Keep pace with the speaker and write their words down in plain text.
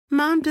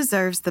Mom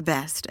deserves the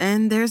best,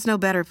 and there's no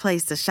better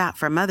place to shop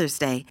for Mother's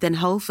Day than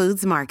Whole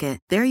Foods Market.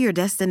 They're your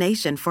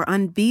destination for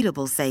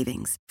unbeatable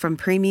savings, from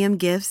premium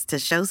gifts to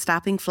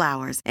show-stopping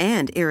flowers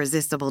and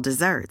irresistible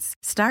desserts.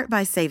 Start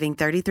by saving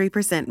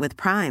 33% with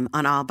Prime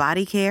on all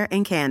body care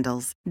and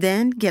candles.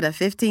 Then get a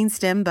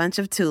 15-stem bunch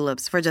of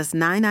tulips for just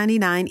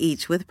 $9.99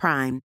 each with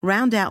Prime.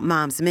 Round out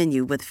Mom's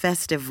menu with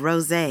festive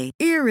rosé,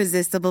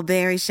 irresistible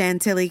berry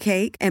chantilly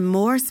cake, and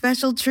more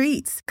special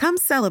treats. Come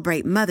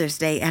celebrate Mother's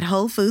Day at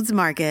Whole Foods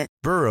Market.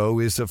 Burrow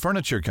is a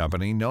furniture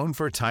company known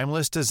for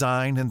timeless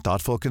design and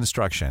thoughtful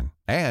construction,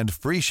 and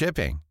free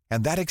shipping,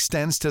 and that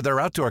extends to their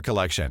outdoor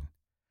collection.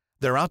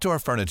 Their outdoor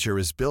furniture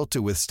is built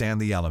to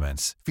withstand the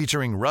elements,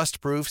 featuring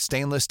rust-proof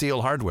stainless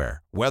steel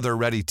hardware,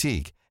 weather-ready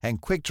teak,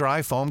 and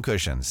quick-dry foam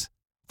cushions.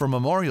 For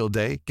Memorial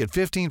Day, get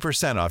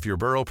 15% off your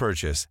Burrow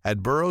purchase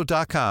at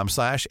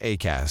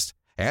burrow.com/ACAST,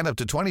 and up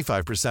to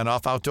 25%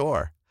 off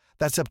outdoor.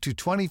 That's up to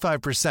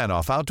 25%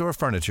 off outdoor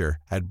furniture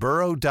at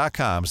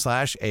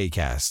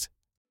burrow.com/ACAST.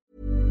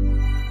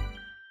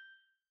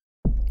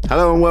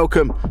 Hello and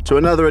welcome to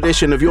another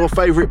edition of your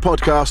favourite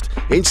podcast,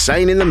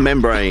 Insane in the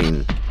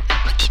Membrane.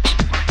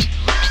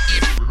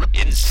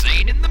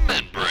 Insane in the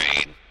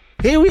Membrane.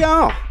 Here we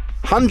are,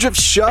 100th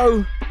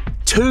show,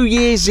 2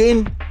 years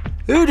in.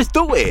 Who'd have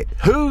thought it?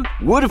 Who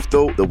would have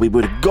thought that we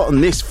would have gotten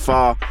this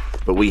far?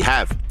 But we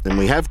have, and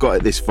we have got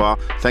it this far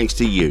thanks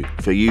to you,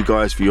 for you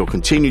guys, for your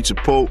continued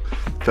support,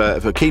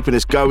 for keeping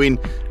us going,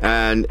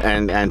 and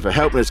for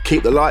helping us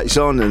keep the lights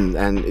on,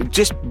 and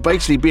just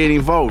basically being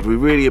involved. We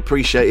really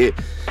appreciate it.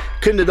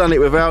 Couldn't have done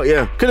it without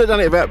you. Couldn't have done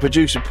it without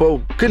producer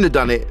Paul. Couldn't have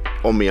done it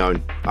on my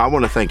own. I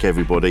want to thank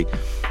everybody.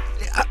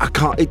 I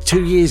can't.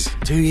 2 years.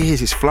 2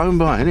 years. It's flown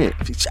by, isn't it?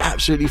 It's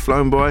absolutely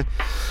flown by.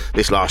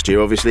 This last year,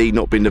 obviously,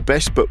 not been the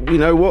best, but you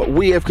know what?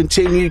 We have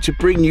continued to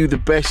bring you the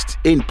best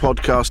in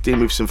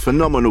podcasting with some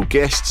phenomenal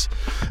guests.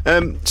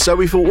 So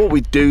we thought what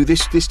we'd do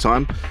this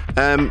time,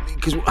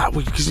 because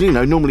you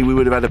know, normally we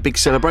would have had a big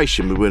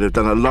celebration. We would have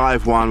done a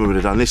live one. We would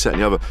have done this, that,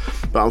 and the other.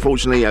 But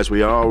unfortunately, as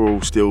we are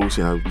all still,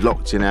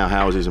 locked in our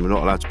houses and we're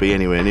not allowed to be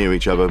anywhere near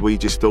each other, we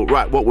just thought,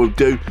 right, what we'll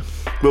do,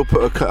 we'll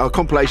put a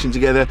compilation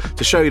together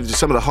to show you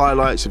some of the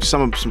highlights of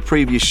some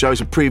previous shows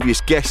and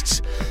previous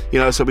guests.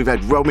 So we've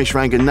had Romesh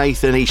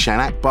Ranganathan, Ishan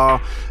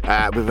Akbar,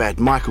 we've had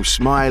Michael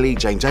Smiley,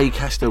 James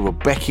Acaster,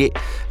 Rob Beckett,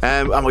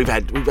 and we've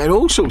had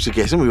all sorts of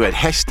guests. And we've had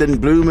Heston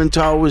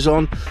Blumenthal was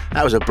on.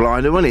 That was a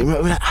blinder, wasn't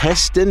it?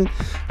 Heston,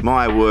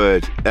 my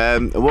word,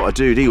 what a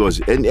dude he was.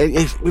 And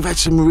we've had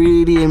some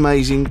really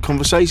amazing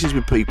conversations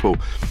with people.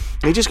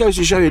 It just goes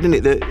to show you, doesn't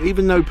it, that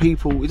even though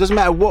people, it doesn't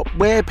matter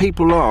where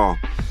people are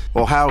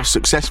or how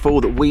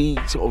successful that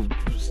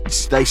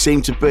they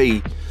seem to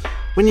be,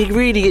 when you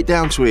really get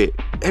down to it,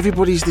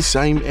 everybody's the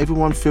same.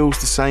 Everyone feels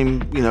the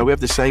same. We have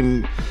the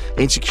same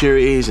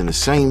insecurities and the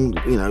same,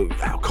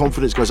 our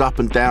confidence goes up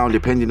and down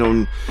depending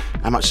on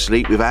how much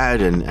sleep we've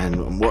had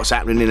and what's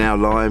happening in our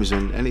lives.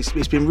 And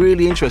it's been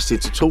really interesting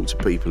to talk to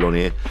people on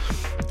here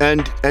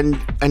and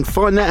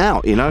find that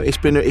out. It's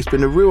been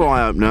a real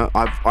eye opener.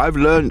 I've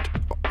learned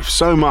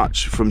so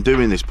much from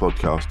doing this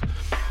podcast.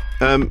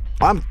 I'm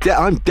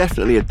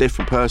definitely a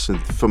different person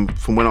from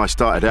when I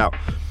started out.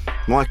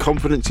 My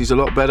confidence is a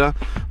lot better.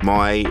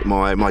 My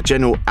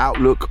general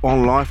outlook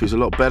on life is a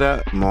lot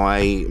better.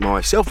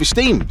 My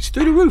self-esteem is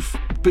through the roof,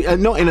 but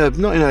not in a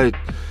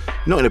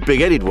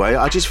big-headed way.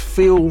 I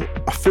feel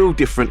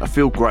different. I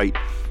feel great.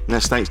 And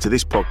that's thanks to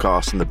this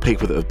podcast and the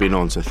people that have been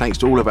on. So thanks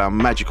to all of our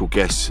magical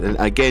guests, and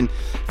again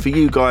for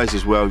you guys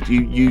as well.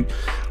 You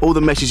all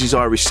the messages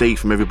I receive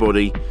from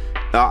everybody,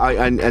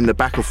 and the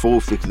back and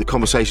forth, the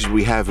conversations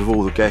we have with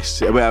all the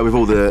guests,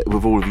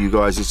 with all of you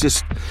guys, it's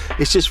just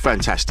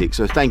fantastic.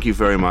 So thank you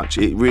very much.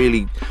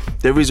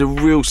 There is a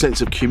real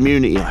sense of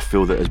community, I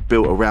feel, that has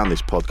built around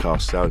this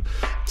podcast. So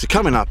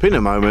coming up in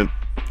a moment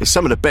is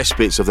some of the best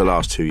bits of the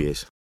last 2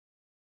 years.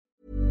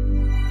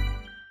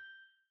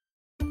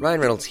 Ryan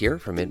Reynolds here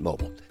from Mint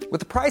Mobile. With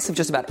the price of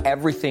just about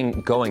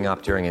everything going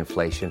up during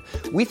inflation,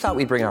 we thought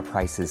we'd bring our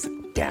prices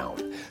down.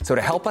 So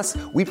to help us,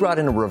 we brought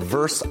in a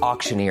reverse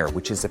auctioneer,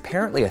 which is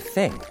apparently a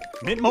thing.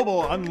 Mint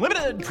Mobile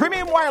Unlimited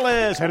Premium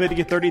Wireless. How to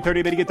get 30,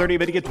 30, bit to get 30,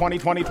 bit to get 20,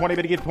 20, 20,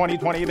 bit to get 20,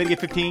 20, bit to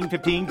get 15,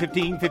 15,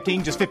 15,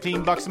 15, just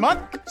 $15 a month?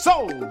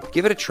 Sold!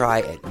 Give it a try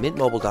at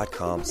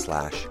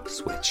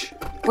mintmobile.com/switch.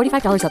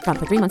 $45 up front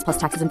for 3 months plus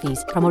taxes and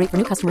fees. Promo rate for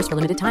new customers for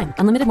limited time.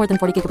 Unlimited more than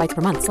 40 gigabytes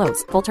per month.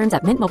 Slows full terms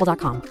at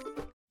mintmobile.com.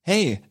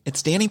 Hey,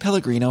 it's Danny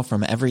Pellegrino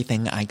from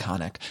Everything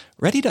Iconic.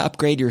 Ready to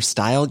upgrade your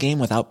style game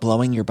without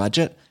blowing your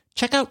budget?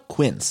 Check out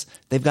Quince.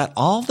 They've got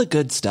all the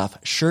good stuff,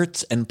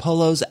 shirts and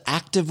polos,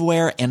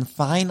 activewear, and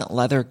fine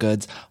leather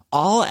goods,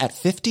 all at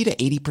 50 to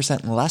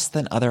 80% less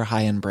than other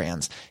high-end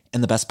brands.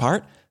 And the best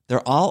part?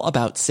 They're all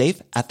about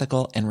safe,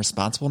 ethical, and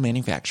responsible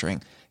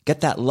manufacturing.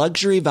 Get that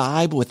luxury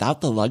vibe without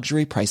the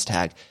luxury price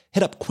tag.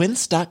 Hit up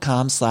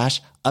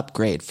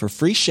quince.com/upgrade for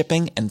free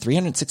shipping and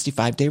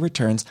 365-day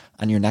returns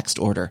on your next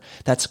order.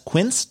 That's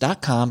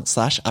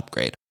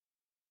quince.com/upgrade.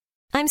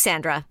 I'm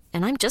Sandra,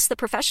 and I'm just the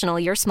professional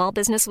your small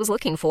business was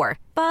looking for.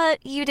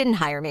 But you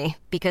didn't hire me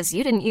because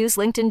you didn't use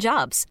LinkedIn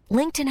Jobs.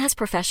 LinkedIn has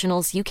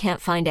professionals you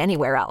can't find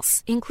anywhere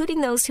else,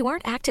 including those who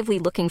aren't actively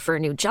looking for a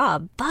new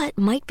job, but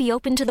might be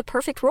open to the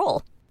perfect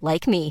role,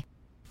 like me.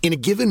 In a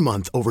given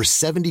month, over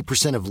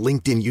 70% of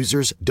LinkedIn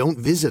users don't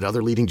visit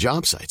other leading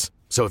job sites.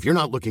 So if you're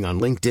not looking on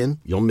LinkedIn,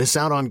 you'll miss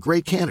out on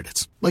great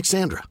candidates like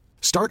Sandra.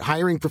 Start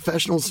hiring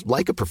professionals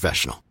like a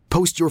professional.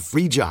 Post your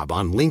free job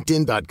on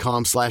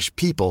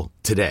linkedin.com/people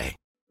today.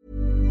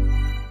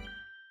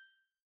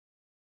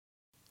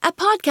 A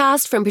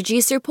podcast from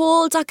producer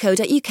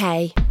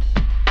Paul.co.uk.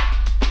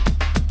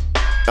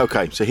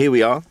 Okay, so here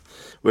we are.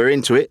 We're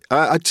into it.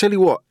 I tell you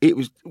what, it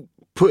was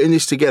putting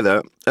this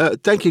together.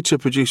 Thank you to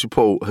producer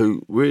Paul,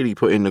 who really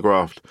put in the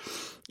graft.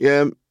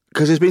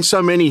 Because there's been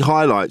so many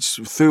highlights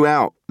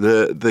throughout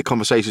the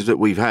conversations that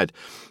we've had.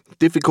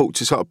 Difficult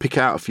to sort of pick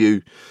out a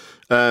few.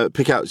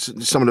 Pick out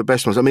some of the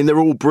best ones. I mean, they're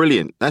all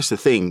brilliant. That's the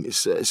thing.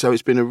 So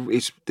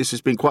this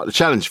has been quite the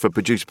challenge for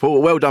producer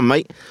Paul. Well done,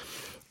 mate.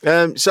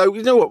 So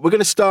you know what? We're going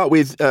to start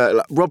with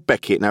Rob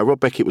Beckett. Now, Rob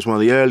Beckett was one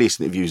of the earliest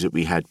interviews that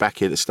we had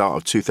back at the start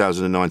of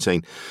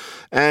 2019,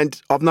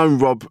 and I've known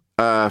Rob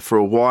for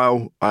a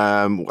while.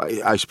 I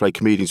used to play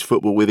comedians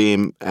football with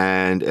him,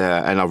 and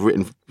I've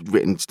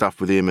written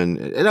stuff with him, and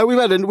we've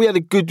had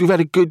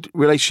a good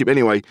relationship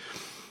anyway.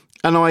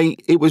 And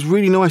it was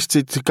really nice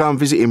to go and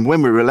visit him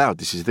when we were allowed.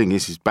 This is the thing.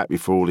 This is back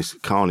before all this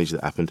carnage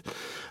that happened.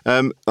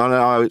 And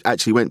I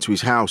actually went to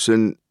his house,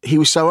 and he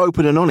was so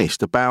open and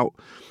honest about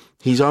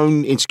his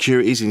own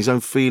insecurities and his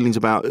own feelings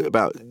about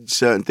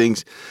certain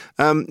things.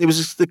 It was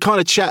just the kind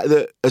of chat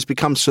that has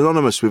become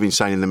synonymous with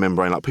Insane in the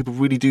Membrane. Like, people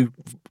really do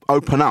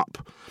open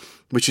up,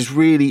 which is a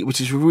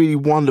really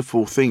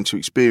wonderful thing to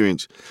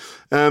experience.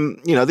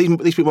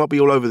 These people might be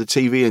all over the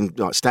TV and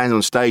like stand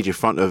on stage in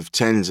front of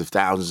tens of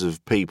thousands of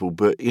people,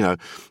 but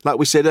like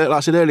I said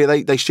earlier,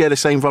 they share the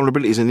same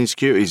vulnerabilities and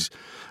insecurities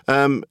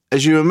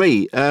as you and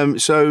me. And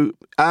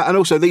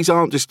also, these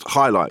aren't just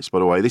highlights, by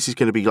the way. This is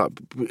going to be like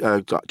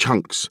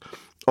chunks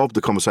of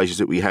the conversations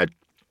that we had.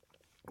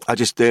 We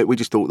just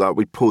thought that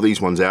we'd pull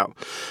these ones out.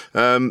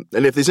 And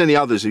if there's any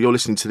others, if you're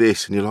listening to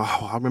this and you're like,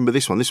 oh, I remember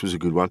this one, this was a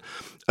good one,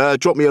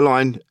 drop me a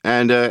line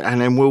and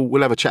then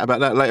we'll have a chat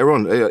about that later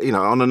on,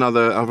 on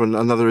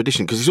another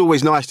edition, because it's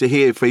always nice to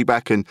hear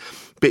feedback and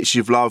bits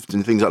you've loved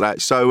and things like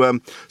that. So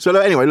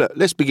anyway, look,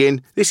 let's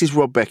begin. This is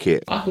Rob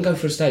Beckett. I can go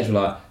for a stage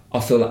where I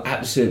feel like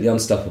absolutely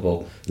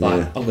unstoppable.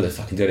 I'm going to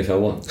fucking do anything I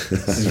want.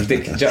 This is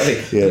ridiculous. Do you know what I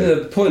mean? Yeah.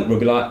 At the point where I'll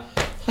be like,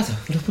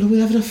 will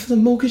we have enough for the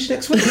mortgage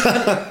next week?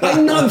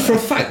 I know for a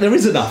fact there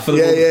is enough for the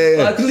mortgage.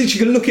 Yeah. I literally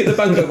can look at the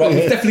bank and go, right,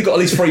 we've definitely got at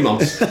least 3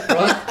 months.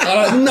 Right?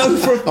 I know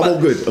for a fact. I'm all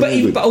good.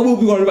 But I will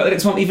be worried about the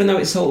next month, even though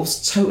it's sort of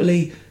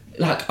totally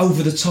like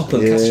over the top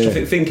and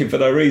catastrophic thinking for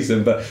no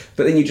reason. But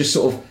then you just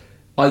sort of,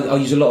 I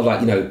use a lot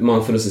of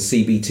mindfulness and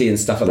CBT and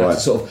stuff like that to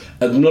sort of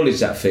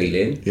acknowledge that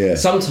feeling. Yeah.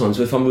 Sometimes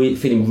if I'm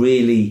feeling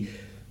really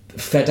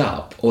fed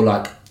up or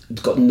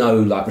got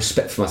no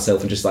respect for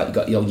myself and just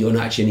you're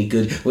not actually any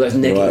good, well, that's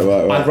negative.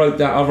 Right.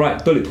 I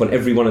write bullet point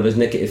every one of those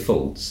negative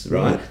thoughts,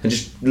 right? And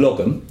just log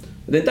them.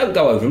 And then don't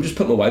go over them, just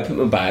put them away, put them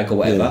in my bag or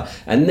whatever,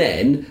 and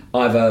then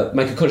either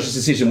make a conscious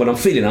decision when I'm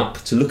feeling up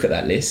to look at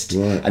that list,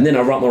 and then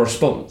I write my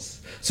response.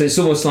 So it's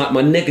almost like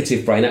my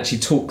negative brain actually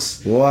talks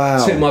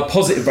to my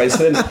positive brain.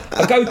 So then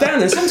I go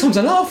down and sometimes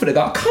I laugh at it.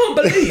 I can't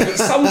believe at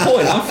some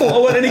point I thought I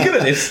wasn't any good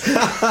at this.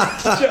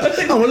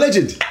 I'm a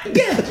legend.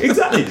 Yeah,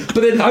 exactly.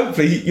 But then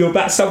hopefully you're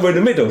back somewhere in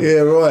the middle.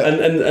 Yeah, right.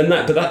 And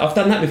that, but I've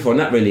done that before, and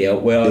that really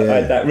helped. Where I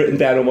had that written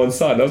down on one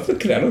side, and I was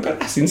looking at it and I was going,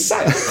 "That's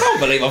insane! I can't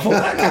believe I thought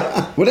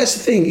that." Well, that's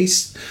the thing.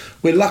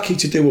 We're lucky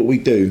to do what we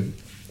do.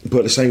 But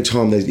at the same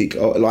time,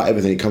 like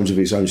everything, it comes with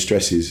its own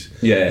stresses.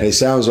 Yeah, and it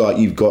sounds like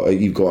you've got a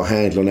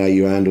handle on how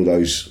you handle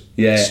those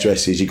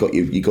stresses. You got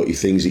your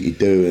things that you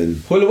do.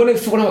 And when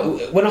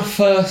I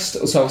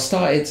first, so I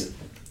started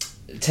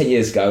 10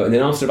 years ago, and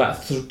then after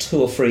about 2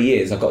 or 3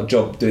 years, I got a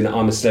job doing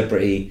I'm a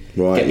Celebrity,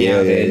 Get Me Out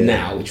of Here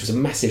Now, which was a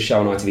massive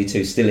show on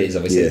ITV2, still is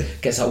obviously.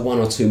 Gets like 1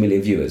 or 2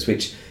 million viewers,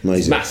 which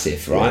is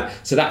massive, right? Yeah.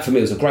 So that for me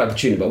was a great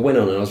opportunity, but I went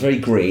on and I was very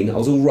green. I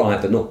was all right,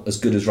 but not as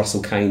good as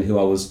Russell Kane, who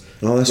I was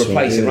replacing.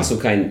 Right, yeah. Russell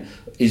Kane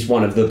is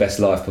one of the best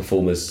live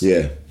performers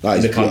in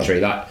the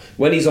country. Like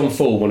when he's on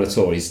full on a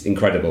tour, he's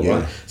incredible,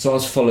 right? So I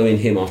was following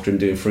him after him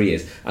doing 3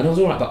 years, and I was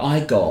all right, but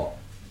I got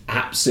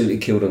absolutely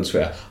killed on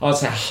Twitter. I'd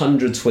say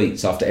 100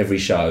 tweets after every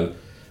show.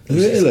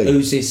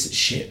 Who's this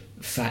shit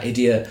fat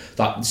idiot?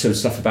 Like sort of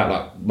stuff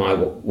about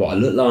what I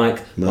look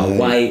like, my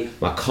weight,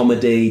 my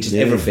comedy, just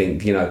everything.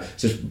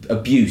 Just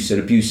abuse. So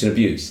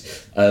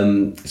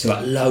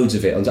like loads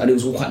of it, and it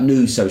was all quite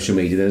new social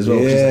media then as well.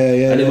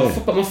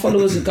 But my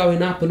followers are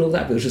going up and all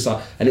that. But it was just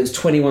and it was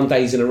 21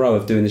 days in a row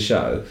of doing the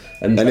show,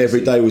 and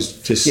every day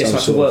was just so I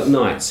had to work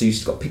nights. So you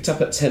got picked up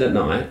at 10 at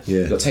night.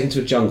 Yeah. Got taken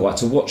to a jungle. I had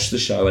to watch the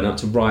show and I had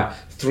to write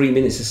 3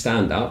 minutes of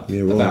stand up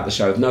about the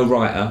show, no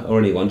writer or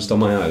anyone, just on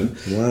my own.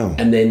 Wow.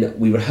 And then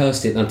we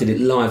rehearsed it, and I did it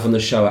live on the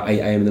show at 8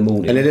 a.m. in the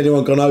morning. And had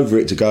anyone gone over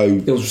it to go?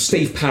 It was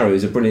Steve Parry,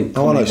 who's a brilliant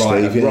comedy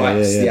writer,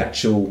 writes the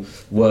actual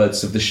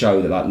words of the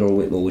show that like Laura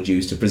Whitmore would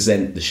use to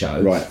present the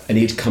show. Right. And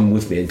he'd come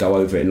with me and go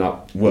over it and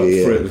like work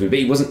through it with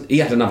me. But he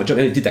had another job,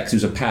 and he did that because he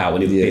was a pal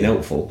and he was being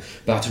helpful.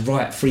 But I had to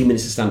write 3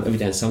 minutes of stand-up every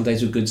day, and some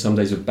days were good, some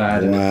days were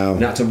bad. Wow.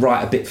 And I had to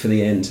write a bit for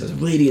the end. So it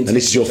was really intense. And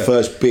this is your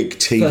first big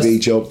TV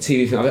job?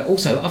 TV thing.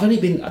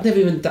 I've never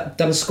even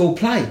done a school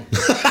play.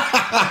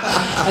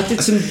 I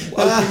did some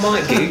open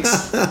mic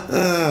gigs,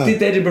 did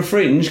the Edinburgh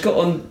Fringe,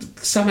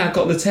 somehow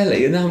got on the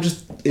telly, and now I'm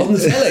just on the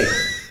telly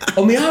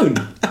on my own.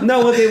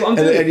 No idea what I'm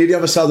doing. And you're the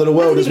other side of the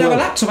world as well. I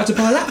didn't have a laptop. I had to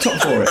buy a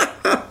laptop for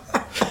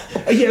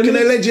it. Can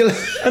they lend you?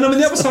 And I'm on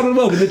the other side of the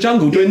world in the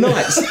jungle doing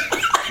nights,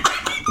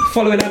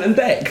 following Ant and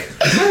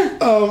Dec.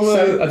 Oh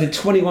man! So I did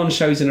 21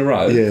 shows in a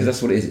row because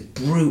that's what it is.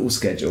 Brutal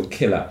schedule,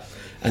 killer.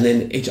 And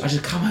then I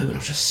just come home and I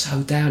was just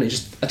so down. I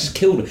just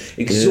killed it.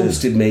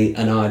 Exhausted me,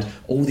 and I had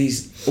all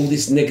this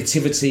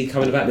negativity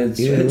coming about me.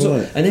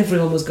 And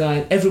everyone was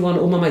going.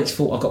 All my mates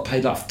thought I got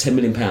paid like £10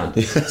 million.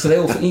 So they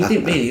all thought, you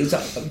didn't really. It was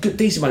like good,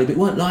 decent money, but it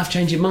weren't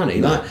life-changing money.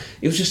 No. Like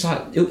it was just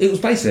like it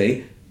was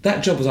basically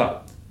that job was like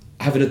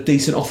having a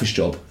decent office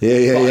job. I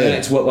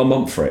had to work 1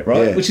 month for it,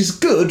 right? Which is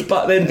good,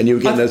 but then... And you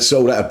were getting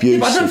sold that abuse. Yeah,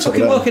 but I don't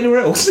fucking work anywhere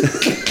else. So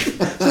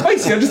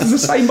basically, I just had the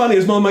same money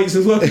as my mates who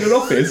was working in an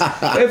office.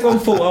 Everyone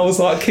thought I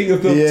was like king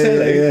of the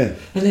telly.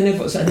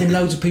 And then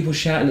loads of people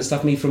shouting and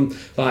stuff at me from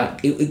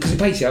like... Because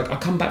basically, I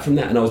come back from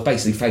that and I was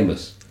basically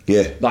famous.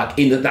 Yeah. Like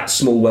in that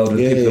small world of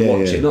people that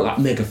watch it. Not like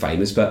mega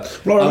famous,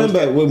 but... Well, I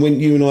remember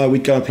when you and I,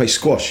 we'd go and play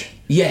squash.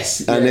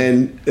 Yes. And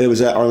then there was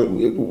that...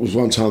 It was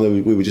one time that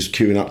we were just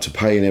queuing up to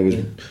pay, and there was...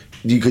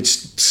 You could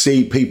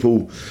see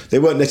people, they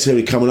weren't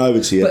necessarily coming over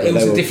to you. But it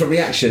was a different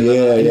reaction. And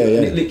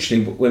it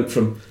literally went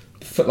from,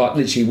 like,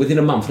 literally within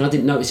a month, and I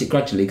didn't notice it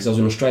gradually because I was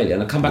in Australia,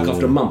 and I come back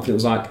after a month, and it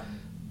was like,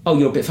 oh,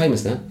 you're a bit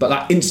famous now. But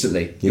like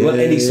instantly. It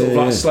wasn't any sort of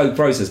like slow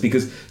process,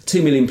 because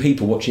 2 million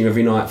people watching you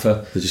every night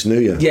for... They just knew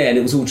you. Yeah, and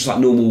it was all just like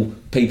normal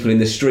people in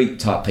the street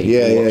type people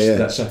who watched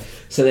that show.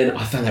 So then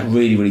I found that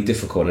really, really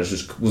difficult. I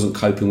just wasn't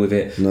coping with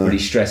it, really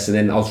stressed, and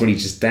then I was really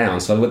just down.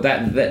 So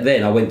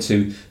then I went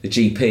to the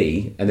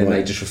GP, and then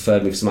they just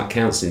referred me for some like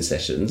counselling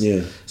sessions.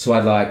 Yeah. So I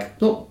had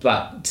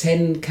like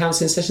 10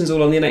 counselling sessions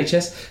all on the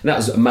NHS, and that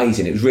was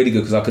amazing. It was really good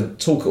because I could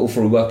talk it all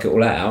through, work it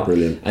all out.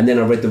 Brilliant. And then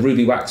I read the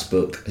Ruby Wax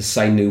book, The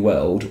Same New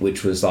World,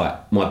 which was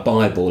like my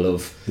Bible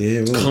of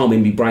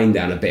calming my brain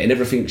down a bit, and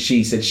everything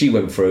she said she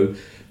went through,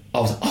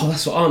 I was like, oh,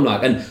 that's what I'm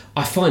like. And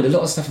I find a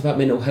lot of stuff about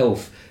mental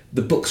health,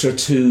 the books are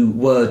too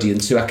wordy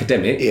and too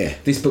academic. Yeah.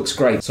 This book's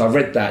great. So I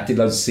read that, did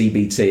loads of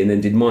CBT, and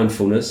then did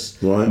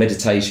mindfulness,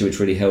 meditation, which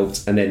really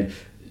helped. And then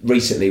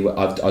recently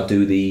I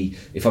do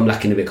if I'm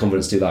lacking a bit of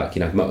confidence, do like,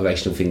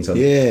 motivational things.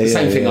 The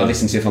same thing I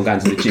listen to if I'm going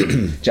to the gym. Do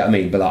you know what I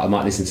mean? But like I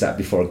might listen to that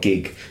before a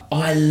gig.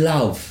 I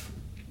love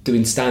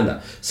doing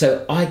stand-up.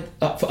 So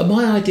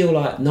my ideal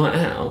like night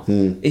out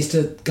is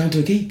to go and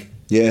do a gig.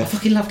 Yeah. I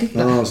fucking love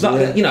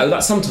gigging.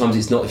 Like sometimes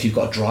it's not if you've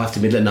got to drive to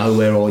the middle of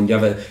nowhere or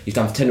you've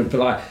done 10, but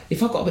like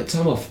if I've got a bit of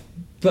time off,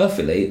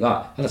 perfectly,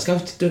 like let's go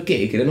to do a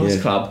gig in a nice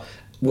club.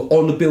 We're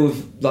on the bill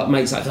with like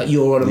mates like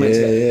you're on a mates,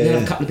 and then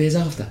have a couple of beers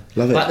after.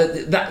 Love it. Like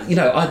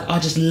that I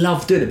just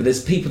love doing it. But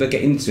there's people that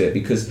get into it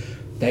because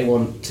they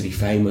want to be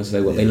famous. They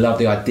love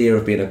the idea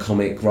of being a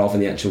comic rather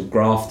than the actual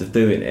graft of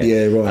doing it.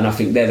 Yeah, right. And I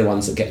think they're the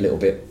ones that get a little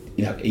bit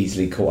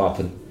easily caught up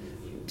and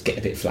get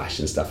a bit flash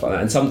and stuff like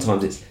that. And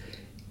sometimes it's.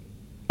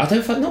 I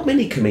don't think not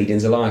many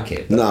comedians are like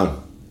it.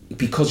 No,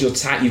 because you've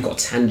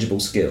got a tangible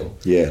skill.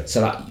 Yeah.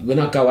 So like when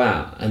I go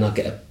out and I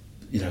get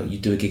you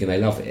do a gig and they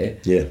love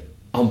it. Yeah.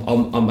 I'm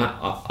like,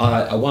 oh,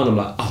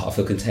 I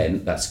feel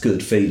content. That's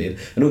good feeling.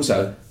 And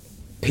also,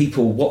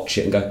 people watch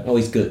it and go, oh,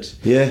 he's good.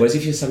 Yeah. Whereas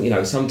if you're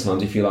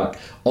sometimes if you're like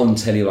on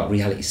telly, like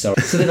reality star,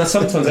 so then I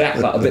sometimes act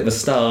like a bit of a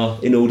star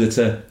in order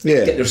to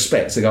get the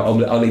respect. To go,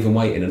 I'll leave them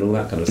waiting and all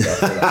that kind of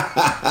stuff.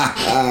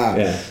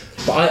 Yeah.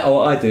 But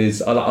what I do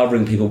is I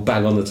ring people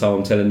bang on the time.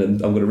 I'm telling them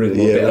I'm going to ring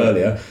them a bit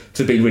earlier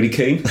to be really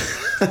keen.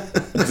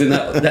 Because then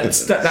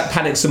that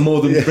panics them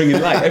more than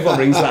ringing late. Everyone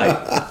rings late.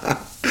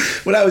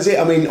 Well, that was it.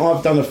 I mean,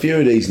 I've done a few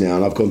of these now,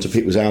 and I've gone to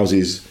people's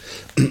houses,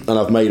 and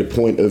I've made a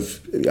point of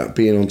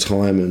being on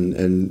time,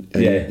 and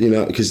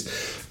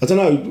because I don't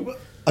know,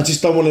 I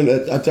just don't want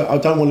to. I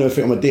don't want to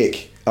think I'm a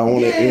dick. I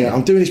want to.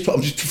 I'm doing this.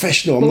 I'm just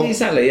professional. I'm not,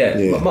 exactly. Yeah.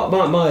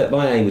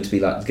 My aim would be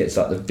like to get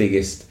to the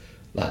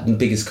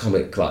biggest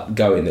comic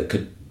going that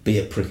could be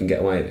a prick and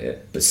get away with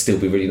it, but still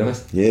be really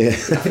nice. Yeah. I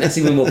think that's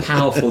even more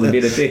powerful than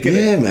being a dick,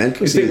 isn't it? Man.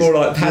 It's a bit more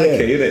like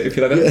panicky, isn't it? If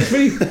you're like,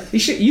 you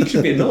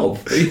should be a knob.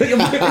 You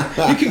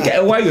can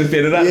get away with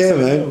being an absolute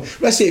knob. Man.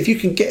 That's it. If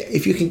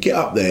you can get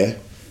up there,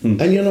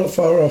 and you're not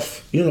far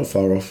off. You're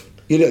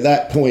at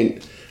that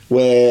point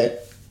where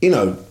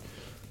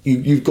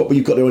you've got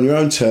there on your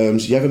own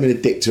terms. You haven't been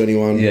a dick to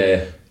anyone.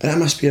 Yeah. And that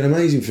must be an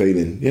amazing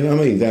feeling. You know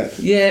what I mean?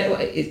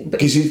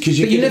 Because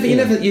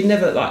you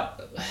never like.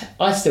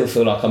 I still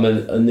feel like I'm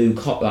a new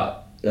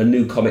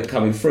comic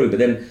coming through, but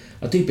then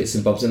I do bits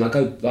and bobs, and I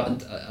go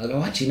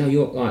actually no,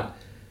 you're like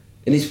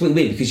And it's weird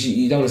because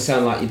you don't want to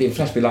sound like you're being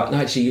flashy, like, no,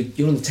 actually,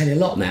 you're on the telly a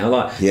lot now,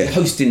 like, you're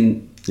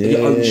hosting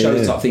your own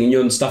shows type thing, and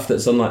you're on stuff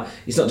that's on, like,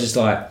 it's not just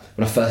like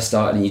when I first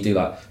started and you do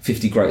like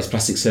 50 greatest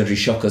plastic surgery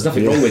shockers.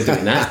 Nothing wrong with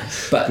doing that,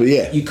 but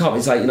you can't.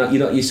 It's like,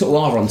 you sort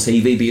of are on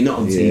TV, but you're not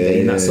on TV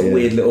in that sort of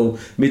weird little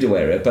middle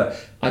area. But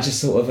I just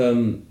sort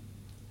of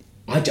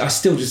I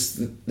still just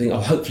think,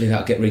 hopefully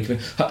that'll get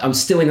recommitted. I'm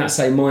still in that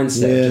same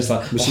mindset, just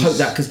like, I hope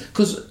that,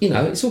 because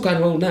it's all going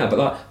well now, but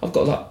like I've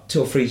got like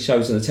 2 or 3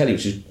 shows on the telly,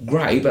 which is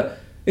great, but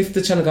if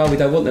the Channel Army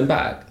don't want them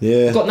back,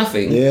 I've got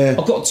nothing.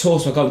 I've got a tour,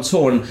 so I go on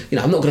tour, and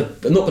I'm not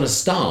gonna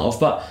starve,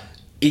 but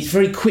it's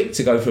very quick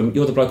to go from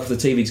you're the bloke off the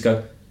TV to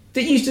go,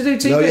 did you used to do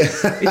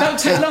TV? It don't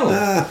take long.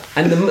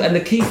 And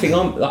the key thing,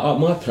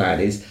 my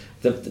plan is,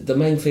 the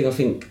main thing I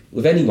think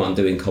with anyone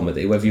doing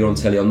comedy, whether you're on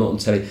telly or not on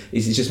telly,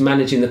 is just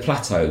managing the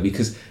plateau,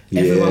 because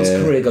everyone's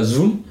career goes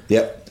zoom.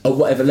 At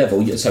whatever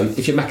level, so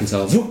if you're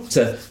McIntyre, vroom,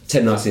 to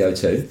 10 Nights at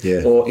the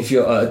O2, or if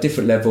you're at a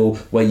different level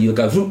where you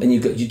go vroom, and you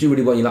do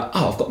really well, you're like,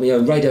 I've got my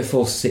own Radio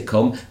 4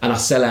 sitcom and I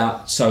sell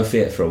out Soho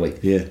Theatre for a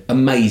week.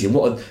 Amazing.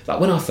 Like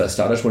when I first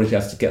started, I just wanted to be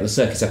able to get on the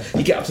circuit, so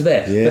you get up to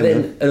there, but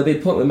then there'll be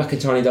a point where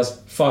McIntyre does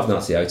 5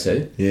 Nights at the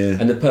O2,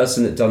 and the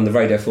person that done the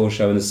Radio 4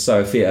 show and the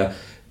Soho Theatre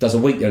does a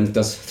week and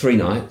does 3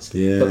 nights,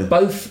 but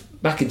both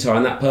McIntyre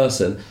and that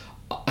person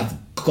have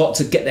got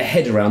to get their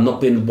head around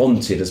not being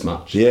wanted as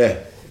much.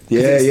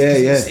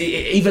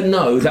 Even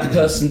though that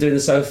person doing the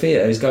Soho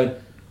Theatre is going,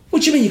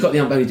 what do you mean you got the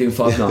ump only doing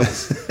 5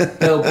 nights?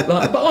 But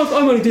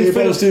I'm only doing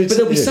 4. But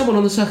there'll be someone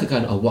on the circuit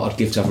going, what I'd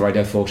give to have a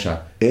Radio 4 show.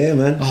 Yeah,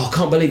 man. I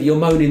can't believe you're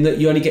moaning that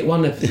you only get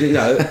 1, and you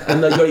can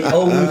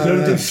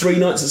only do 3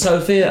 nights at Soho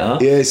Theatre.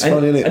 Yeah, it's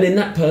fun, isn't it? And then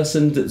that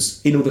person that's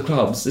in all the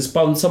clubs, there's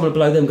someone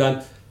below them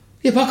going,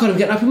 but I can't even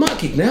get an open mic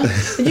gig now,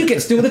 and you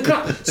get to do all the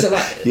club. So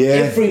like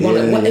everyone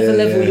at whatever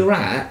level you're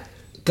at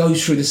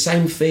goes through the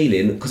same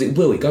feeling, because it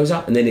goes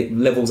up and then it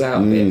levels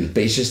out a bit,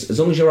 but it's just as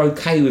long as you're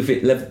okay with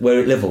it where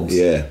it levels,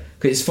 because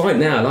it's fine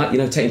now, like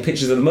taking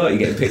pictures of the Murty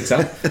getting picked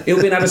up, it'll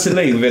be in Addison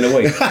Lee within a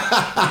week,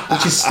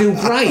 which is still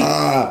great,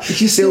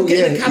 you're still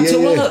getting the cab to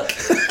work,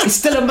 it's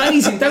still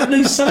amazing. Don't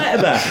lose sight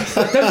of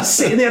that. Don't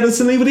sit in the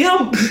Addison Lee with the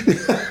hump.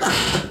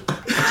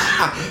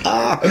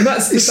 And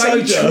that's the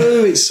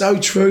danger. It's so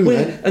true,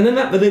 man. And then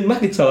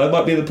McIntyre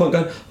might be at the point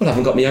going, I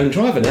haven't got my own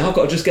driver now, I've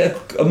got to just get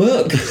a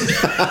Merc.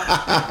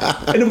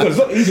 And of course, it's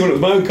not easy when it's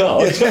my own car.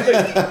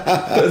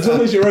 But as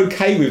long as you're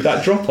okay with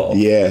that drop off,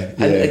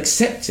 and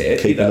accept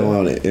it, keep an eye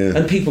on it,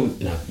 and people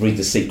read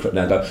The Secret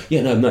now and go,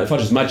 no, if I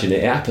just imagine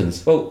it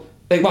happens. Well,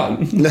 it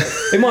won't.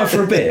 It might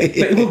for a bit,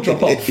 but it will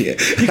drop off. You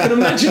can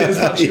imagine it as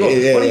much as you want.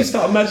 Why don't you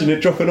start imagining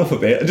it dropping off a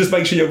bit and just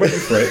make sure you're ready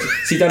for it,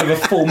 so you don't have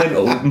a full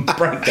mental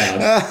breakdown,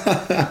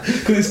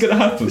 because it's going to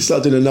happen. It's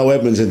like doing a Noel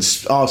Edmonds and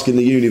asking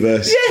the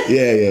universe.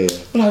 Yeah.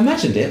 Well, I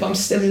imagined it, but I'm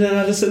still in an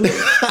Addison.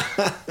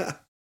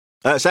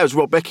 So that was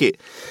Rob Beckett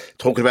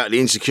talking about the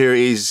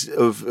insecurities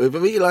of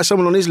like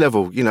someone on his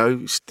level.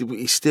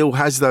 He still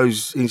has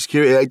those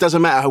insecurities. It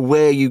doesn't matter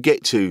where you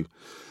get to.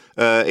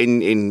 In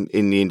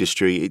the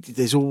industry,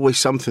 there's always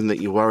something that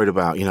you're worried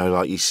about.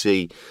 Like you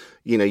see,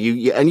 and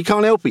you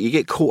can't help it. You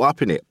get caught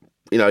up in it.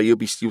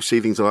 You'll see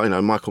things like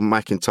Michael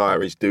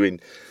McIntyre is doing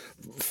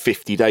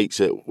 50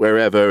 dates at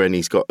wherever, and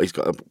he's got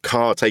a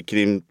car taking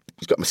him.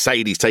 He's got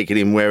Mercedes taking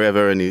him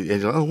wherever, and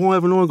he's like, why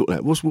haven't I got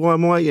that? Why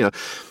am I?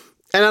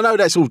 And I know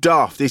that's all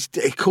daft.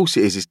 Of course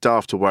it is. It's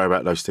daft to worry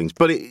about those things.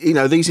 But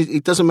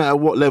it doesn't matter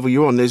what level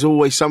you're on. There's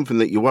always something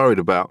that you're worried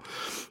about.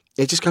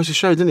 It just goes to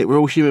show, doesn't it? We're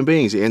all human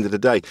beings at the end of the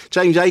day.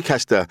 James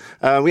Acaster,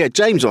 we had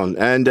James on,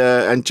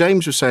 and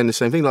James was saying the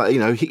same thing. Like,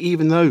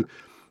 even though,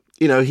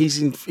 he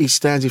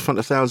stands in front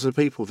of thousands of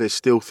people, there's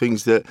still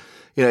things that,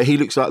 he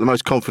looks like the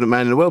most confident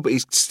man in the world, but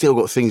he's still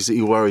got things that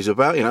he worries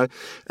about,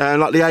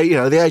 And like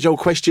the age-old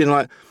question,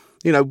 like,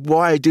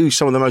 why do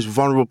some of the most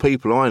vulnerable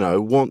people I know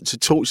want to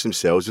torture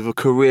themselves with a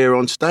career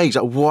on stage?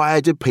 Like,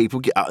 why do people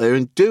get up there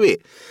and do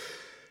it?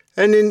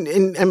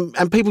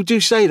 And people do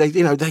say they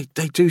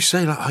do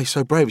say like, oh, he's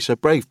so brave.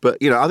 But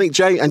I think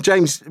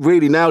James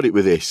really nailed it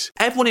with this.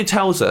 Everyone who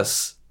tells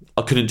us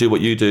I couldn't do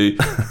what you do,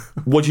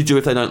 what do you do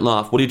if they don't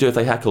laugh? What do you do if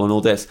they heckle and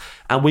all this?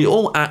 And we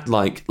all act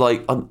like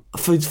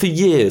for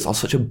years I'm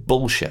such a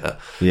bullshitter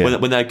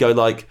when they go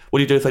like, what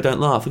do you do if they don't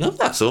laugh? I go,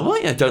 that's all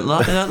right. Don't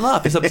laugh. They don't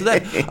laugh. It's up to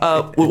them.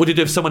 What do you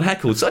do if someone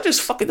heckles? So I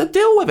just fucking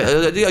deal with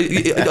it.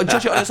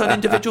 Judge it on its own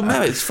individual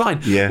merit. It's fine.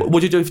 Yeah.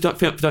 What do you do if you don't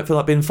feel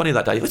like being funny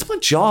that day? It's my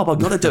job. I've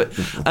got to do it.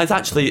 And it's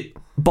actually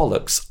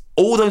bollocks.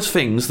 All those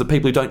things that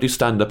people who don't do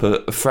stand-up are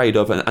afraid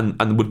of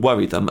and would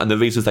worry them, and the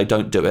reasons they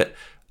don't do it,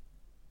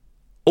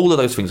 all of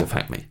those things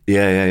affect me.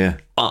 Yeah.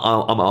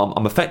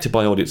 I'm affected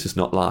by audiences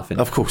not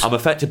laughing. Of course. I'm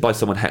affected by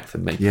someone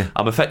heckling me. Yeah.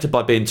 I'm affected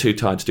by being too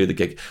tired to do the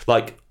gig.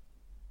 Like,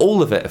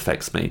 all of it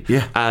affects me.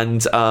 Yeah.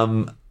 And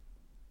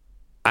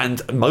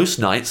most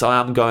nights I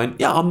am going,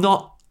 I'm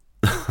not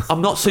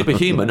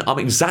superhuman. I'm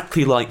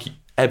exactly like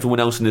everyone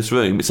else in this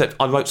room, except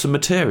I wrote some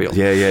material.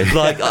 Yeah.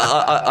 Like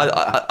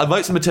I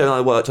wrote some material, and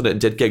I worked on it and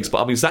did gigs,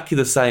 but I'm exactly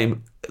the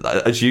same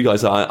as you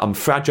guys are. I'm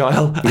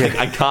fragile.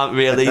 I can't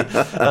really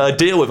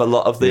deal with a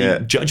lot of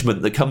the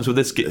judgment that comes with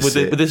this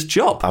with this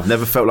job. I've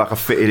never felt like I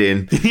fitted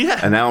in.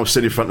 And now I'm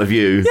sitting in front of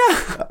you.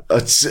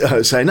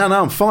 Saying no,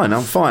 I'm fine.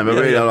 But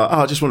really, I'm like,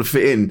 I just want to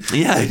fit in.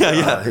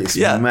 It's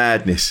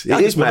madness. It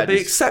is madness. Want to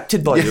be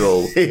accepted by you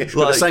all. But at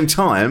the same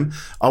time,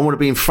 I want to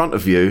be in front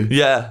of you.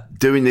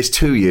 Doing this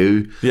to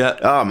you.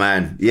 Oh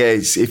man.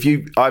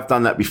 I've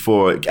done that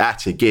before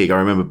at a gig. I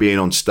remember being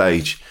on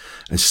stage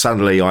and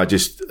suddenly I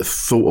just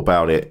thought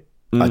about it.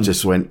 I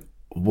just went,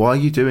 why are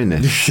you doing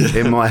this?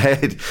 In my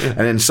head. And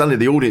then suddenly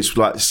the audience,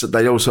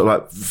 they all sort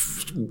of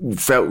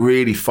felt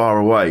really far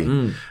away.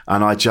 And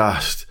I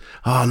just,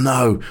 oh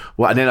no.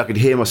 And then I could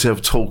hear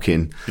myself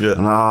talking.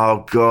 And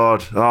oh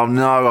God, oh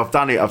no, I've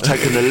done it. I've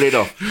taken the lid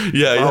off.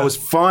 I was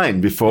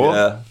fine before.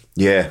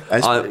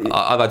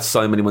 I've had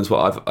so many ones where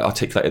I've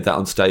articulated that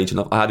on stage,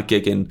 and I had a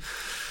gig in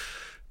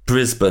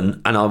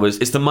Brisbane, and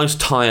it's the most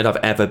tired I've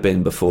ever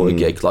been before a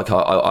gig. Like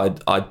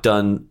I'd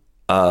done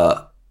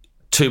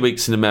 2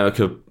 weeks in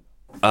America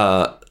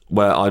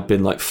where I'd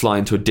been like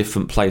flying to a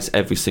different place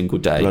every single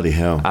day. Bloody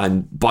hell.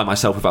 And by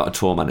myself without a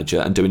tour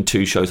manager, and doing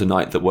 2 shows a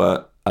night that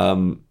were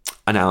an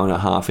hour and a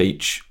half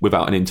each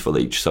without an interval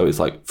each. So it's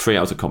like 3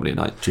 hours of comedy a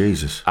night.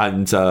 Jesus.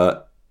 And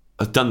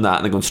I've done that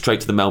and then gone straight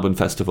to the Melbourne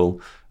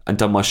Festival and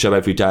done my show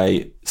every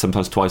day,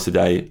 sometimes twice a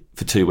day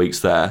for 2 weeks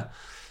there.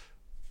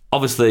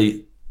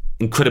 Obviously,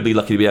 incredibly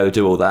lucky to be able to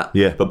do all that.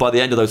 But by the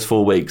end of those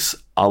 4 weeks,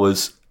 I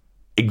was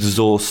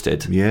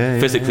exhausted,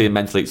 physically and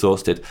mentally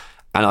exhausted,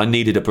 and I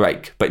needed a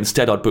break. But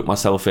instead, I'd booked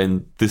myself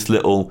in this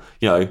little,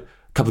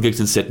 couple of gigs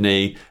in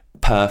Sydney,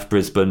 Perth,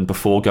 Brisbane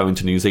before going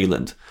to New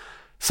Zealand.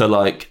 So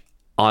like,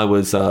 I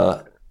went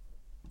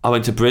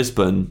to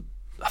Brisbane.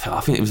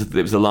 I think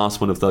it was the last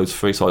one of those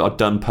 3. So I'd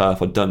done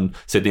Perth, I'd done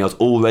Sydney. I was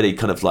already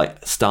kind of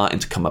like starting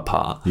to come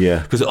apart.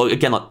 Because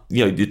again, like,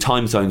 your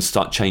time zones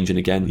start changing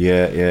again. And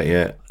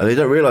they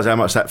don't realise how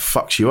much that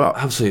fucks you up.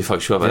 Absolutely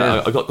fucks you up.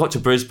 I got to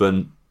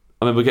Brisbane.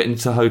 I remember getting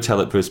to a hotel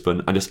at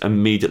Brisbane and just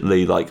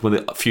immediately, like,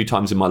 a few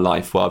times in my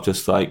life where I've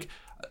just like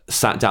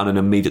sat down and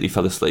immediately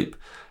fell asleep,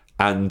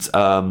 and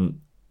then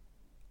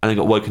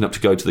got woken up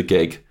to go to the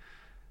gig.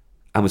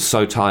 And was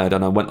so tired,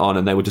 and I went on,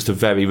 and they were just a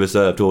very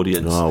reserved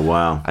audience. Oh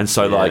wow! And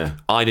so like,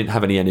 I didn't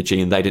have any energy,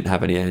 and they didn't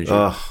have any energy.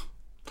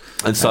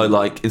 And so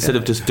like, instead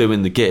of just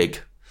doing the gig,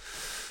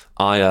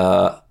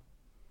 I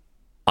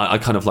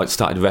kind of like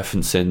started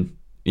referencing,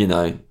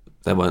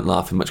 they weren't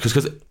laughing much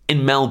because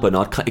in Melbourne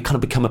it kind of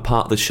become a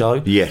part of the show.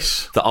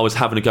 That I was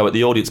having a go at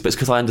the audience, but it's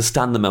because I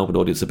understand the Melbourne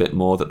audience a bit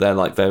more, that they're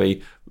like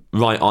very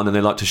right on, and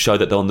they like to show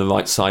that they're on the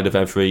right side of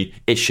every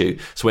issue.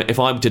 So if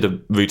I did a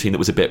routine that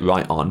was a bit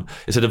right on,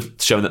 instead of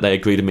showing that they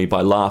agreed with me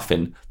by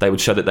laughing, they would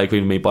show that they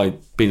agreed with me by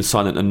being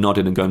silent and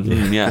nodding and going,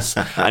 yes.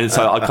 And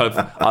so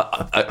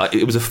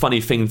it was a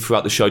funny thing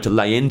throughout the show to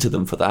lay into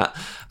them for that,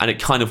 and it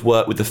kind of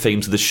worked with the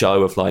themes of the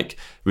show of like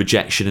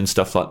rejection and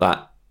stuff like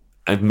that,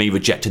 and me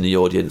rejecting the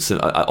audience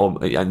and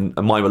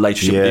my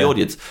relationship with the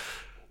audience.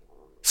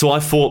 So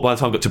I thought by the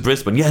time I got to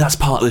Brisbane, that's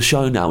part of the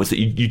show now, is that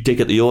you dig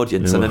at the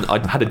audience. And then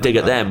I had a dig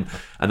at them,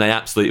 and they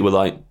absolutely were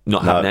like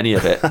not having any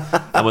of it,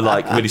 and were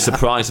like really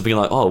surprised and being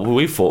like, oh, well,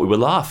 we thought we were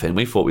laughing,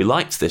 we thought we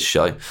liked this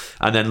show.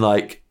 And then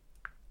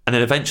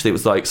eventually it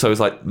was like,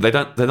 they're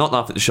not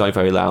laughing at the show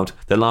very loud,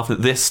 they're laughing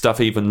at this stuff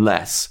even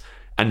less,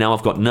 and now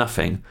I've got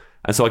nothing.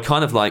 And so I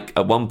kind of like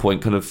at one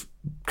point kind of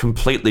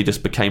completely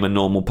just became a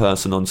normal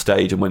person on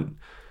stage and went,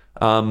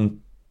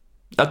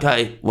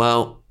 okay,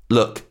 well,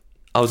 look,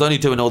 I was only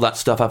doing all that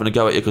stuff having a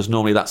go at you because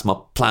normally that's my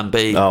plan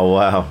B. Oh,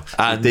 wow.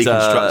 And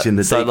deconstructing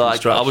the so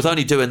deconstruction. Like, I was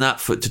only doing that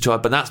to try,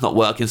 but that's not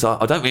working, so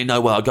I don't really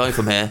know where I go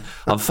from here.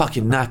 I'm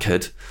fucking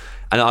knackered.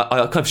 And I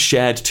kind of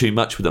shared too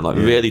much with them,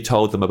 really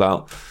told them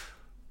about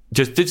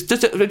just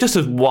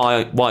as why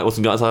it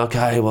wasn't going. I was like,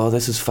 okay, well,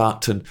 this is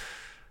fucked, and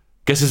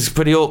guess this is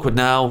pretty awkward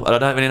now, and I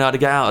don't really know how to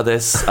get out of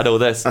this and all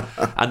this.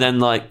 And then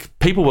like,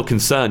 people were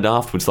concerned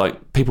afterwards.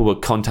 Like, people were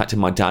contacting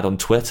my dad on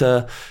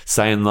Twitter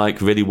saying like,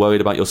 really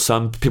worried about your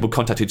son. People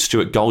contacted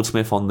Stuart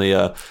Goldsmith on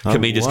the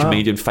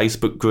Comedian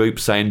Facebook group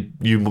saying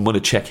you want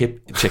to check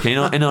in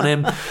on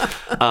him.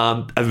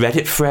 A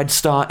Reddit thread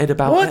started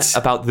about it,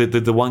 about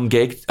the one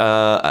gig,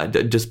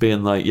 just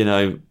being like,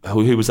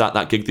 who was at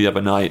that gig the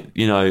other night,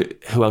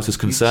 who else is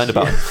concerned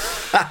about it.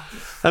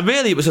 And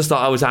really, it was just that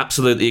I was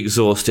absolutely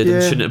exhausted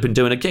and shouldn't have been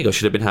doing a gig. I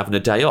should have been having a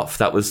day off.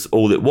 That was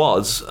all it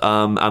was.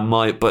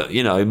 But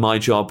my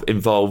job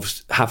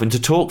involves having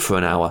to talk for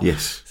an hour.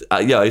 Yes.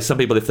 Some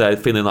people, if they're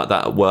feeling like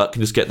that at work,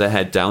 can just get their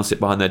head down, sit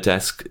behind their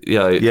desk.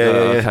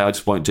 Okay, I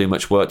just won't do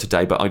much work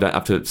today, but I don't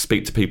have to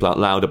speak to people out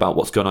loud about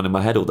what's going on in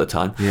my head all the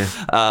time.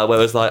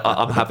 Whereas like,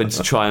 I'm having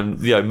to try and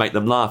make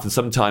them laugh, and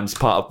sometimes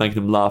part of making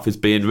them laugh is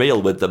being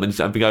real with them and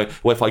go,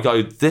 well, if I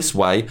go this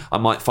way, I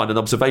might find an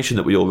observation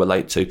that we all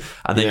relate to,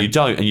 and then you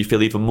don't. And you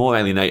feel even more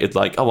alienated,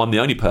 like, oh, I'm the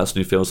only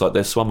person who feels like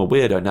this, so I'm a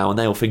weirdo now, and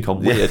they all think I'm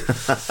weird.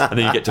 And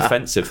then you get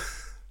defensive.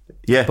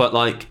 But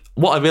like,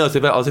 what I realised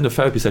about, I was in a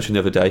therapy session the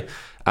other day,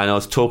 and I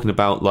was talking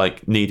about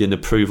like needing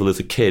approval as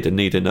a kid and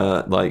needing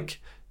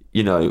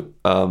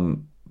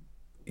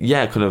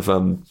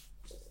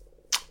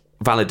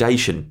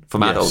validation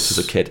from adults as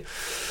a kid.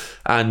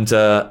 And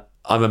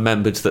I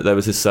remembered that there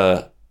was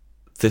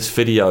this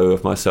video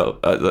of myself,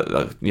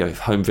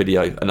 home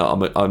video,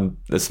 and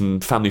there's some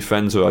family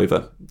friends who are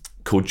over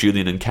called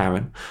Julian and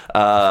Karen,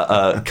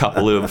 a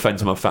couple who are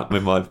friends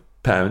with my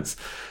parents.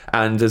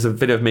 And there's a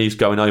video of me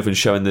going over and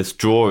showing this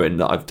drawing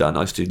that I've done.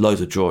 I used to do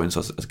loads of drawings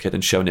as a kid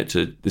and showing it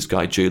to this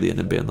guy Julian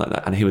and being like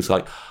that. And he was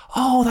like,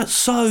 "Oh, that's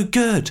so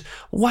good!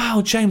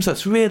 Wow, James,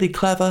 that's really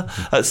clever."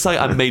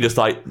 And me just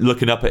like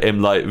looking up at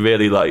him, like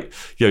really like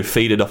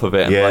feeding off of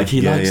it, and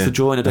he likes the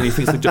drawing, and then he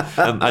thinks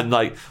and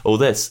like all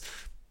this.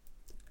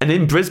 And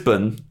in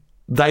Brisbane,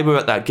 they were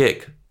at that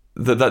gig.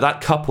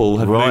 That couple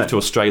had moved to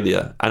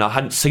Australia, and I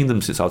hadn't seen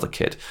them since I was a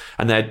kid.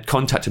 And they had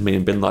contacted me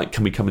and been like,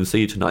 "Can we come and see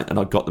you tonight?" And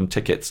I got them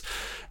tickets.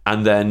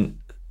 And then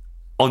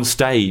on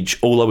stage,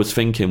 all I was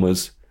thinking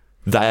was,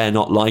 they're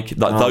not like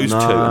those two.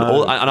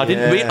 And I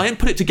didn't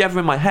put it together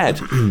in my head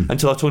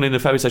until I was talking in the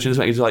therapy session.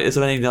 It was like, is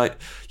there any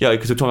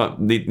because we're talking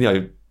about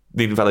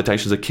needing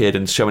validation as a kid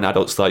and showing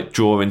adults like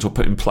drawings or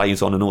putting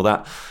plays on and all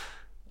that.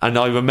 And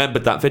I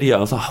remembered that video. I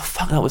was like, oh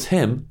fuck, that was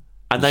him.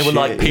 And they were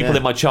like people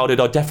in my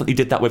childhood I definitely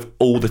did that with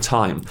all the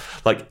time.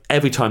 Like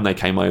every time they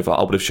came over,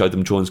 I would have showed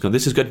them drawings going,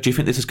 this is good, do you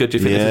think this is good, do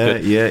you think this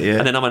is good? Yeah.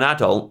 And then I'm an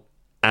adult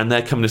and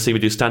they're coming to see me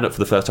do stand-up for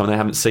the first time and they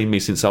haven't seen me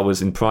since I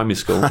was in primary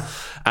school.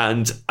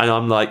 and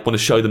I'm like, want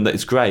to show them that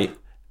it's great.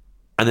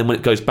 And then when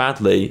it goes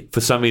badly,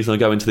 for some reason I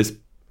go into this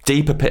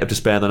deeper pit of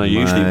despair than I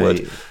usually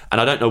would. And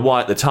I don't know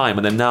why at the time.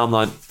 And then now I'm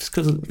like, it's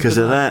because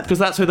of that. Because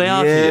that's who they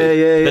are to you.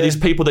 They're these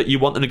people that you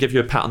want them to give you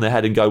a pat on their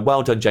head and go,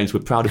 well done, James, we're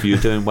proud of you,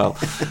 you're doing well.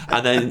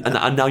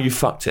 and now you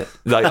fucked it.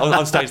 Like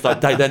on stage,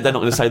 like they're not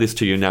going to say this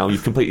to you now.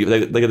 You've completely,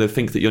 they're going to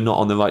think that you're not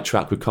on the right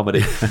track with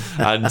comedy.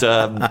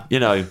 And,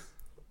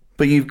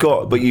 But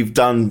you've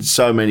done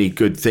so many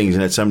good things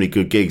and had so many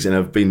good gigs and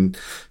have been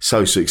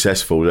so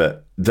successful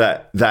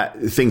that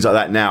things like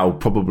that now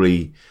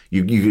probably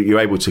you're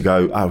able to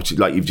go, oh,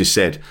 like you've just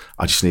said,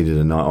 I just needed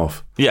a night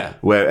off. Yeah.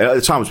 Where at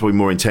the time it was probably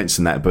more intense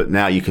than that, but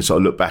now you can sort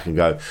of look back and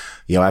go,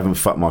 I haven't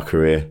fucked my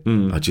career.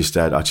 I just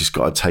got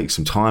to take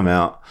some time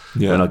out.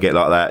 Yeah. When I get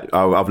like that,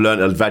 I've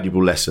learned a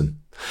valuable lesson.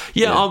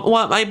 Yeah.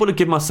 I'm able to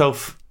give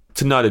myself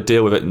to know to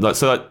deal with it.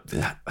 So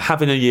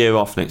having a year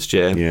off next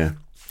year. Yeah.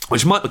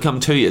 Which might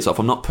become 2 years off.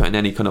 I'm not putting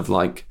any kind of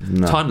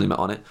time limit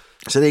on it.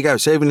 So there you go.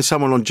 So even if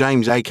someone on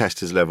James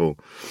Acaster's level,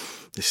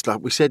 it's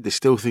like we said, there's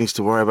still things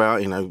to worry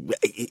about.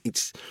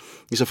 It's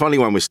a funny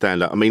one with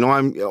stand up. I mean, I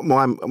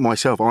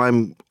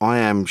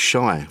am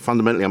shy.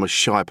 Fundamentally, I'm a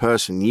shy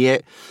person.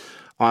 Yet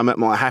I'm at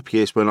my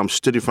happiest when I'm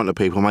stood in front of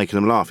people making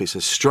them laugh. It's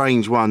a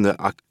strange one that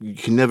you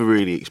can never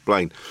really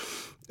explain.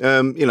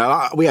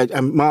 We had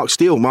Mark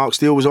Steele. Mark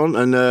Steele was on,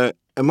 and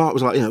Mark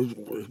was like,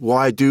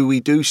 why do we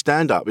do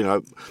stand up?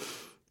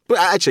 But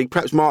actually,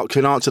 perhaps Mark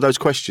can answer those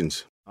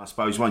questions. I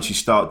suppose once you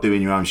start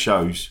doing your own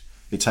shows,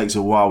 it takes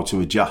a while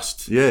to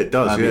adjust. Yeah, it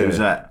does. How was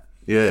that?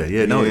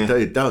 Yeah. No,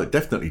 it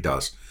definitely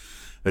does.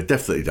 It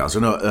definitely does.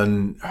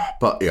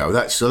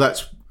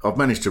 That's. I've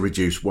managed to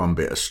reduce one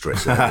bit of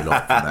stress in my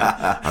life from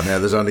that, and now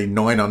there's only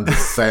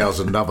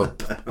 900,000 other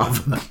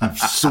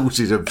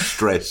sources of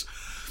stress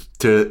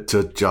to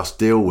just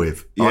deal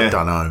with. Yeah. I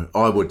don't know.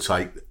 I would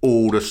take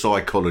all the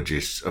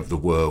psychologists of the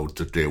world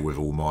to deal with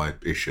all my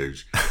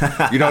issues.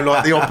 Like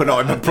the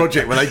Oppenheimer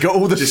project, when they got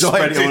all the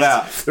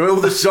scientists, all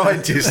the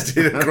scientists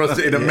in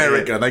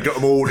America, and they got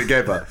them all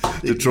together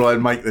to try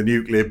and make the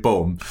nuclear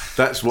bomb.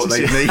 That's what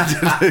they need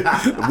to do.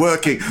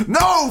 Working.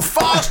 No,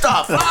 faster!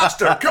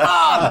 Come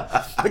on!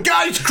 The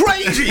guy's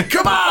crazy!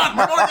 Come on!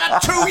 We've only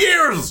got 2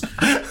 years.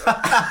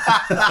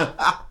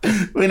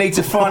 We need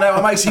to find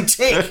out what makes him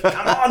tick.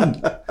 Come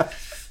on!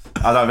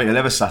 I don't think they'll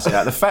ever suss it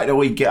out. The fact that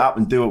we get up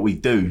and do what we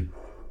do.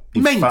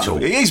 Mental.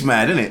 It is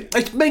mad, isn't it?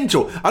 It's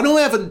mental. And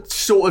I haven't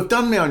sort of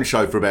done my own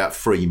show for about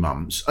 3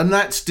 months, and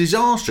that's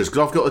disastrous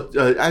because I've got,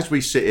 as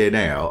we sit here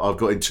now, I've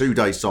got in 2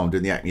 days' time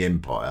doing the Acme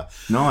Empire.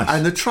 Nice.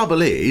 And the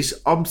trouble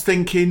is, I'm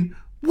thinking,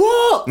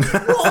 what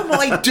am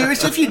I doing?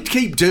 So if you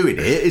keep doing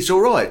it, it's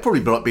all right. It's probably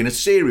like being a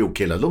serial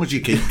killer. As long as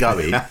you keep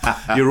going,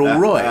 you're all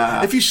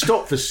right. If you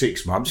stop for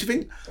 6 months, you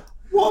think,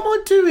 what am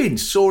I doing?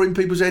 Sawing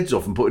people's heads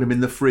off and putting them in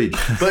the fridge.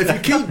 But if you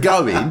keep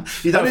going,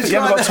 you haven't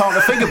got time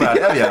to think about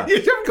it, have you?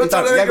 You haven't got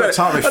time to reflect.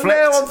 And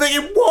now I'm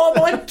thinking, what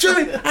am I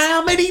doing?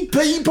 How many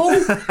people?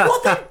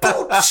 What, they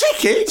bought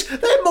tickets?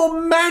 They're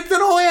more mad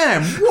than I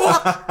am.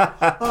 What?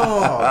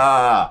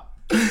 Oh.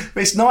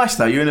 It's nice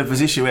though. You're in a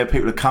position where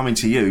people are coming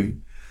to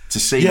you to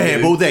see you. Yeah,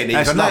 well then,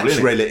 that's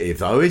relative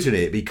though, isn't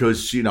it?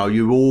 Because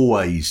you're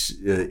always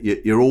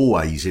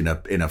in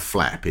a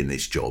flap in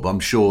this job.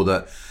 I'm sure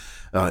that.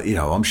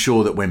 I'm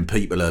sure that when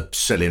people are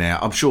selling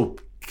out, I'm sure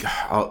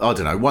I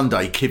don't know, one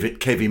day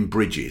Kevin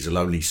Bridges will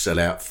only sell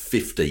out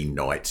 15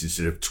 nights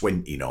instead of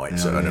 20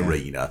 nights at an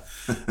arena.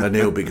 And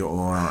he'll be going,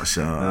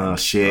 oh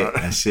shit,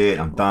 that's it,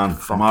 I'm done.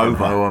 I'm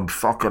over. I'm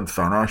fucking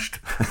finished.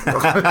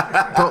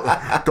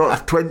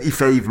 got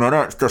 25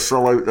 minutes to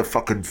sell out the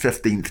fucking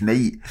 15th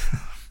night.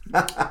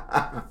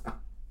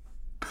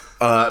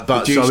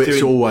 But so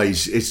it's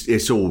always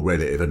it's all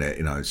relative, isn't it?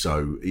 You know,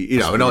 so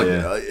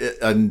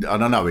and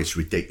I know it's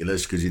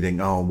ridiculous because you think,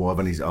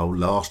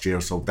 last year I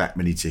sold that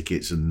many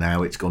tickets and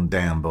now it's gone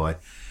down by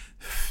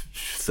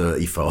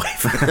 35.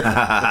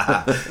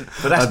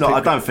 But that's not.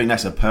 I don't think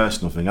that's a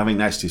personal thing. I think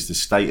that's just the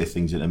state of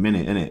things at the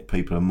minute, isn't it?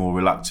 People are more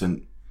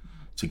reluctant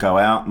to go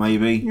out,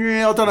 maybe.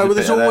 Yeah, I don't know. But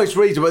there's always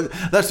reason. But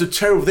that's the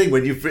terrible thing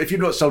when if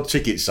you've not sold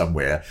tickets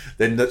somewhere,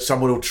 then that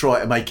someone will try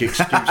to make an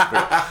excuse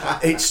for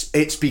it.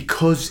 It's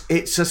because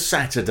it's a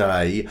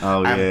Saturday,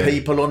 and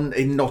people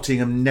in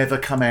Nottingham never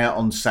come out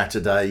on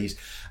Saturdays,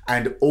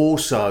 and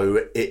also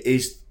it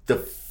is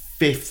the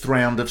 5th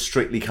round of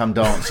Strictly Come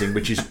Dancing,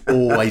 which is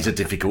always a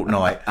difficult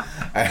night.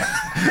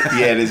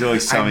 Yeah, there's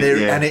always something.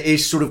 And it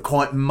is sort of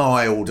quite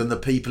mild, and the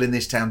people in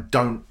this town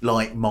don't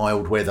like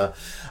mild weather.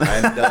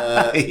 And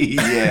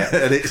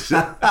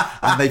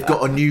and they've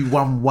got a new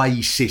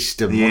one-way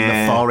system on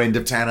the far end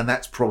of town, and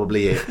that's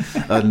probably it.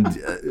 And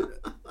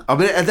I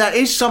mean, that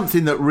is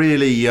something that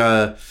really.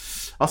 I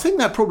think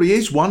that probably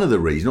is one of the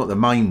reasons, not the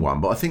main one,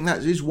 but I think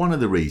that is one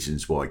of the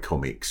reasons why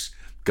comics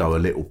go a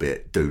little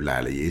bit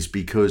doolally, is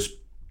because.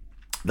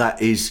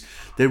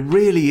 There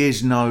really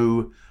is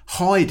no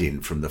hiding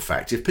from the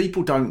fact. If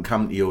people don't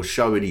come to your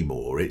show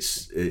anymore,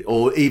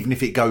 or even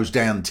if it goes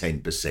down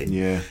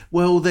 10%,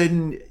 well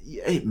then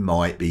it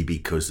might be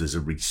because there's a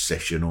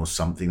recession or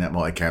something that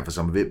might account for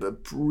some of it, but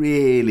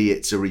really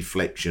it's a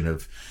reflection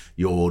of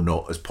you're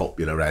not as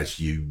popular as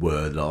you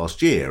were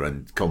last year,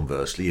 and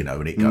conversely,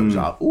 and it goes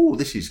up, oh,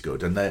 this is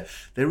good, and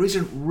there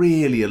isn't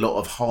really a lot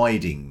of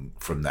hiding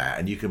from that,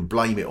 and you can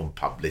blame it on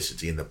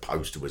publicity and the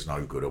poster was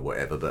no good or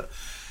whatever, but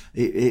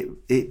it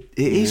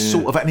is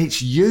sort of, and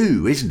it's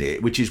you, isn't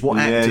it? Which is what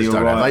actors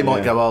don't have. They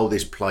might go, oh,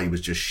 this play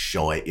was just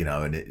shite,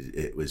 and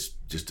it was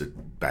just a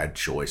bad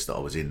choice that I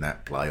was in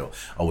that play, or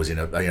I was in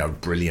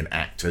brilliant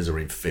actors or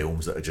in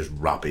films that are just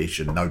rubbish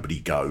and nobody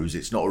goes.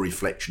 It's not a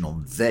reflection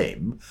on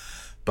them,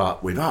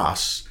 but with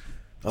us,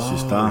 it's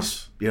just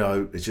us.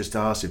 It's just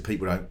us. If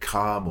people don't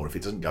come, or if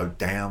it doesn't go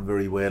down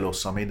very well or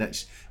something,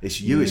 it's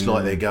you. It's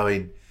like they're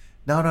going,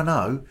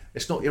 no,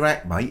 it's not your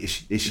act, mate.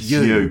 It's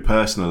you. You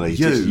personally,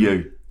 just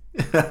you.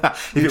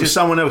 If it was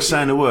someone else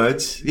saying the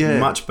words,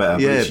 much better.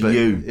 But it's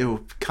you. He'll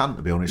cunt,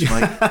 to be honest,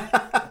 mate.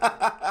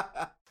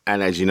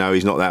 And as you know,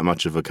 he's not that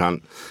much of a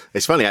cunt.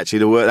 It's funny, actually,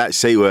 that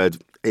C word.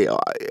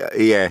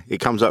 It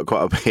comes up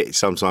quite a bit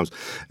sometimes.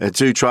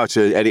 Do try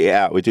to edit it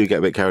out. We do get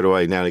a bit carried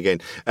away now and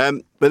again.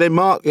 But then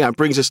Mark,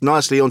 brings us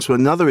nicely onto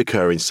another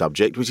recurring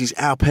subject, which is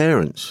our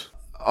parents.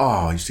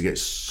 Oh, I used to get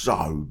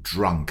so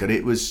drunk, and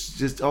it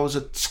was I was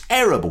a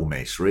terrible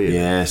mess, really.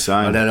 Yeah,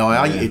 same. And then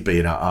I hated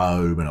being at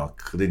home, and I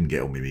didn't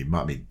get on with me.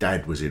 My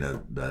dad was in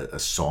an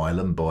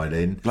asylum by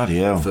then. Bloody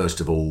hell.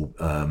 First of all,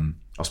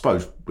 I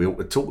suppose we ought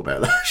to talk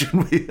about that,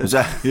 shouldn't we?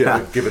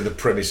 Given the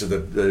premise of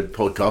the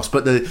podcast.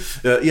 But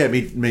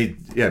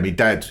me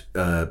dad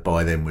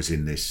by then was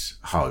in this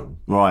home.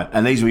 Right,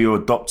 and these were your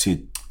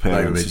adopted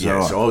parents.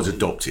 So I was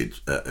adopted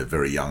at a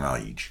very young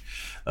age.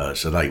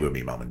 So they were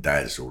my mum and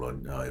dad. That's all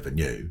I ever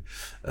knew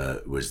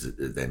was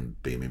them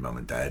being my mum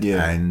and dad.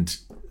 Yeah. And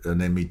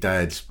then my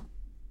dad,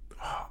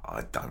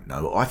 I don't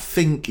know. I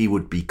think he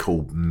would be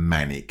called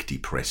manic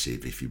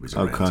depressive if he was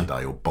around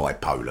today, or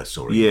bipolar.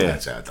 Sorry,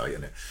 that's out of date,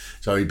 isn't it?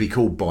 So he'd be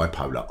called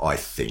bipolar, I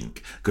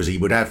think, because he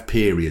would have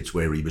periods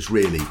where he was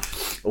really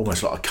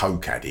almost like a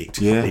coke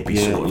addict. Yeah, he'd be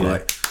sort of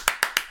like.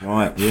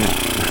 Right, yeah.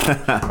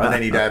 And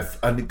then he'd have,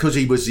 and because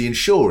he was the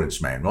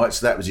insurance man, right?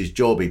 So that was his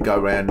job. He'd go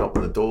around, knock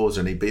on the doors,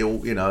 and he'd be all,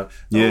 all right,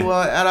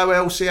 hello,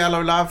 Elsie,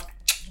 hello, love.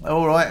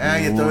 All right, how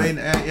you doing?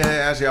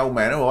 How's the old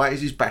man? All right,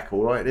 is his back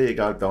all right? There you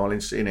go, darling.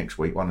 See you next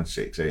week, 1 and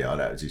 6. Yeah,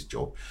 that was his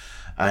job.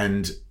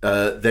 And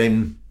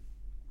then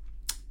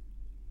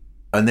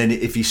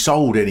if he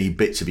sold any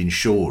bits of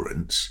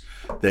insurance,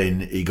 then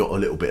he got a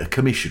little bit of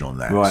commission on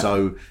that. Right.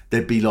 So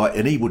there'd be like,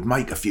 and he would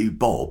make a few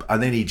bob,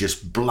 and then he'd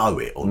just blow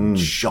it on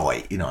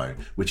shite,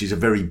 which is a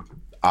very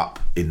up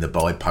in the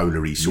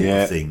bipolar-y sort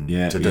of thing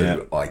to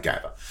do, I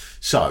gather.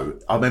 So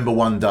I remember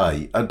one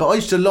day, but I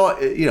used to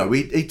like,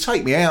 he'd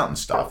take me out and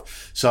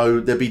stuff. So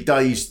there'd be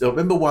days, I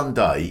remember one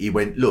day he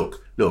went,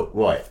 look,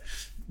 right,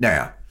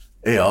 now,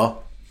 here,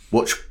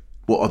 watch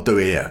what I do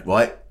here,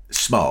 right?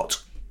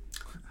 Smart.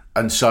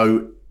 And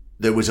so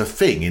there was a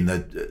thing in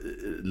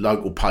the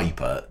local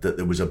paper that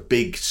there was a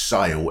big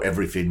sale,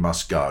 everything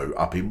must go,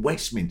 up in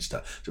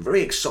Westminster. So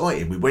very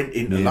exciting. We went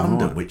into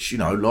London, which,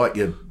 like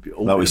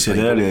we said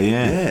earlier,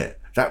 Yeah,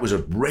 that was a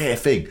rare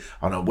thing.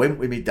 And I went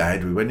with my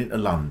dad, we went into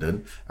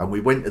London, and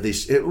we went to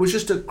this, it was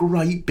just a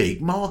great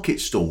big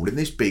market stall in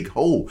this big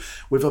hall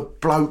with a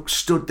bloke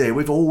stood there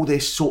with all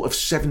this sort of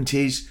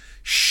 70s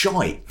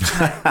shite.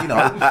 You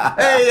know,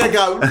 there you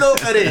go,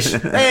 look at this.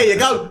 There you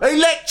go,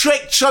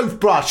 electric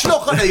toothbrush.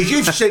 Look at these.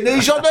 You've seen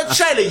these on the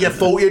telly. You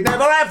thought you'd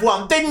never have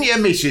one, didn't you,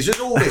 missus? There's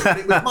all this. But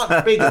it was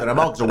much bigger than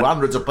them. There were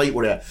hundreds of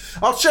people there.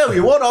 I'll tell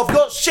you what, I've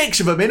got 6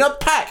 of them in a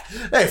pack.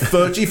 They're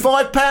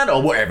 £35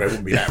 or whatever. It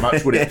wouldn't be that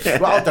much, would it?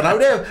 Well, I don't know.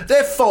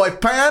 They're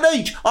 £5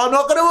 each. I'm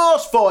not going to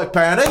ask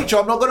 £5 each.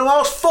 I'm not going to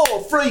ask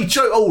 4, 3,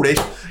 2. All this.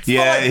 £5.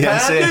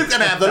 You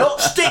can have the lot.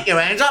 Stick your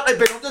hands up. They've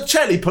been on the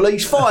telly.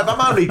 Police 5. I'm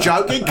only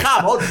joking.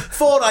 Come on.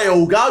 4 they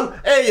all go.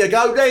 There you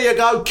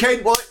go.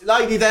 Kent,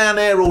 lady down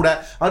there, all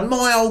that. And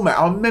my old man,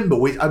 I remember,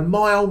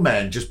 my old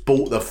man just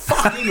bought the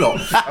fucking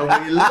lot.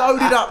 And we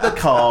loaded up the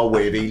car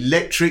with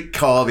electric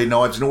carving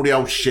knives and all the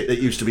old shit that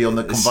used to be on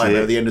the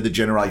conveyor at the end of the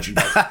generation.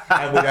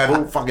 And we'd have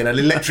all fucking an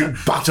electric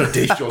butter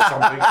dish or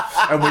something.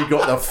 And we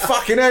got the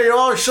fucking, there you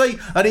are, see?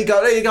 And he'd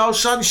go, there you go,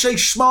 son, see,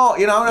 smart,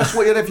 you know, that's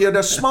what if you're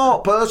the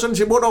smart person.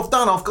 See what I've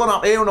done? I've gone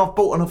up here and I've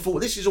bought, and I thought,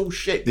 this is all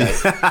shit, Dad.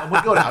 And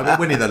we got out,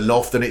 we went in the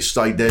loft and it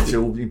stayed there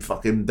till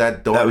fucking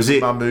Dad died. That was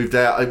it. Mum moved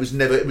out. It was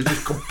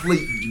just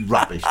complete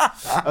rubbish.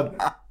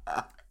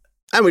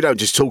 And we don't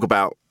just talk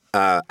about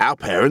our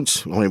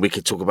parents. I mean, we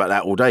could talk about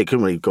that all day,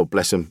 couldn't we? God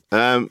bless them.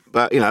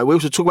 But, you know, we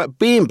also talk about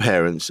being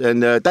parents.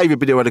 And David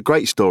Baddiel had a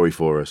great story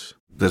for us.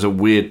 There's a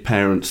weird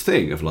parents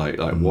thing of like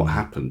what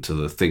happened to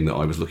the thing that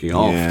I was looking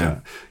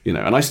after, you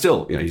know, and I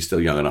still, you know, he's still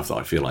young enough that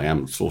I feel I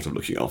am sort of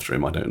looking after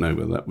him. I don't know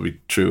whether that would be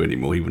true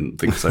anymore. He wouldn't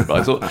think so,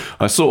 but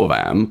I sort of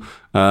am.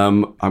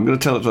 I'm going to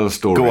tell a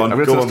story. Go on, I'm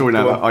going to tell a story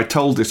now. I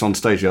told this on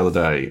stage the other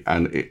day,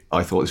 and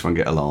I thought this one would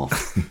get a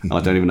laugh, and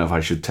I don't even know if I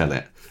should tell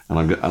it. And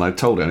I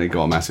told it, and it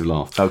got a massive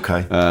laugh.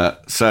 Okay.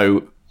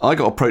 So I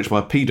got approached by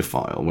a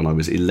paedophile when I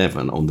was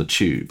 11 on the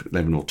tube,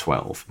 11 or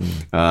 12,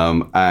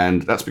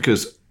 and that's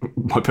because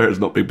my parents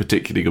not being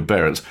particularly good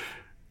parents.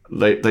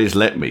 They just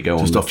let me go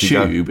on the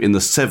tube in the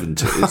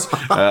 70s.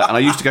 And I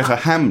used to go to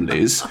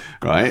Hamleys,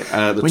 right?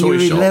 The when toy you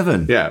were shop.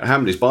 11? Yeah,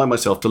 Hamleys by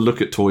myself to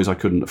look at toys I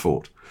couldn't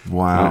afford.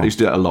 Wow. I used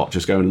to do that a lot,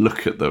 just go and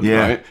look at them,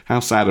 right?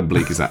 How sad and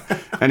bleak is that?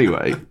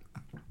 Anyway,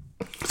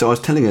 so I was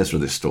telling Ezra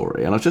this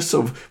story, and I just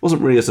sort of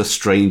wasn't really as a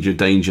stranger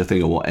danger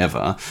thing or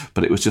whatever,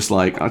 but it was just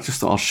like, I just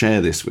thought I'll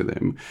share this with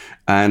him.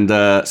 And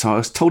so I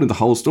was told him the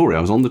whole story.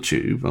 I was on the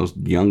tube, I was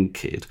a young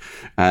kid,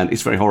 and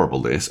it's very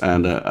horrible, this,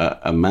 and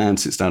a man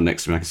sits down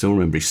next to me. I can still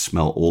remember he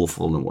smelled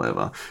awful and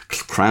whatever.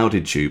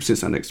 Crowded tube,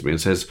 sits down next to me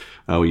and says,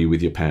 "Oh, are you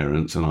with your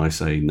parents?" And I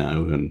say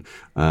no,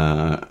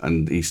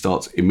 and he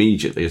starts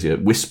immediately, as he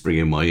whispering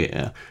in my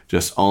ear,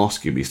 just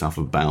asking me stuff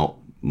about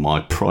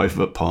my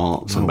private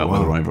parts and about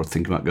whether I ever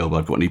think about girl, but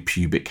I've got any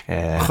pubic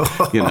hair,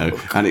 you know,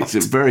 and it's a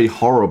very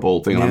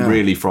horrible thing. I'm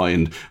really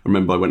frightened. I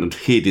remember I went and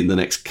hid in the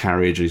next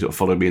carriage and he sort of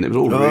followed me, and it was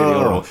all really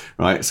horrible,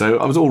 right? So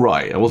I was all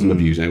right. I wasn't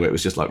abused anyway. It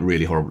was just like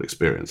really horrible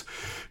experience.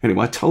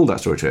 Anyway, I told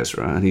that story to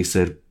Ezra, and he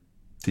said,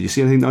 "Did you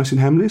see anything nice in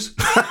Hamleys?"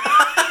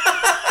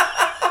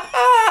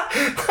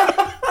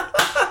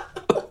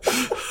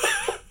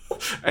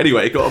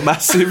 Anyway, it got a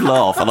massive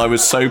laugh, and I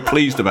was so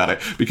pleased about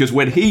it, because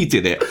when he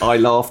did it, I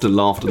laughed and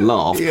laughed and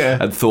laughed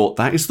and thought,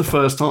 that is the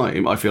first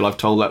time I feel I've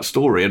told that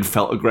story and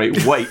felt a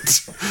great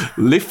weight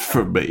lift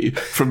from me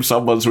from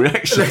someone's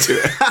reaction to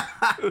it.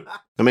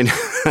 I mean,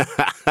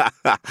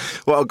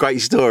 what a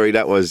great story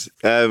that was.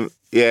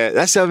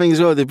 That's something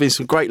as well. There've been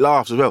some great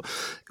laughs as well.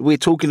 We're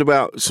talking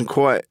about some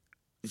quite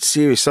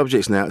serious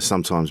subjects now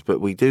sometimes, but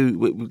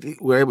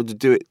we're able to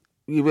do it.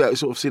 You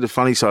sort of see the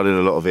funny side in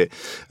a lot of it,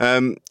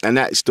 and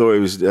that story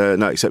was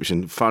no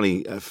exception.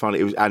 Funny.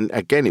 It was, and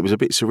again, it was a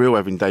bit surreal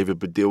having David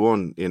Baddiel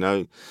on. You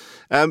know,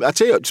 I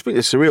tell you, speaking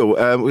of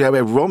surreal, we had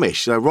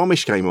Romesh.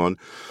 Romesh came on,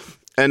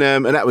 and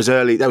that was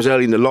early. That was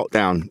early in the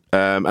lockdown,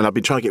 and I've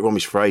been trying to get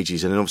Romesh for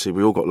ages. And then obviously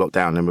we all got locked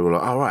down, and we were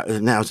like, all right,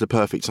 now's the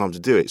perfect time to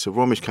do it. So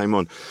Romesh came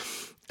on.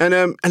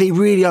 And he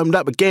really opened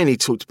up again. He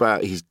talked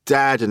about his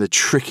dad and the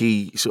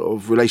tricky sort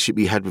of relationship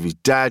he had with his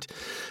dad,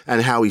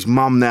 and how his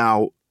mum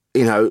now.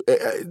 You know,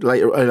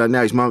 later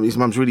now his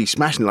mum's really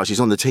smashing it. Like,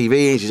 she's on the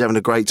TV and she's having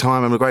a great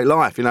time, having a great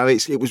life. You know,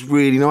 it was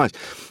really nice.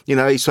 You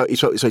know, so he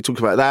talked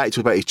about that. He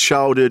talked about his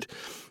childhood.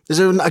 There's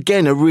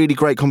again a really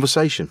great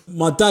conversation.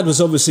 My dad was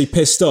obviously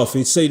pissed off.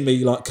 He'd seen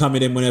me like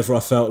coming in whenever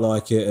I felt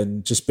like it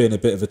and just being a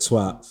bit of a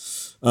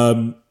twat.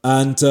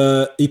 And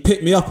he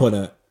picked me up on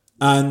it.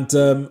 And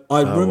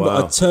I remember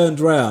I turned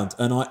round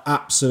and I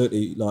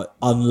absolutely like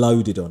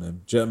unloaded on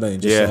him. Do you know what I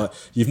mean? Just like,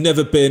 you've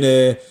never been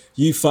here,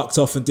 you fucked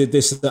off and did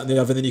this, that and the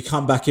other, and then you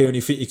come back here and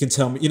you think you can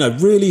tell me, you know,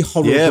 really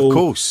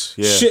horrible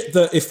shit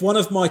that if one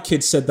of my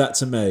kids said that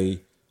to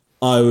me,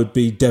 I would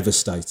be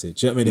devastated.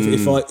 Do you know what I mean?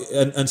 If I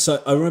and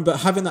so I remember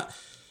having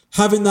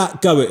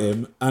that go at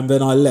him, and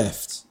then I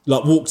left,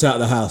 like walked out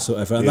of the house or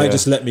whatever, and they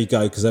just let me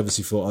go because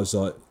obviously thought I was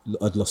like,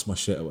 I'd lost my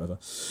shit or whatever.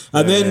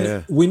 And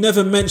then we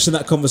never mentioned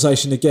that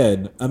conversation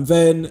again. And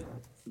then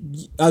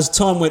as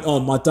time went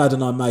on, my dad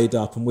and I made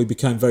up and we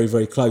became very,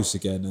 very close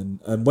again.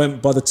 And when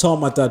by the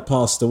time my dad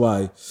passed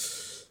away,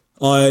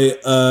 we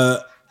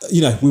had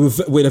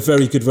a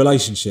very good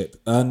relationship.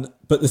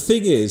 But the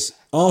thing is,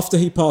 after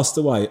he passed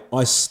away,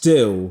 I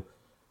still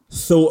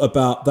thought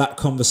about that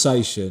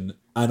conversation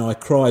and I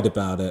cried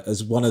about it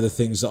as one of the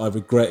things that I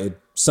regretted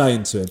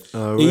saying to him,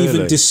 really?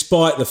 Even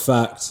despite the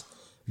fact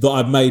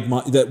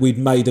that we'd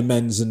made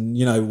amends, and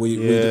we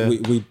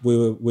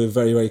were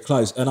very, very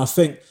close. And I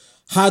think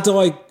had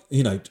I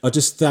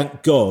just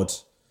thank God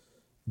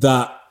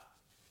that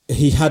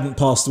he hadn't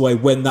passed away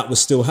when that was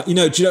still, do you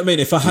know what I mean?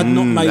 If I had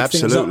not made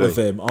things up with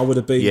him, I would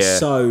have been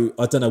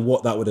I don't know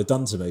what that would have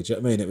done to me. Do you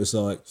know what I mean? It was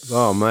like,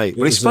 oh mate,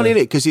 well, it's funny,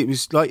 isn't it? Because it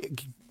was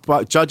like,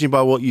 judging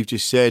by what you've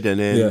just said, and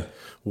then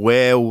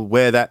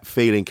where that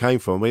feeling came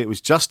from, I mean, it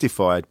was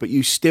justified, but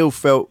you still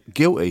felt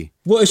guilty.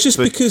 Well, it's just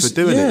because for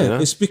doing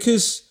it. It's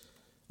because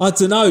I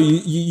don't know.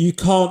 You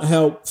can't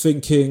help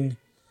thinking.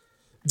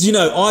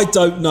 I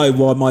don't know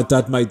why my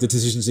dad made the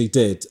decisions he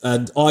did,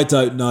 and I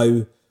don't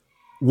know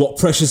what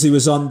pressures he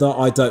was under.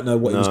 I don't know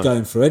what he was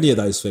going through, any of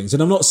those things.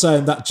 And I'm not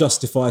saying that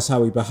justifies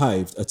how he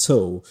behaved at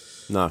all.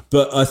 No.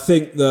 But I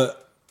think that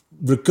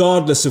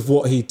regardless of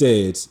what he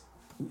did,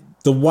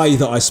 the way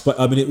that I spoke,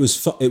 I mean, it was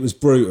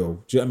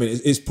brutal. Do you know what I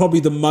mean? It's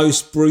probably the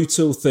most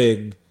brutal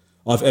thing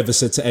I've ever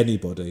said to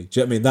anybody. Do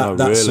you know what I mean?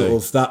 That really? sort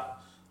of,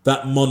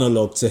 that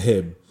monologue to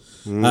him.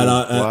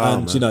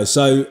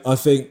 So I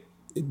think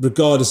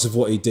regardless of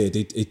what he did,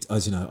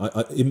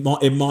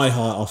 in my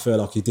heart, I feel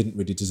like he didn't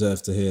really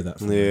deserve to hear that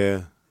from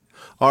me.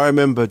 I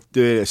remember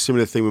doing a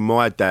similar thing with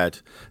my dad,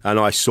 and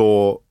I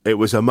saw it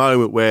was a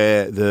moment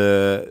where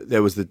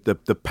there was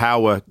the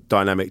power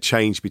dynamic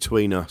changed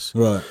between us.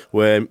 Right.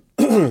 When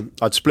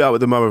I'd split up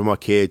with the mother of my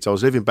kids, I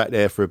was living back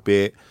there for a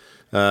bit,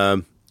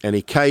 and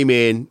he came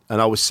in,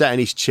 and I was sat in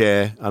his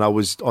chair, and I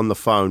was on the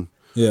phone.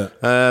 Yeah.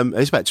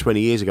 It's about 20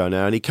 years ago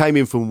now, and he came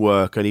in from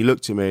work, and he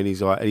looked at me, and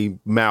he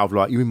mouthed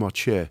like, "You're in my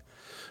chair."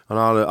 And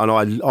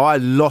I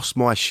lost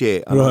my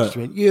shit. And I just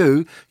went,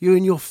 you're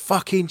in your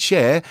fucking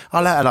chair.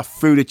 And I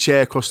threw the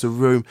chair across the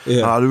room. Yeah.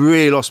 And I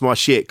really lost my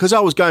shit because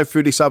I was going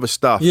through this other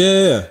stuff.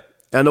 Yeah.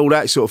 And all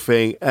that sort of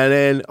thing. And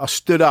then I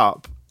stood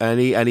up and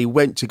he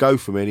went to go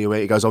for me. And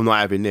he goes, "I'm not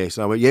having this."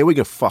 And I went, "Yeah, we're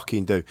going to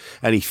fucking do."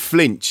 And he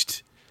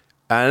flinched.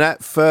 And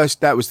at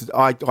first,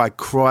 I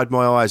cried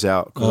my eyes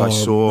out because I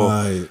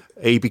saw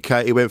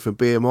he went from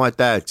being my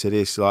dad to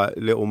this like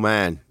little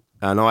man.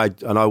 And I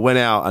went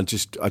out and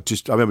I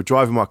remember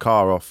driving my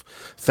car off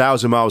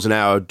 1,000 miles an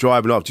hour,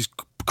 driving off, just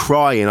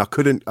crying. I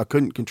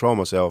couldn't control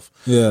myself.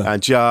 Yeah.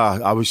 And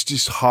I was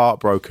just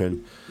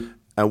heartbroken,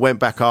 and went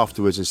back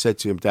afterwards and said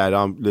to him, "Dad,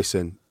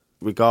 listen,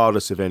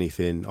 regardless of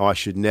anything, I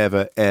should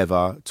never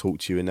ever talk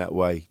to you in that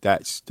way.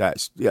 That's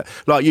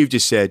like you've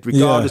just said,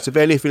 regardless of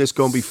anything that's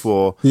gone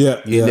before.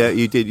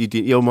 You did.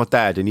 You're my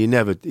dad, and you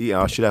never.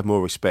 I should have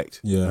more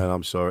respect. Yeah, and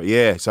I'm sorry.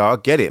 Yeah, so I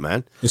get it,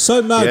 man. It's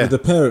so mad with the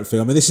parent thing.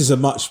 I mean, this is a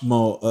much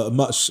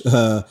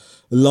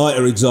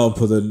lighter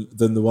example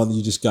than the one that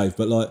you just gave.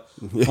 But like,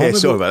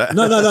 sorry about that.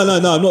 No.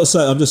 I'm not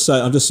saying. I'm just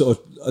saying. I'm just sort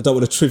of. I don't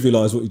want to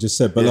trivialise what you just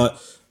said, but like.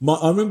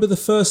 I remember the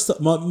first.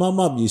 My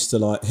mum used to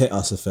like hit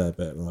us a fair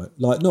bit, right?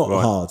 Like not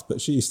hard,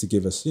 but she used to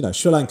give us, Sri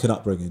Lankan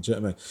upbringing. Do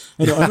you know what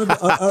I mean? Anyway, I remember.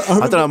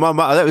 I don't know.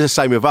 That was the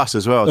same with us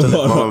as well.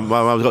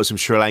 My mum's got some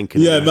Sri Lankan.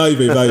 Yeah,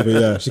 maybe.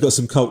 Yeah, she got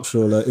some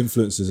cultural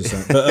influences or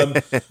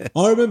something. But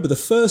I remember the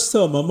first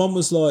time my mum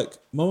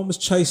was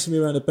chasing me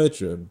around the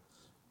bedroom,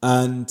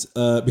 and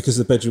because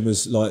the bedroom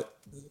was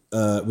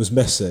was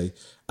messy,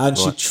 and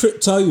she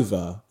tripped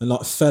over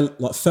and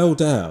fell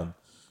down,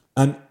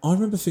 and I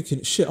remember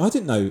thinking, shit, I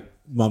didn't know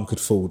Mum could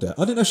fall down.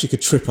 I didn't know she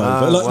could trip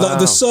over. Like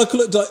the cycle.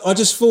 I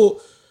just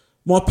thought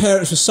my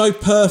parents were so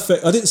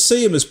perfect. I didn't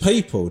see them as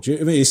people. Do you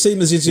know what I mean? You see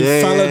them as these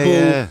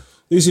infallible,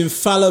 these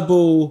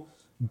infallible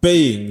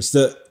beings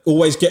that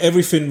always get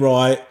everything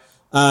right,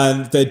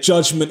 and their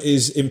judgment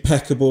is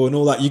impeccable and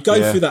all that. You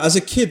go through that as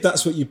a kid.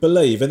 That's what you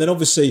believe, and then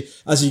obviously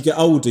as you get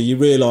older, you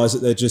realise that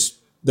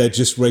they're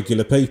just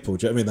regular people.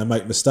 Do you know what I mean? They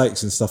make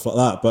mistakes and stuff like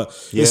that. But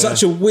it's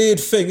such a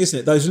weird thing, isn't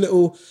it? Those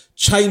little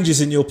changes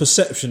in your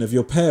perception of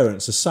your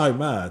parents are so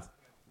mad.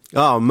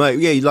 Oh, mate.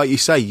 Yeah, like you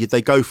say,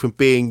 they go from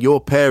being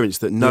your parents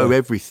that know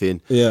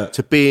everything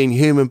to being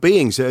human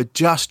beings that are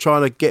just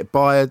trying to get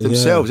by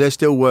themselves. They're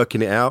still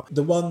working it out.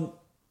 The one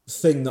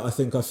thing that I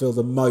think I feel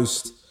the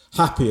most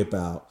happy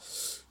about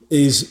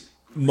is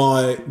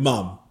my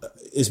mum.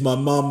 Is my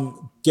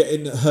mum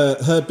getting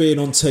her being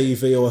on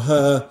TV or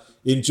her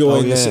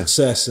enjoying the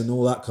success and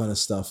all that kind of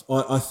stuff.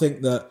 I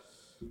think that,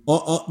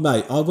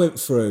 mate, I went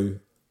through,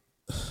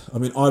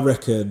 I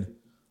reckon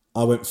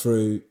I went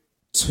through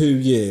 2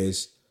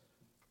 years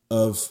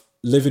of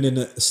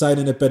staying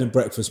in a bed and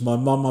breakfast. My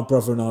mum, my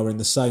brother and I were in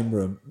the same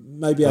room,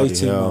 maybe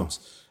 18 months.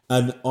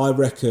 And I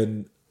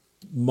reckon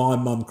my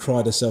mum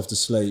cried herself to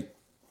sleep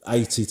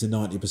 80 to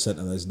 90%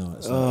 of those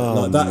nights.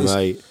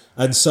 Mate.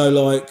 And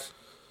so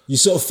you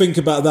sort of think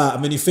about that.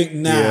 I mean, you think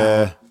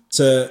now,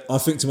 I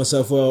think to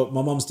myself, well,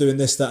 my mum's doing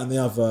this, that, and the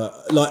other.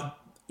 Like,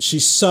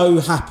 she's so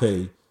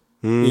happy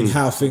in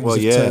how things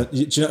have turned. Do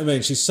you know what I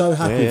mean? She's so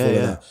happy for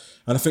that.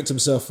 And I think to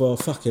myself, well,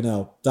 fucking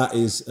hell, that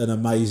is an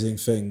amazing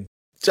thing.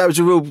 So it was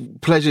a real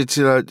pleasure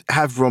to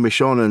have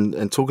Romesh on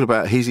and talking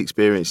about his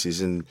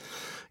experiences. And,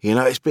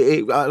 it's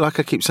been, like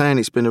I keep saying,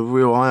 it's been a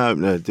real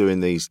eye-opener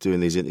doing these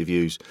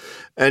interviews.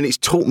 And it's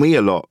taught me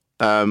a lot.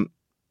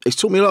 it's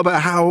taught me a lot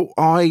about how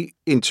I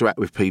interact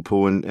with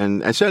people,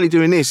 and certainly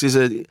doing this as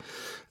a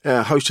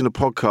hosting a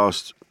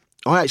podcast.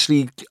 I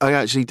actually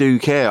do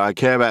care. I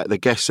care about the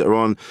guests that are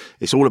on.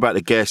 It's all about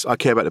the guests. I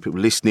care about the people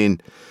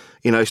listening.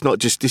 It's not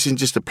just, this isn't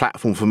just a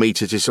platform for me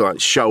to just like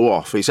show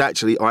off. It's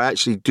actually, I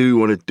actually do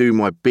want to do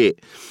my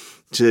bit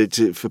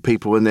to for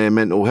people and their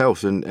mental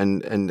health. And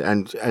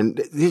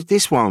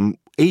this one,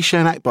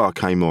 Eshaan Akbar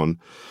came on.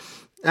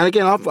 And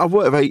again, I've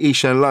worked with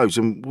Eshaan loads,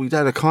 and we'd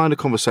had a kind of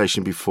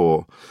conversation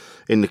before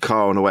in the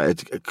car on the way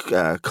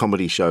to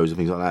comedy shows and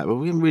things like that. But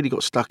we haven't really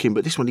got stuck in.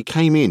 But this one, he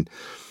came in.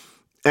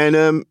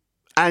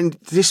 And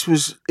it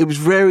was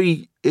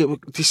very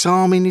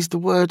disarming is the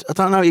word. I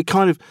don't know.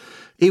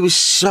 He was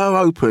so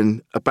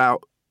open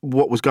about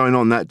what was going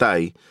on that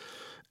day,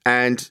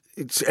 and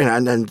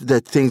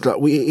the things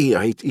like he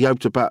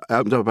opened up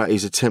about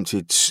his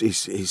attempted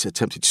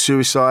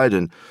suicide,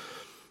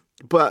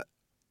 but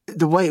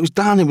the way it was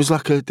done, it was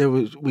like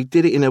we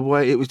did it in a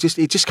way. It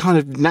just kind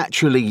of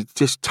naturally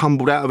just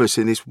tumbled out of us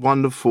in this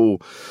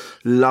wonderful,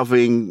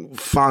 loving,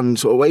 fun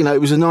sort of way. It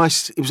was a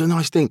nice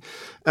thing.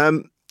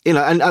 And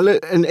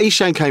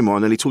Eshaan came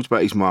on and he talked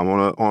about his mum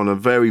on a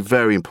very,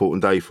 very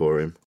important day for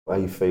him. How are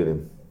you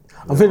feeling?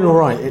 I'm feeling all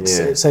right. It's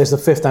the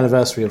 5th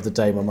anniversary of the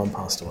day my mum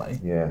passed away.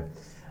 Yeah.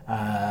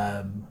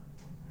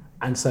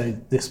 And so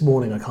this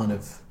morning I kind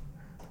of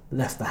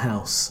left the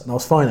house and I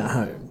was fine at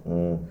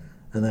home.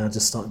 And then I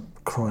just started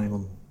crying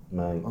on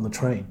the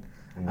train.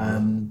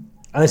 And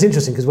it's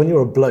interesting because when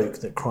you're a bloke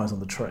that cries on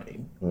the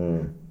train,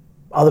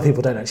 other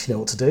people don't actually know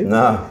what to do.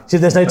 No. So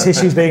there's no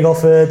tissues being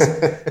offered,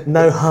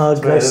 no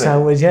hug, no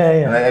sandwich.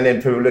 Yeah. And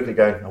then people look at it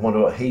going, I wonder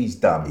what he's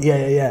done.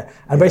 Yeah.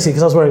 And basically,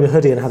 because I was wearing a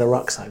hoodie and had a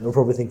rucksack, they were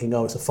probably thinking,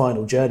 oh, it's a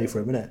final journey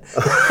for him, isn't it?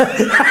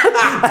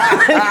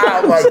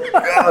 Oh my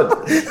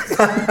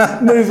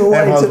God. Move away.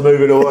 Everyone's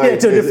moving away.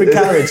 To a different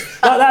carriage.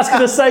 That's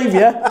going to save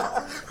you.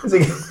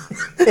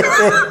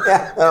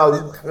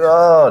 Oh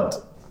God.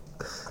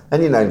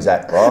 And your name's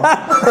Akbar.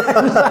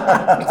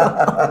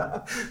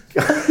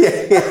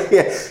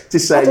 yeah.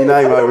 Just saying your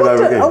name over and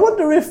over again. I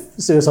wonder if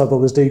suicide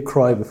bombers do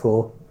cry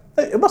before.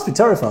 It must be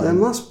terrifying. There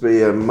must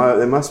be a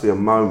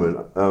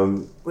moment.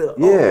 What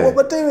am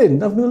I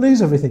doing? I'm going to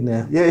lose everything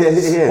now. Yeah.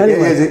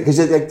 Anyway. Because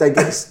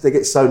they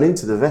get sewn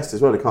into the vest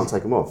as well. They can't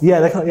take them off. Yeah,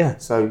 they can't. Yeah.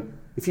 So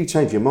if you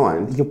change your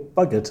mind, you're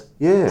buggered.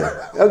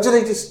 Yeah. Do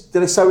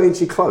they sew it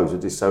into your clothes or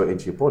just sew it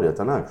into your body? I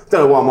don't know.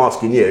 Don't know why I'm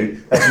asking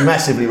you. That's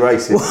massively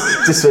racist.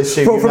 Just so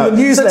assume you know. The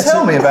newsletter, so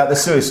tell me about the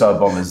suicide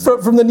bombers.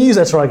 From the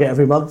newsletter I get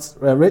every month,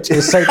 Rich,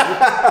 it's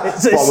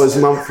Bombers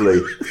Monthly.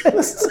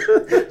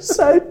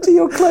 So to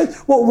your clothes.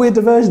 What weird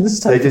diversion this is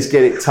taking. They just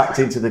get it tucked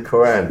into the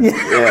Quran.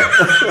 Yeah.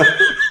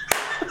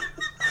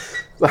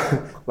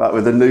 Like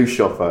with the news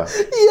shopper.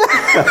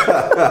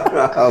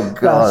 Yeah. Oh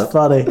God. That's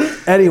funny.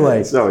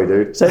 Anyway. Sorry,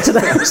 dude. So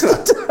today was the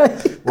day.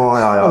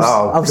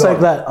 I'm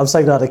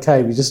so glad I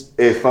came. You just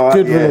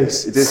good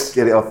release. Just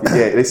get it off.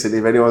 Yeah. Listen,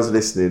 if anyone's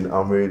listening,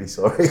 I'm really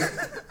sorry.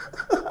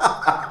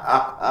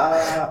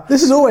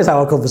 This is always how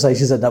our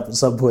conversations end up at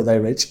some point, though,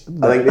 Rich.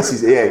 I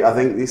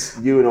think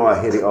you and I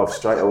hit it off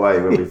straight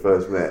away when we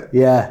first met.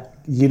 Yeah.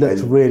 You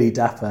looked really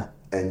dapper.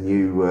 And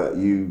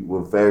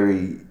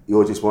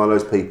you're just one of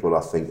those people,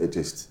 I think, that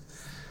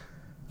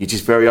you're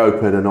just very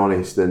open and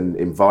honest and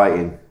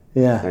inviting.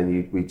 Yeah.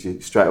 And we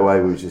just straight away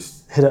we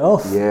just hit it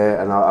off.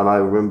 Yeah, and I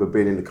remember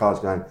being in the cars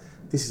going,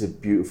 this is a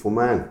beautiful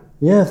man.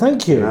 Yeah,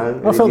 thank you.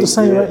 I felt the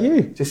same about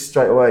you. Just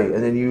straight away.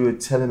 And then you were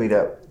telling me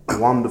that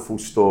wonderful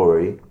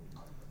story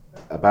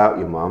about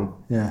your mum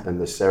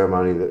and the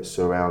ceremony that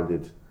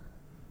surrounded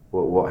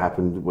what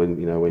happened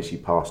when she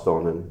passed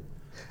on,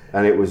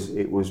 and it was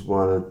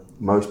one of the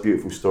most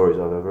beautiful stories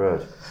I've ever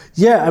heard.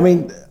 Yeah, I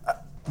mean,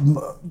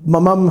 my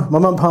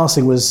mum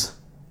passing was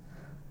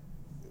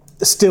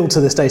still to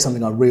this day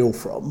something I reel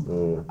from.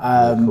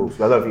 Of course,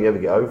 I don't think you ever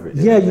get over it.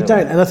 Yeah, you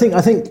don't, and I think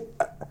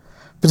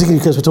particularly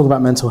because we're talking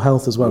about mental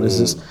health as well. Is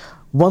this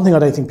one thing I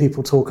don't think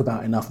people talk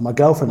about enough? My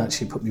girlfriend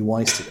actually put me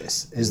wise to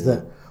this. Is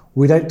that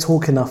we don't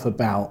talk enough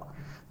about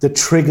the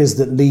triggers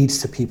that lead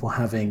to people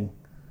having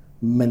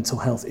mental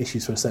health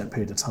issues for a certain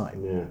period of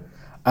time. Yeah.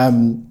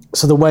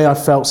 So the way I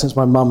felt since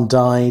my mum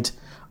died,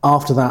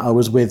 after that I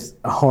was with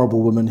a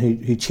horrible woman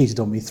who cheated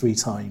on me 3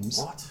 times.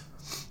 What?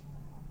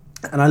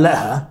 And I let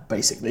her,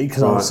 basically,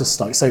 because I was just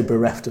like so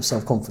bereft of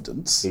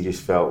self-confidence. You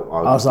just felt,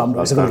 I don't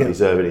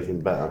deserve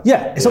anything better.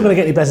 Yeah, it's not going to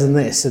get any better than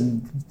this,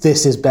 and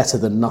this is better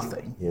than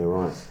nothing. Yeah,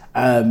 right.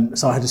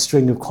 So I had a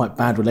string of quite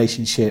bad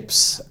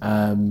relationships.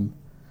 And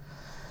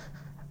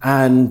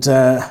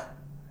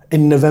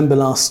in November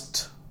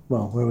where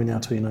are we now,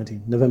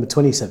 2019? November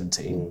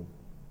 2017,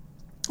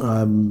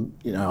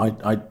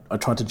 I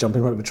tried to jump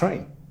in front of a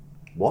train.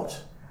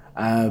 What?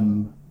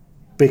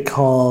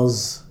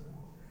 Because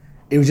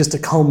it was just a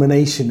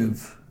culmination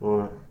of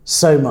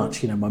so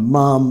much, my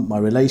mum, my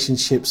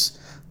relationships,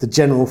 the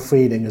general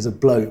feeling as a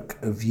bloke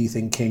of you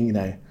thinking,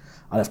 I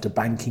left a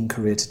banking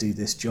career to do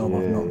this job,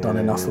 I've not done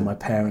enough for my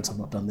parents, I've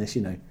not done this,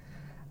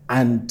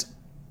 And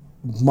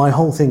my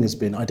whole thing has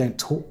been, I don't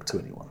talk to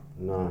anyone.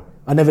 No.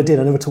 I never did,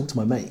 I never talked to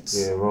my mates.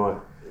 Yeah, right.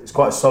 it's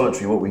quite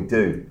solitary what we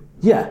do.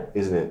 Yeah.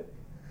 Isn't it?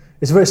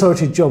 It's a very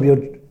solitary job.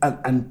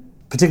 And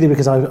particularly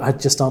because I had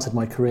just started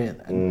my career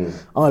then.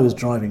 I was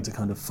driving to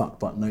kind of fuck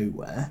but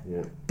nowhere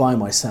by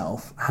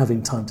myself,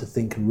 having time to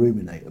think and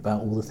ruminate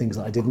about all the things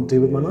that I didn't do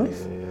with my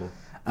life.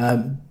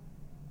 And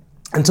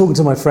talking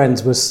to my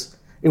friends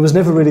it was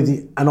never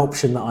really an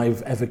option that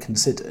I've ever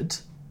considered.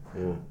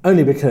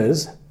 Only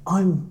because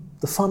I'm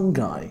the fun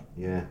guy.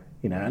 Yeah.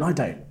 You know, and I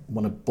don't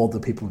want to bother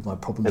people with my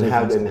problems. And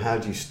how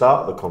do you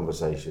start the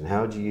conversation?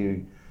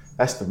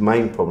 That's the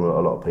main problem that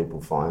a lot of people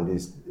find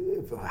is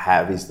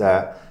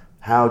that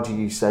how do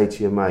you say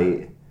to your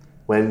mate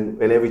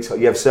when every time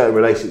you have certain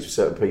relationships with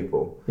certain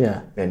people,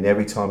 and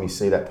every time you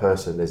see that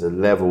person, there's a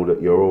level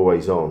that you're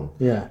always on,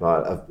 like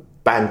a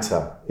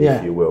banter,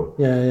 if you will,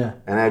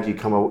 and how do you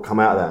come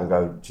out of that and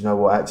go, do you know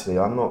what? Actually,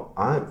 I'm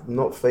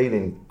not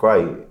feeling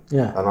great,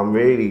 and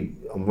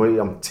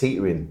I'm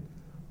teetering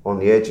on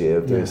the edge here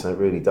of doing something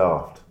really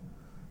daft.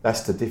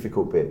 That's the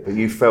difficult bit, but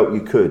you felt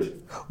you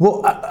could.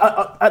 Well,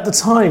 at the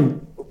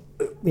time,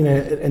 you know,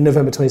 in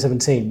November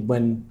 2017,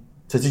 when.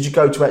 So did you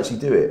go to actually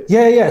do it?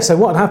 Yeah. So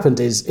what happened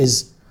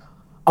is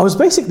I was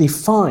basically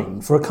fine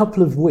for a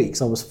couple of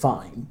weeks. I was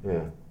fine.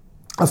 Yeah.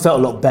 I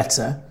felt a lot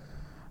better,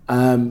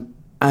 and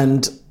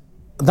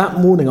that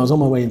morning I was on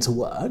my way into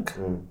work,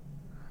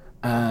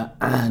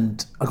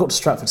 and I got to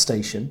Stratford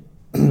Station,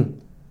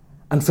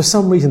 and for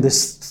some reason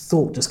this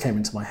thought just came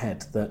into my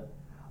head that,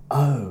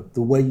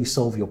 the way you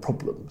solve your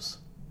problems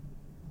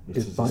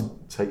is by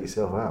take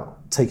yourself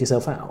out. Take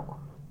yourself out.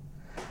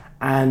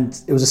 And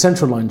it was a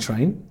Central Line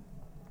train.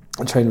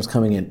 A train was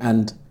coming in,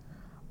 and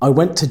I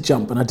went to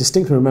jump, and I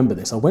distinctly remember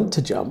this. I went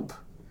to jump,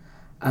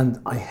 and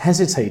I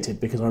hesitated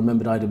because I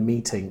remembered I had a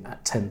meeting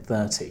at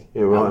 10:30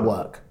 at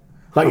work.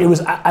 Like it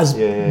was as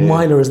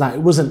minor as that.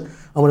 It wasn't,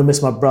 I'm going to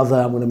miss my brother,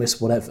 I'm going to miss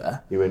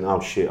whatever. You went,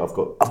 oh shit, I've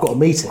got a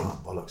meeting.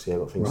 Oh, bollocks, I've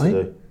got things to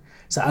do.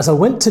 So as I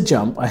went to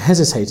jump, I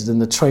hesitated,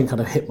 and the train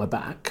kind of hit my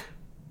back,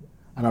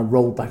 and I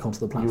rolled back onto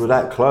the platform. You were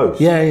that close?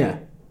 Yeah.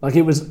 Like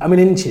it was,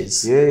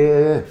 inches.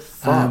 Yeah.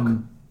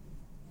 Fuck.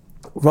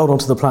 Rolled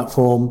onto the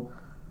platform.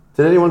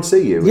 Did anyone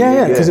see you?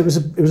 Yeah, because it was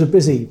a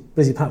busy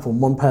platform.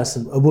 One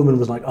person, a woman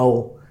was like,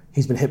 oh,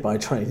 he's been hit by a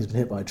train.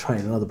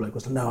 Another bloke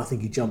was like, no, I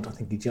think he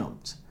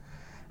jumped.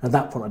 At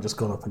that point, I just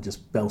got up and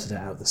just belted it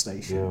out of the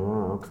station. Yeah,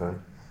 right, okay.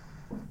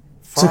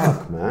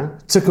 Man.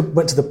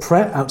 Went to the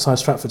Pret outside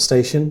Stratford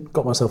Station,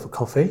 got myself a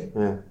coffee,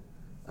 and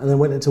then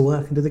went into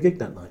work and did the gig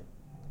that night.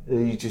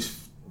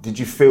 Did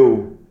you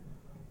feel,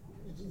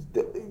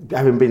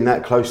 having been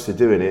that close to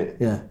doing it,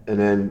 and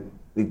then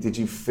did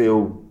you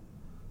feel,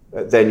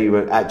 then you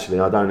went, actually,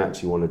 I don't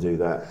actually want to do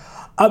that?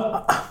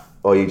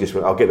 Or you just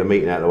went, I'll get the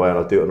meeting out of the way and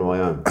I'll do it on my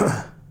own?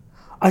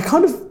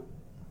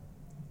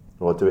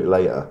 Or I'll do it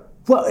later?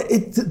 Well,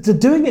 the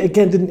doing it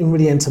again didn't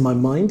really enter my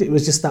mind. It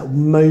was just that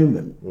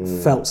moment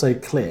felt so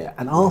clear.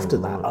 And after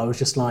that, I was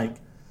just like,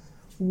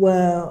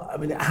 well,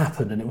 it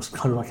happened and it was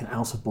kind of like an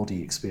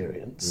out-of-body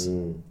experience.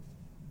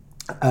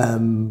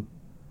 I'm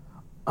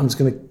just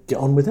going to get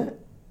on with it.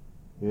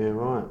 Yeah,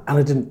 right. And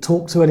I didn't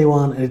talk to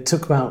anyone, and it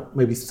took about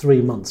maybe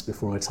 3 months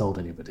before I told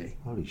anybody.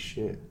 Holy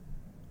shit.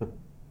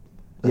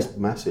 That's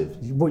massive.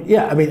 Well,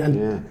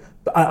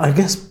 but I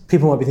guess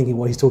people might be thinking,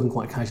 well, he's talking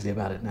quite casually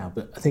about it now.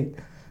 But I think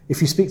if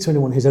you speak to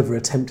anyone who's ever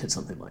attempted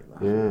something like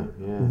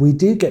that, we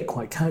do get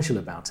quite casual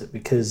about it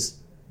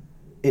because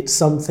it's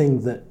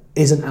something that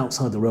isn't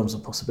outside the realms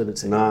of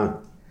possibility.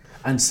 No.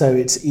 And so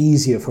it's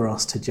easier for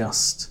us to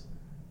just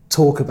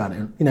talk about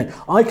it. You know,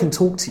 I can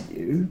talk to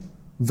you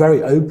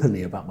very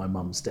openly about my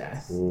mum's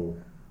death.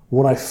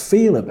 What I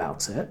feel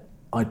about it,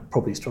 I'd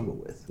probably struggle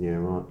with. Yeah,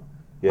 right.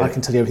 Yeah. I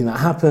can tell you everything that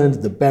happened,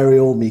 the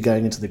burial, me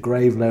going into the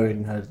grave,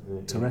 lowering her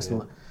to rest,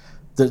 and all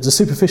that. The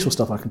superficial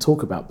stuff I can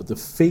talk about, but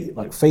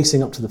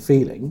facing up to the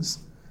feelings,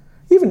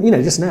 even,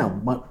 just now,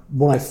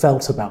 what I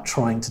felt about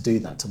trying to do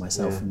that to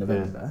myself in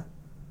November,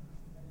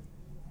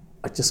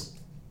 I just...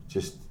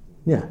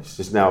 It's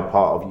just now a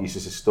part of you, it's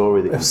just a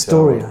story that you tell. A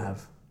story I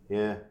have.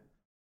 Yeah.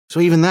 So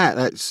even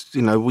that's,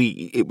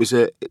 it was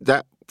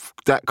that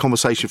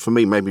conversation for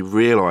me made me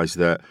realise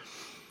that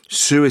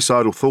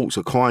suicidal thoughts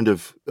are kind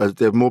of,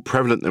 they're more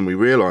prevalent than we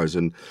realise,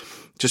 and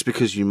just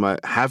because you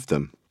might have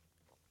them,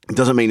 it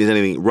doesn't mean there's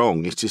anything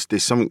wrong. It's just,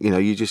 there's something,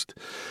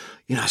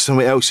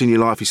 something else in your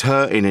life is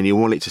hurting and you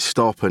want it to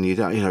stop, and you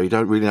don't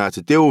really know how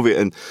to deal with it.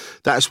 And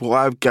that's what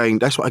I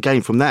gained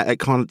from that.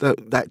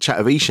 That chat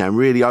of Isham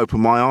really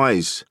opened my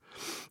eyes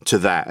to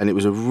that, and it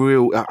was a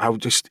real,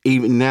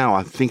 even now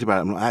I think about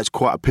it, I'm like, that's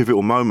quite a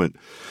pivotal moment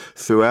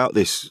throughout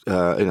this,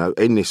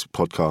 in this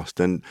podcast.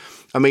 And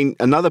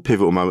another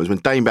pivotal moment was when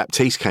Dane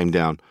Baptiste came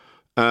down.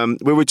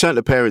 We'll return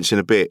to parents in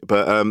a bit,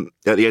 but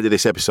at the end of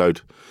this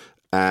episode,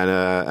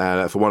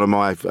 and for one of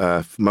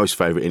my most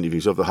favourite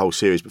interviews of the whole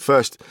series. But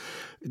first,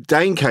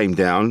 Dane came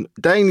down.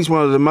 Dane is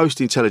one of the most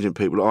intelligent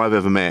people that I've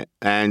ever met,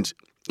 and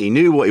he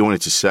knew what he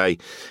wanted to say.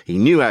 He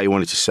knew how he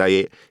wanted to say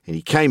it. And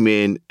he came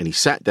in and he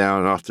sat down,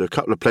 and after a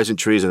couple of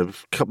pleasantries and a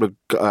couple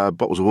of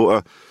bottles of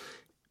water,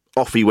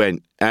 off he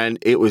went. And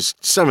it was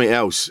something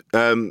else.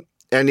 And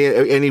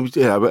he was,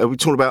 we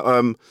talked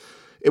about,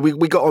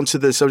 we got onto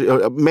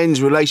the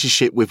men's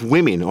relationship with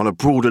women on a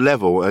broader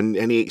level, and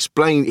he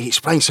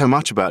explained so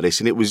much about this,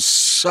 and it was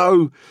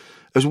so.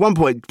 At one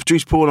point,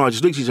 producer Paul and I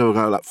just looked at each other and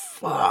go like,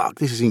 "Fuck,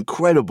 this is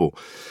incredible."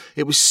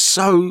 It was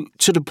so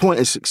to the point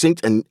and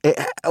succinct, and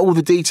all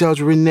the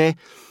details were in there.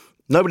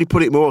 Nobody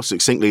put it more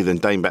succinctly than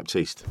Dane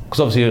Baptiste. Because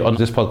obviously on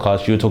this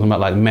podcast you were talking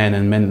about like men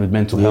and men with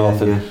mental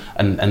health,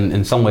 and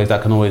in some ways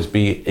that can always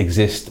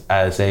exist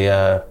as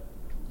a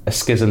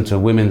schism to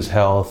women's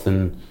health,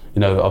 and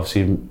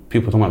obviously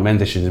people talking about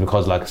men's issues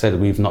because, like I said,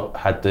 we've not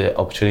had the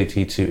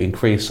opportunity to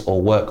increase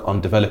or work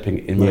on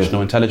developing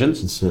emotional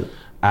intelligence. That's it.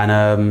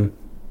 And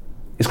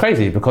it's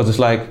crazy because it's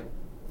like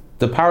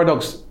the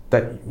paradox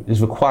that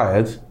is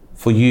required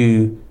for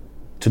you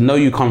to know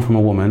you come from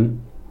a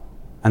woman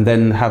and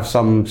then have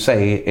some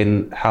say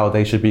in how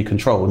they should be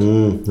controlled.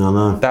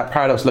 That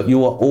paradox, look,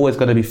 you are always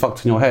going to be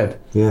fucked in your head.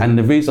 And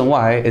the reason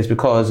why is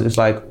because it's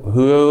like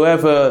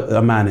whoever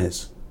a man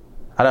is,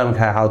 I don't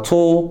care how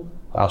tall,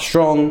 how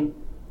strong,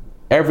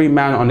 every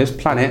man on this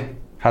planet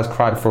has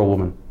cried for a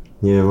woman.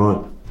 Yeah,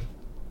 right.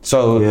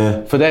 So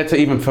for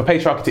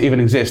patriarchy to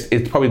even exist,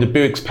 it's probably the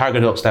biggest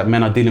paradox that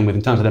men are dealing with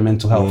in terms of their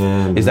mental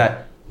health, is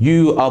that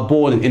you are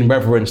born in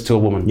reverence to a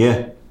woman.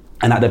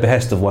 And at the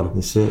behest of one.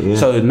 That's it,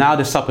 So now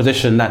this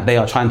supposition that they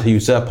are trying to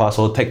usurp us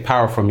or take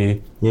power from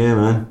you. Yeah,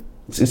 man.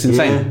 It's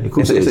insane.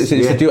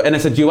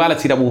 It's a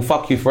duality that will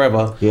fuck you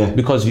forever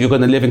because you're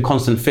going to live in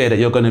constant fear that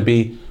you're going to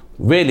be,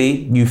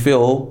 really, you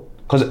feel,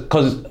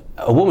 because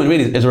a woman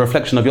really is a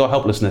reflection of your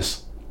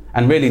helplessness.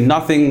 And really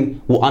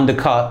nothing will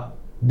undercut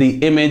the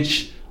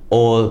image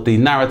or the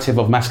narrative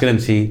of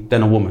masculinity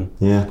than a woman.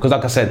 Because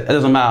like I said, it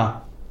doesn't matter.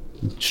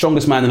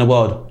 Strongest man in the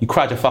world, you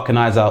cried your fucking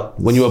eyes out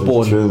when you were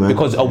born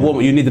because a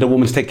woman, you needed a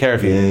woman to take care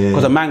of you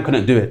because a man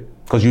couldn't do it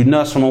because you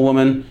nursed from a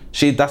woman.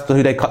 That's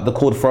who they cut the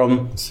cord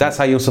from. That's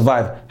how you'll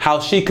survive. How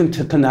she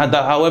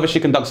however she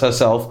conducts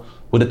herself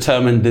will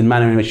determine the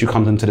manner in which you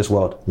come into this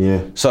world.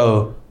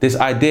 So this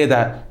idea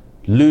that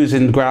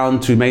losing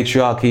ground to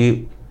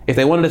matriarchy, if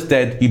they wanted us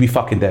dead, you'd be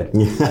fucking dead.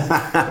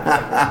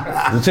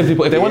 Simply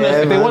put, if they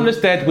wanted us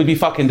dead, we'd be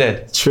fucking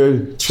dead.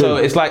 True. So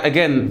it's like,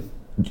 again,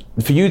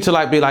 for you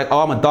to be like,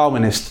 oh, I'm a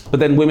Darwinist, but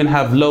then women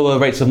have lower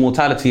rates of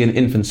mortality in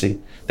infancy.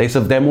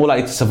 They're more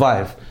likely to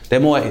survive.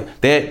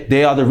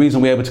 They are the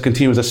reason we're able to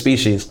continue as a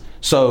species.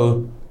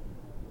 So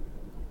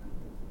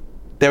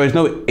there is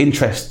no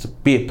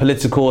interest, be it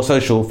political or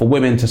social, for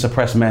women to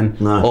suppress men,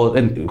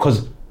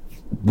 because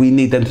we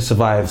need them to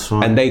survive,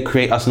 and they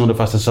create us in order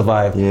for us to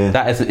survive.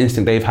 That is an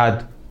instinct they've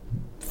had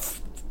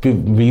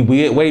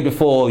way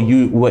before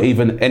you were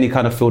even any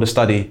kind of field of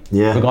study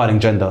regarding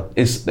gender.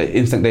 It's the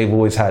instinct they've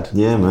always had.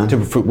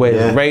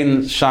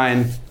 Rain,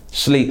 shine,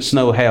 sleet,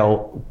 snow,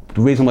 hail.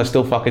 The reason we're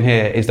still fucking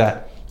here is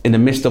that in the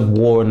midst of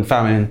war and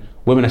famine,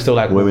 women are still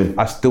like,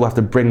 I still have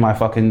to bring my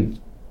fucking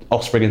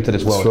offspring into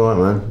this world.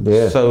 That's right,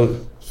 man. So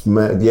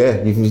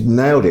you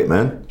nailed it,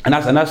 man. And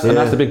that's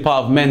the big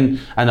part of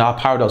men and our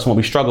paradox. And what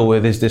we struggle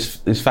with is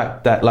this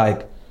fact that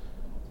like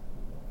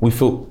we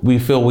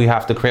feel we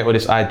have to create all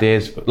these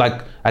ideas.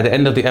 Like at the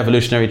end of the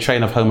evolutionary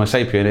chain of Homo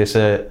sapien, it's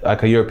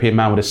like a European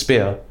man with a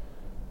spear.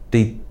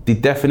 The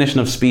definition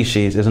of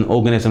species is an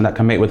organism that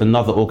can mate with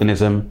another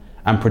organism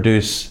and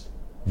produce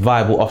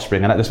viable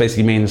offspring. And that just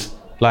basically means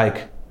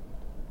like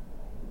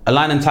a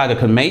lion and tiger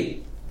can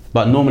mate,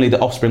 but normally the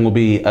offspring will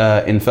be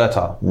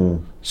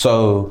infertile.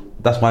 So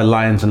that's why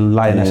lions and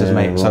lionesses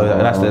mate. So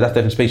that's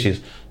different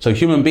species. So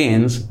human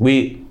beings,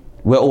 we're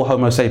all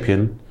Homo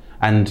sapien.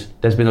 And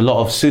there's been a lot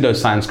of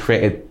pseudoscience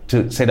created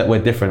to say that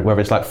we're different,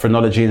 whether it's like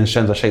phrenology and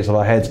the shapes of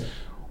our heads.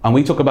 And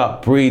we talk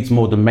about breeds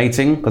more than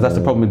mating, because that's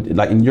the problem.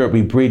 Like in Europe,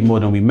 we breed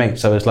more than we mate.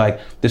 So it's like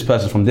this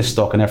person's from this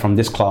stock and they're from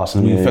this class,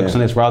 and we focus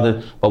on this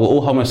but we're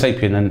all Homo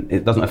sapien and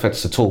it doesn't affect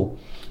us at all.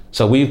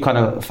 So we've kind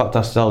of fucked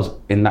ourselves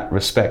in that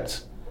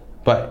respect.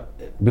 But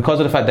because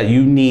of the fact that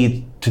you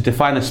need to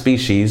define a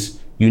species,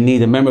 you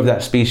need a member of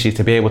that species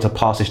to be able to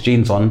pass its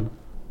genes on.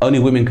 Only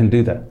women can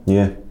do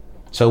that.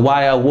 So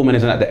why a woman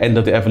isn't at the end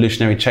of the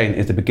evolutionary chain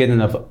is the beginning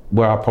of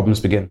where our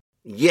problems begin.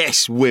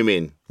 Yes,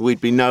 women.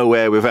 We'd be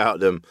nowhere without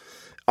them.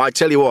 I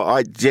tell you what,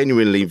 I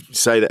genuinely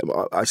say that.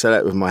 I say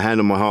that with my hand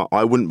on my heart.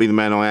 I wouldn't be the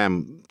man I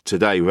am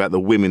today without the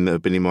women that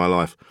have been in my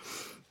life.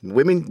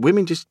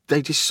 Women just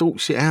sort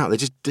shit out.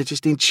 They're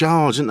just in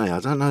charge, aren't they? I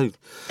don't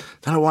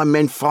know why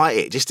men fight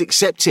it. Just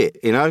accept it.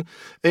 You know,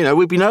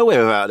 we'd be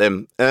nowhere without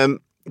them.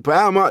 But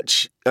how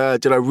much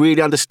did I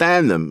really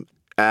understand them?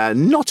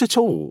 Not at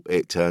all,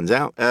 it turns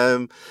out.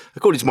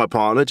 According to my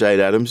partner, Jade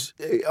Adams,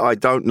 I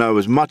don't know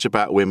as much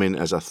about women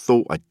as I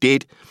thought I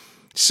did.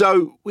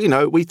 So, we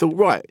thought,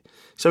 right.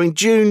 So in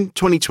June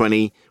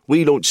 2020,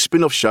 we launched a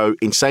spin-off show,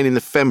 Insane in the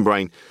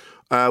Fembrain,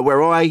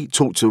 where I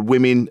talk to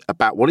women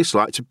about what it's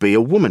like to be a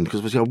woman.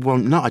 Because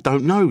I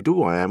don't know,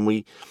 do I? And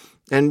we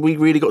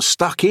really got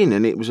stuck in.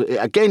 And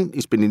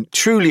it's been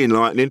truly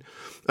enlightening.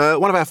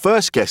 One of our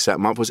first guests that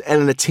month was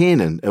Eleanor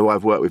Tiernan, who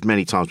I've worked with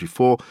many times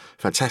before.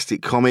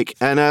 Fantastic comic.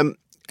 And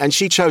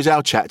she chose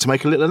our chat to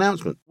make a little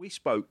announcement. We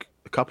spoke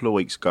a couple of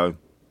weeks ago,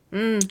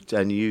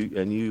 and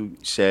you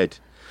said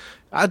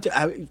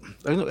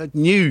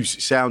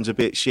News sounds a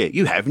bit shit.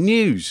 You have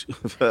news.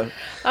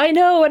 I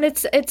know, and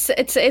it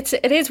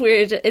is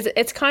weird.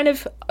 It's kind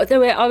of the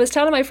way I was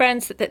telling my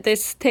friends that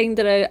this thing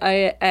that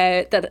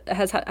that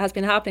has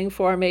been happening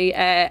for me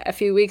a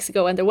few weeks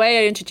ago, and the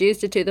way I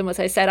introduced it to them was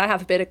I said I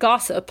have a bit of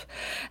gossip,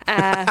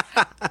 and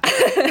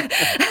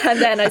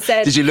then I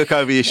said, did you look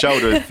over your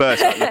shoulder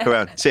first, like look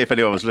around, see if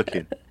anyone was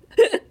looking?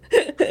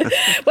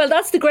 Well,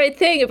 that's the great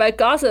thing about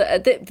gossip,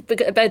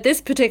 about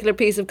this particular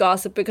piece of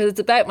gossip, because it's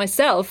about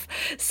myself.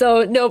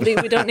 So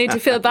we don't need to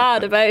feel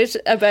bad about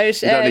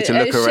sharing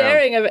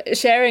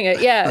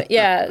it.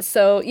 Yeah.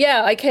 So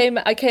yeah, I came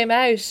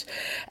out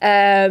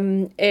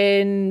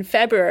in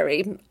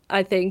February.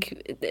 I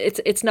think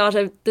it's not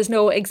there's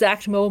no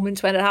exact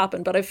moment when it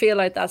happened, but I feel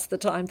like that's the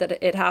time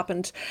that it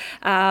happened.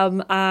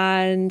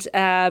 I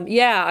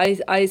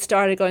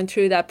started going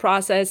through that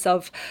process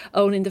of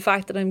owning the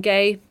fact that I'm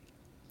gay.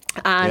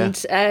 And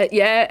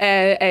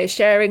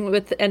sharing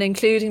with and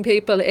including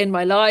people in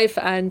my life,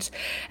 and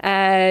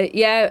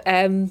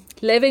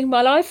living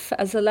my life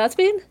as a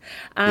lesbian,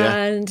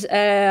 and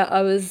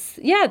I was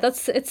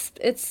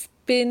it's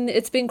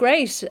been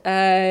great. So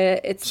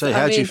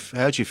how do you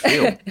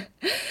feel?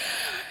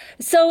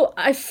 So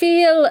I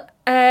feel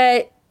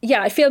I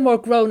feel more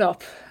grown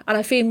up, and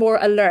I feel more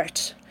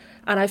alert,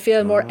 and I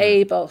feel more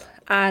able.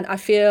 And I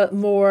feel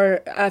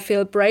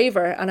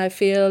braver, and I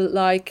feel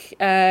like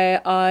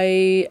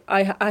I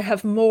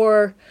have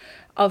more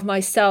of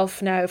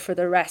myself now for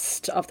the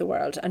rest of the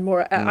world, and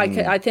more.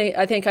 I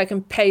think I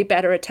can pay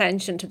better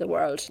attention to the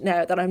world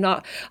now that I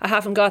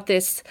haven't got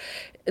this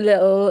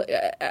little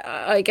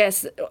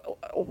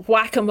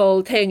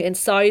whack-a-mole thing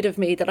inside of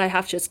me that I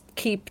have to just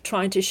keep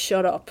trying to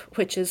shut up,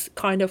 which is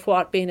kind of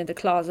what being in the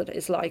closet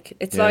is like.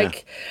 It's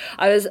like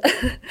I was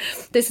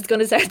this is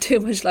going to sound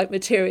too much like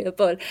material,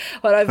 but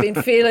what I've been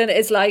feeling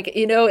is like,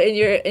 in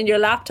your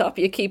laptop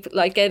you keep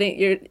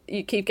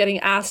getting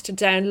asked to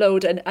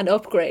download an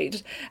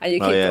upgrade, and you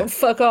keep going,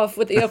 fuck off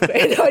with the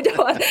upgrade.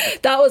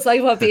 That was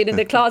like what being in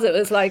the closet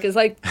was like. It's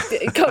like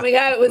coming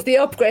out was the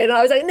upgrade, and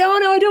I was like, no,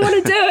 I don't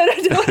want to do it.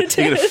 I don't want to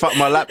do it. Fuck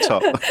my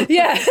laptop.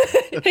 Yeah,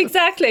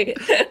 exactly.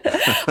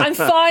 I'm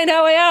fine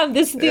how I am.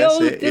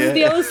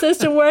 The old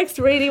system works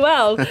really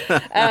well.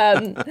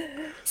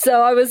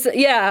 So I was,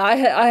 I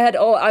had.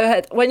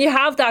 When you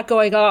have that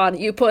going on,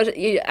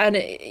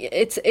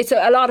 it's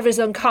a lot of it is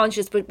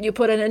unconscious, but you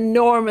put an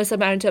enormous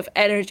amount of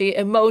energy,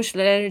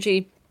 emotional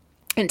energy,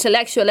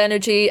 intellectual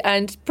energy,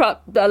 and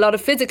a lot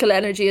of physical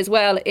energy as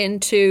well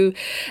into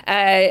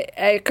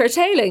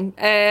curtailing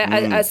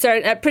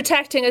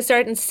protecting a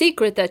certain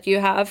secret that you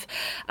have,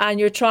 and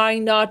you're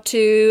trying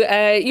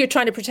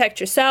to protect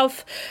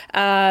yourself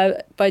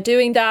by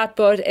doing that,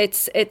 but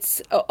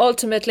it's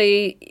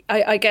ultimately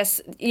I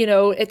guess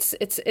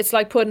it's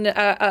like putting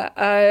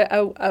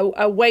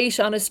a weight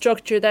on a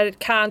structure that it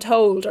can't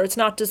hold, or it's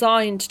not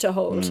designed to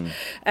hold,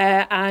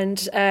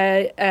 and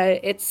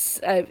it's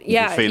you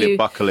can feel it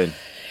buckling.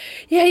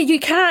 Yeah, you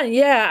can.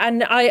 Yeah,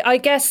 and I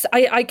guess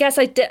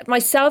I did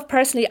myself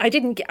personally. I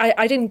didn't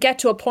get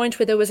to a point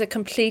where there was a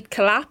complete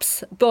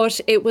collapse,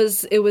 but it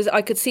was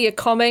I could see it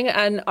coming,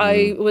 and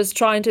I was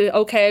trying to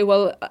I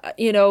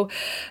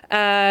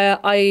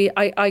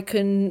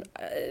can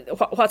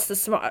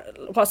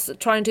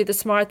try and do the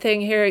smart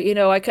thing here.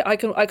 I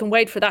can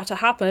wait for that to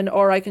happen,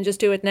 or I can just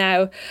do it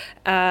now,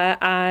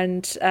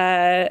 and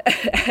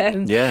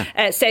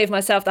save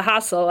myself the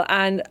hassle.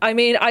 And I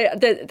mean,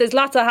 there's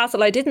lots of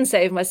hassle I didn't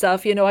save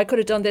myself. I could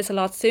have done this a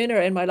lot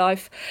sooner in my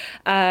life,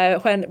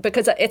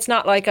 because it's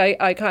not like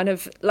I kind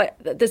of like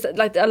this.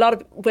 Like a lot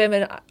of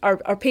women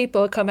or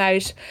people come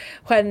out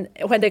when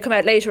they come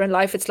out later in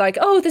life. It's like,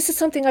 oh, this is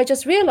something I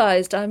just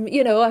realised. I'm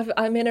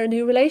in a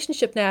new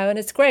relationship now, and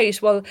it's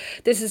great. Well,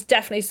 this is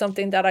definitely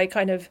something that I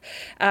kind of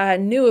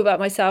knew about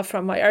myself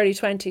from my early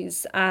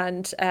 20s,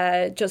 and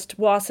just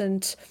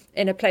wasn't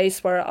in a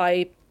place where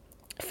I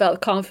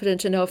felt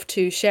confident enough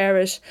to share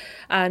it,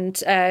 and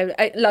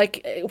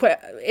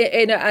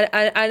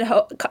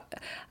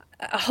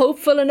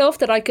hopeful enough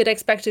that I could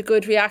expect a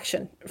good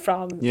reaction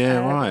from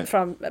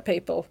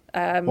people.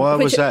 Why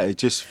was that? It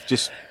just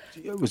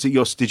was it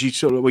your? Did you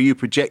sort of, were you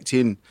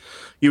projecting?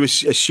 You were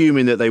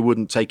assuming that they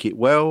wouldn't take it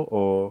well,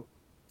 or?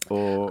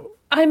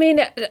 I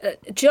mean,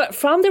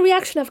 from the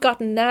reaction I've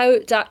gotten now,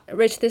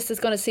 Rich, this is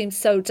going to seem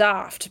so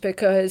daft,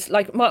 because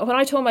like when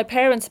I told my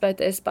parents about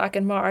this back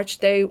in March,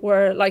 they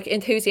were like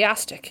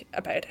enthusiastic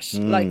about it,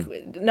 like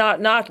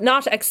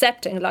not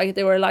accepting. Like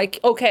they were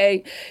like,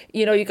 okay,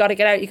 you got to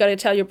get out, you got to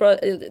tell your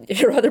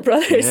other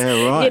brothers.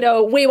 Yeah,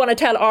 right. We want to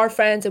tell our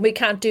friends, and we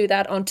can't do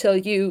that until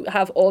you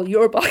have all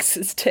your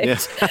boxes ticked. Yeah.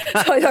 So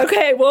I thought,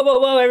 okay,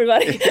 whoa,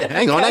 everybody.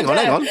 Hang on.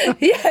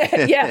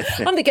 Yeah,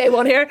 I'm the gay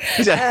one here.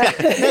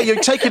 Yeah, you're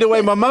taking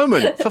away my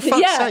moment, for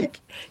fuck's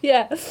sake.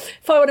 Yeah,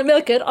 if I want to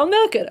milk it, I'll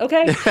milk it,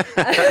 okay?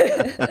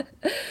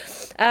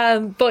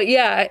 But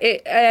yeah,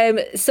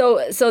 so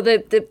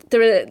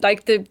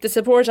the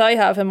support I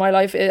have in my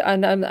life,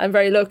 and I'm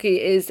very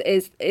lucky,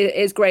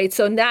 is great.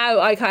 So now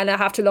I kind of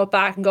have to look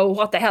back and go,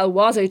 what the hell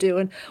was I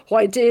doing?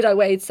 Why did I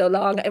wait so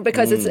long?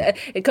 Because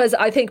because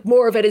I think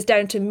more of it is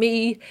down to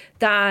me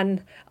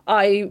than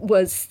I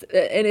was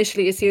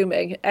initially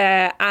assuming,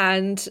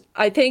 and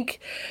I think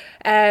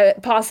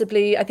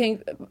possibly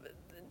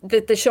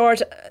the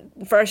short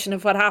version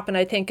of what happened,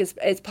 I think,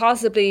 is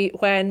possibly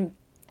when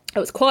I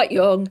was quite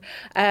young.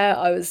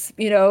 I was,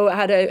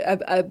 had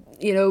a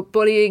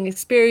bullying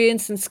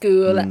experience in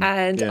school,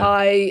 and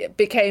I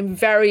became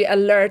very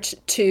alert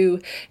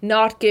to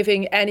not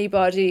giving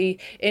anybody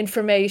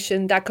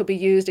information that could be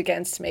used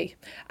against me.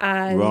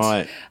 And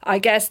I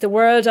guess the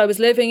world I was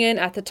living in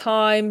at the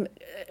time,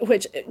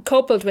 which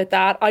coupled with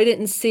that, I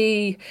didn't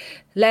see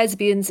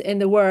lesbians in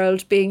the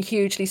world being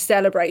hugely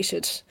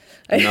celebrated.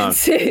 I didn't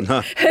see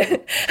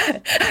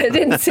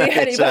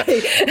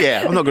anybody.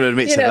 I'm not going to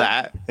admit to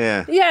that.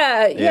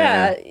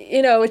 Yeah.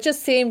 It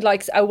just seemed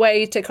like a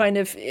way to kind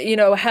of,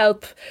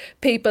 help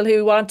people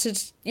who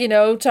wanted,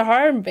 to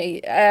harm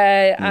me.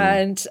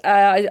 And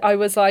I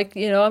was like,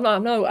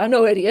 I'm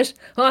no idiot.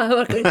 I'm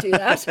not going to do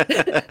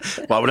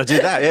that. Why would I do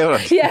that?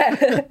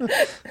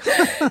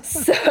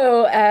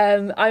 So,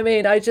 I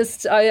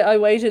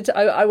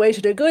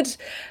waited a good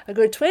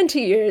 20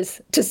 years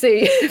to see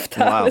if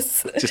that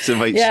was just to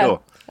make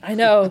sure. I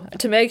know,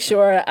 to make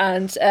sure.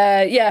 And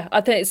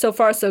I think so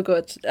far so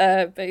good,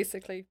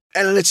 basically.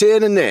 Ellen, it's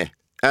in there.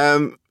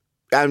 And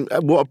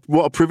what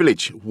a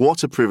privilege.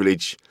 What a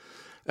privilege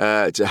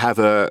to have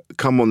her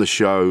come on the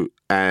show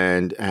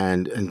and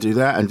do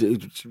that, and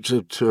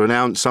to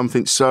announce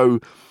something so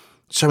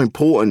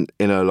important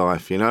in her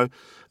life,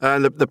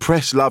 And the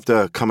press loved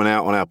her coming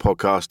out on our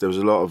podcast. There was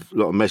a lot of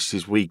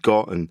messages we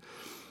got, and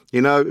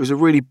it was a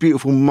really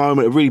beautiful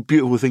moment, a really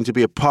beautiful thing to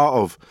be a part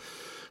of.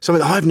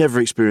 Something that I've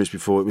never experienced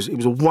before. It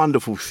was a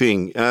wonderful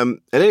thing,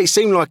 and then it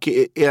seemed like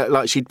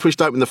like she'd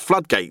pushed open the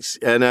floodgates,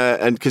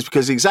 and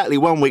because exactly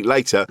 1 week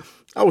later,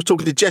 I was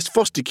talking to Jess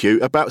Fostekew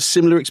about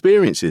similar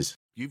experiences.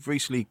 You've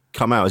recently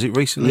come out. Is it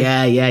recently?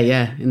 Yeah.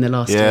 In the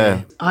last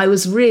year, I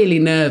was really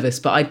nervous,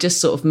 but I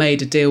just sort of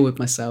made a deal with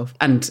myself,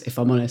 and if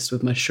I'm honest,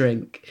 with my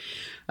shrink,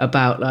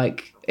 about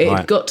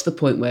it got to the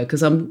point where,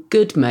 because I'm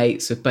good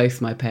mates with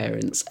both my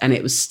parents, and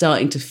it was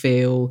starting to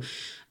feel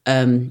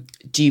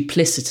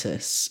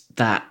duplicitous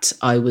that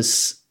I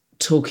was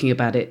talking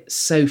about it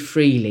so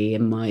freely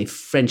in my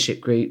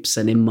friendship groups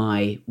and in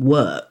my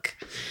work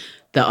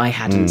that I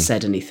hadn't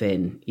said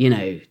anything,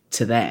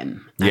 to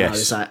them. And I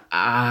was like,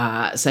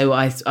 so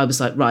I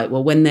was like, right,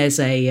 well, when there's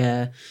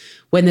a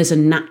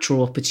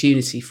natural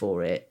opportunity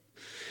for it,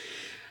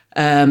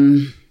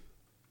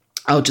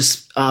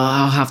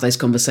 I'll have those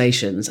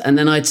conversations. And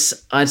then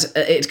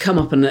it'd come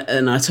up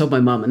and I told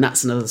my mum, and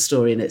that's another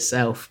story in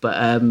itself.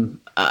 But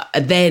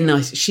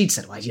then she'd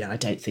said, well, I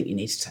don't think you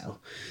need to tell.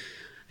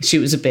 She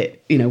was a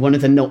bit, one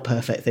of the not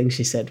perfect things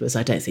she said was,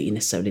 I don't think you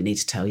necessarily need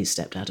to tell your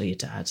stepdad or your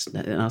dad.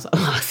 And I was like,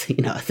 I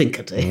think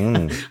I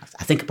do.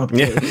 I think I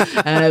probably do.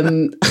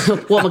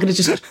 What am I going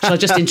to shall I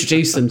just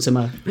introduce them to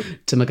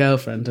my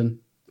girlfriend and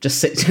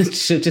just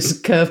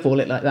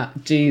curveball it like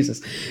that?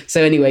 Jesus.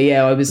 So anyway,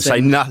 I was say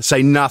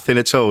nothing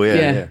at all.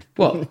 Yeah.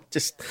 What?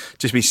 just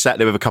be sat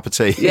there with a cup of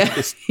tea.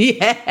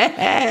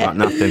 Yeah. Like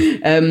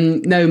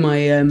nothing. No,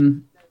 my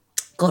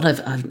God,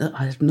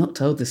 I've not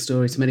told this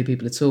story to many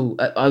people at all.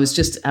 I was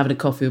just having a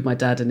coffee with my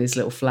dad in his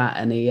little flat,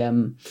 and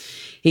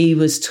he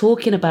was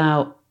talking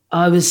about.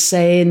 I was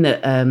saying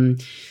that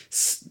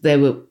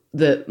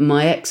that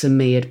my ex and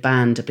me had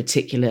banned a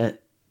particular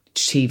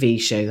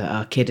TV show that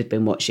our kid had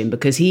been watching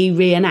because he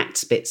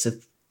reenacts bits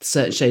of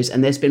certain shows,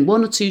 and there's been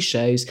one or two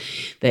shows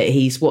that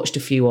he's watched a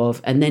few of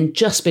and then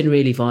just been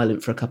really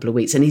violent for a couple of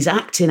weeks, and he's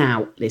acting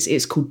out.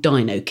 It's called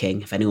Dino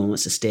King, if anyone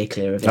wants to steer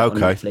clear of it on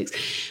Netflix.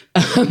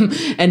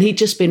 And he'd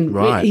just been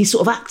he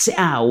sort of acts it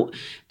out,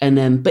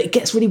 and but it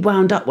gets really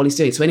wound up while he's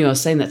doing it. So anyway, I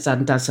was saying that to Dad,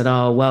 and Dad said,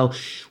 oh well,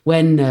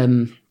 when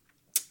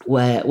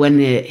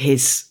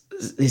his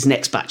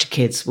next batch of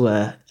kids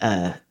were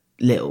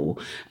little,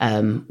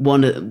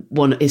 one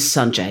of his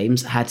son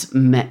James had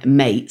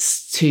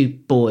mates, two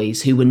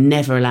boys who were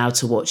never allowed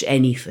to watch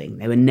anything.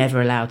 They were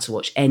never allowed to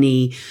watch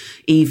any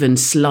even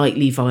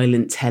slightly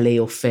violent telly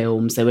or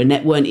films. They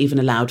weren't even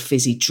allowed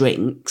fizzy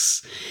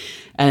drinks.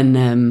 And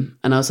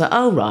I was like,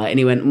 oh right. And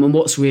he went, well,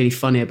 what's really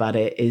funny about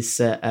it is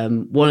that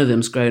one of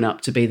them's grown up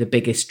to be the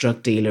biggest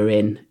drug dealer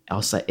in,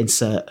 I'll say,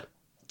 insert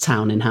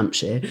town in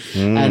Hampshire,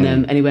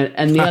 and he went,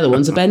 and the other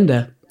one's a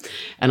bender.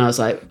 And I was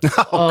like,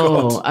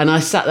 oh. And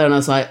I sat there and I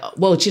was like,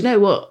 well, do you know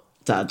what,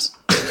 Dad?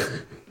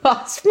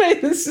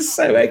 This is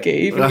so eggy,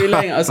 even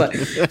relaying it. I was like,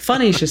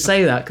 funny you should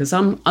say that, because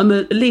I'm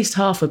at least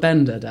half a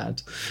bender,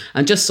 Dad.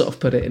 And just sort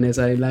of put it in his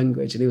own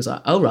language. And he was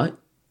like, oh, right.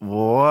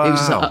 Wow. He was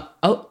just like,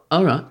 oh,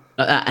 all right.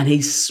 Like that. And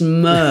he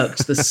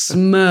smirked, the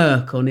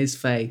smirk on his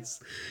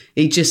face.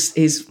 He just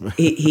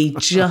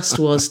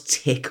was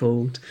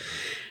tickled.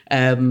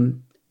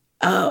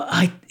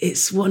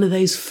 It's one of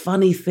those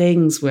funny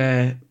things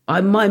where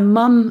My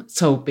mum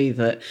told me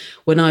that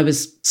when I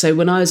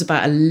was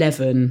about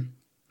 11,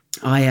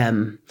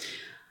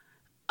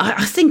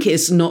 I think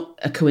it's not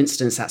a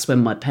coincidence that's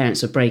when my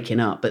parents were breaking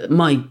up, but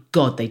my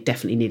God, they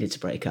definitely needed to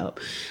break up.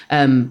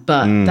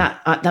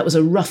 That was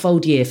a rough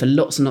old year for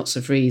lots and lots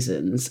of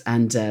reasons.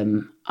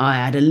 And I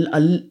had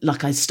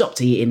I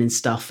stopped eating and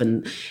stuff,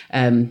 and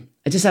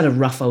I just had a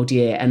rough old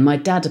year. And my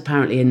dad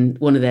apparently, in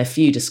one of their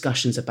few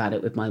discussions about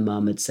it with my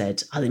mum, had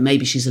said, I think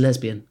maybe she's a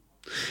lesbian.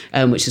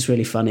 Which is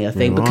really funny, I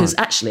think, because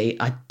actually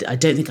I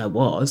don't think I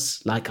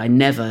was. Like, I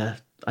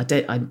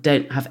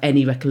don't have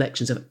any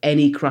recollections of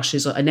any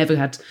crushes. I never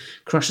had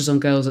crushes on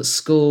girls at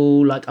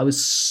school. Like, I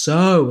was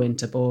so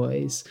into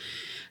boys.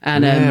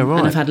 And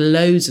I've had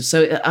loads of,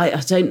 so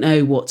I don't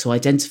know what to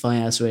identify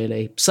as,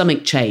 really.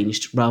 Something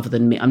changed rather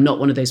than me. I'm not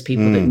one of those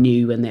people that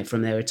knew when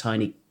they were a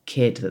tiny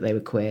kid that they were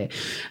queer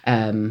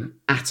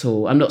at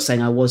all. I'm not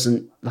saying I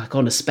wasn't like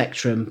on a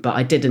spectrum, but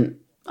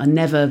I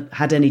never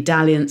had any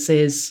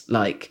dalliances,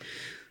 like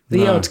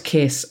the odd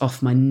kiss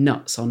off my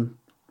nuts on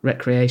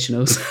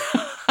recreationals.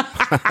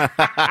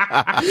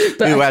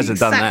 But who hasn't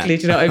done that? Do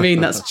you know what I mean?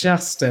 That's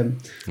just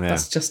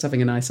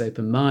having a nice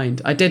open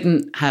mind. I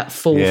didn't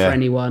fall for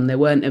anyone. There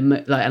weren't and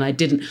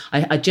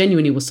I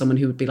genuinely was someone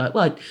who would be like,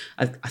 well,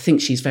 I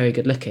think she's very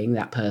good looking,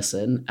 that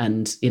person,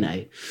 and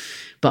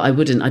but I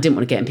didn't want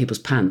to get in people's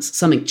pants.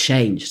 Something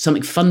changed.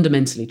 Something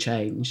fundamentally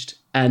changed.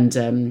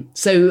 And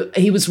so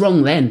he was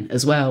wrong then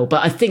as well.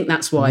 But I think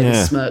that's why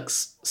the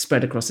smirks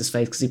spread across his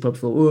face, because he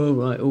probably thought, oh,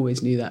 right,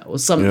 always knew that, or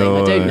something.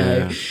 I don't know.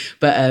 Yeah.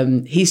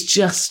 But he's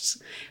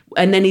just...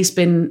 And then he's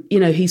been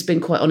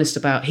quite honest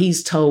about...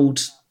 He's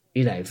told,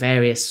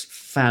 various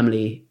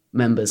family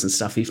members and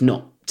stuff who've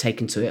not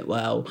taken to it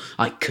well.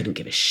 I couldn't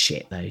give a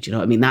shit, though. Do you know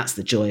what I mean? That's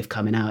the joy of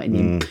coming out in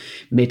your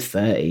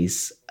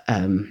mid-30s.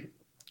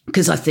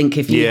 Because I think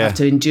if you have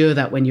to endure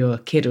that when you're a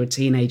kid or a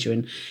teenager,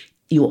 and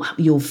you're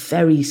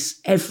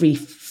every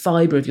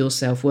fibre of your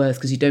self-worth,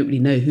 because you don't really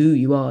know who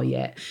you are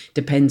yet,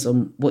 depends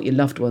on what your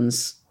loved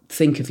ones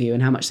think of you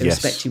and how much they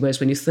respect you. Whereas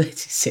when you're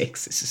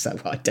 36, it's just like,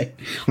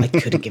 I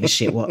couldn't give a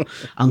shit what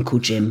Uncle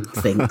Jim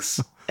thinks.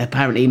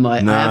 Apparently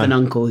I have an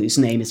uncle whose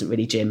name isn't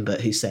really Jim,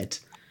 but who said,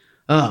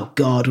 oh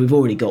God, we've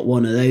already got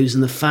one of those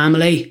in the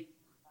family.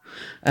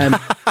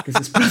 Because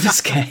his brother's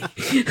gay.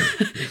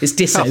 It's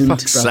disowned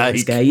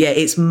brother's gay. Yeah,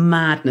 it's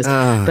madness.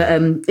 But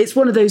it's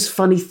one of those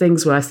funny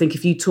things where I think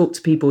if you talk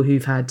to people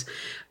who've had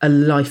a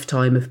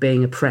lifetime of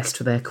being oppressed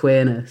for their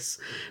queerness,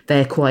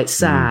 they're quite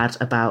sad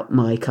about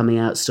my coming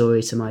out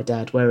story to my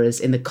dad.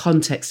 Whereas in the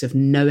context of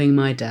knowing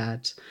my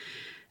dad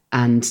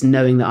and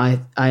knowing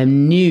that I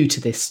am new to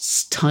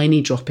this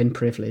tiny drop in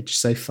privilege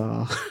so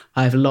far,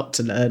 I have a lot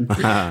to learn,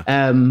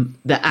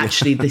 that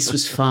actually this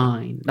was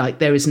fine. Like,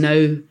 there is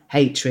no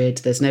hatred,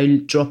 there's no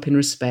drop in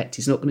respect.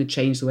 He's not going to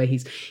change the way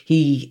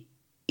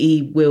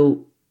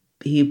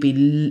he'll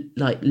be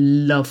like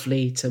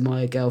lovely to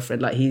my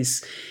girlfriend. Like,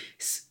 he's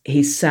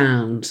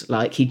sound.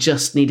 Like, he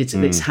just needed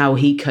to, it's how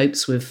he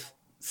copes with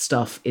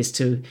stuff, is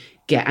to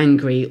get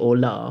angry or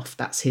laugh.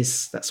 That's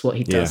what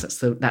he does.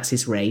 That's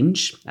his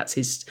range. That's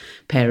his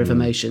pair of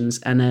emotions.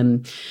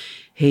 And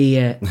he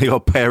got a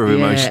pair of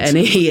emotions.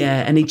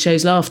 And he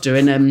chose laughter.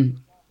 And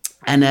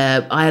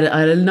I had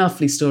a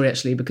lovely story,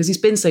 actually, because he's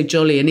been so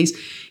jolly, and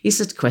he's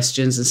had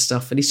questions and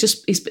stuff, and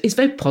he's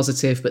very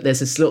positive, but there's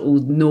this little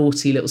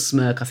naughty little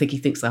smirk. I think he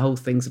thinks the whole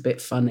thing's a bit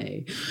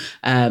funny.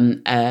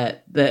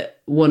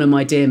 That one of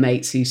my dear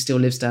mates who still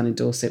lives down in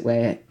Dorset,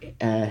 where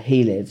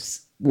he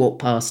lives,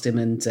 walked past him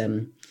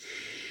and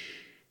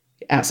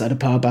outside of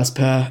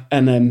Parbaspur,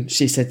 and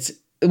she said,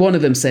 one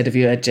of them said, have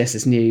you heard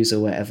Jess's news or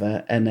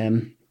whatever?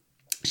 And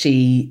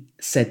she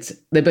said,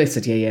 they both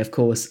said, yeah, of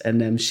course.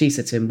 And she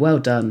said to him, well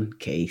done,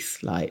 Keith.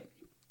 Like,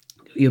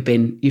 you've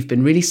been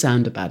really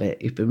sound about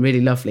it. You've been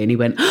really lovely. And he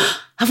went,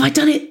 have I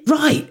done it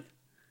right?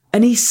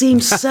 And he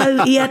seemed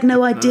he had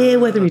no idea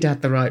whether he'd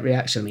had the right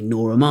reaction. I mean,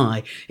 nor am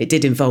I. It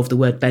did involve the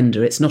word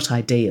bender. It's not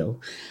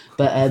ideal.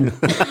 But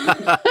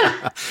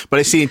but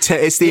it's the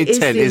intent. It's the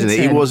intent, isn't it?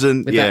 He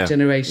wasn't with that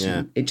generation.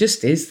 Yeah. It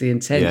just is the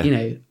intent.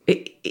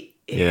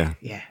 Yeah.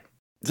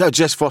 So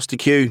Jess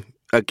Fostekew,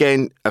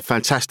 again, a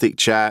fantastic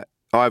chat.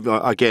 I've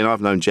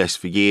known Jess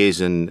for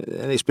years, and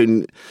it's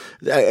been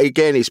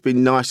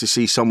nice to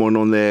see someone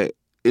on there,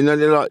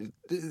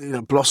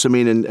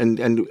 blossoming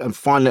and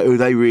find out who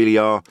they really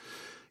are.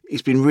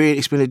 It's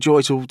been a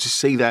joy to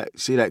see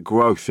that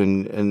growth,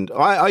 and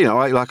I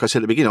like I said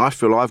at the beginning, I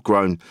feel I've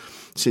grown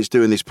since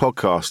doing this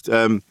podcast.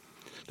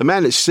 The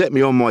man that set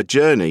me on my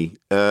journey,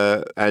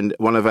 and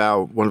one of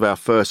our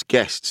first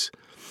guests,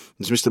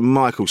 is Mr.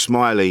 Michael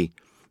Smiley,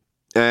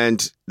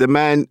 and the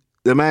man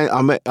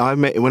I met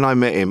when I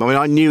met him. I mean,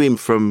 I knew him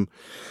from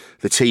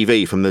the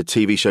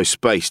TV show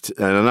Spaced,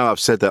 and I know I've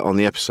said that on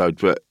the episode,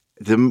 but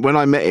when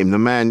I met him, the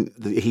man,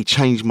 he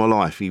changed my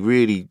life. He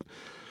really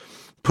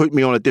put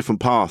me on a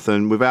different path,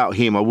 and without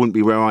him, I wouldn't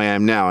be where I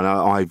am now. And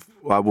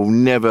I will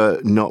never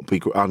not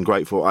be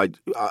ungrateful. I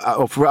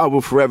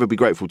will forever be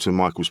grateful to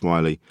Michael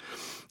Smiley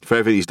for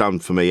everything he's done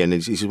for me. And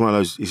he's one of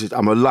those.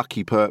 I'm a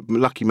lucky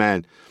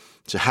man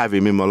to have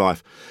him in my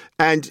life.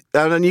 And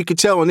you could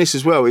tell on this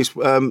as well. It's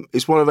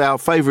one of our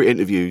favourite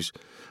interviews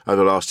over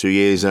the last 2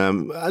 years.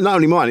 Not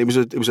only mine,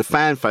 it was a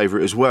fan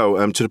favourite as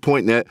well. To the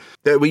point that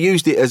we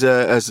used it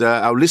as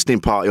our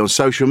listening party on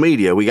social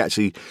media. We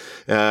actually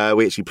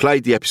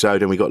played the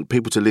episode and we got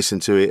people to listen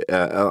to it.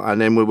 And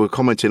then we were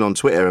commenting on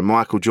Twitter. And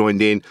Michael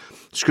joined in.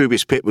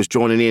 Scroobius Pip was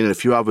joining in, and a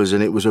few others.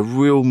 And it was a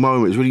real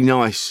moment. It was really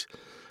nice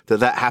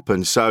that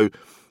happened. So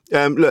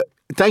look,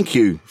 thank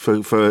you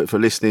for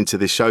listening to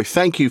this show.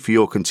 Thank you for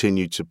your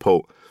continued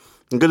support.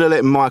 I'm going to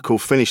let Michael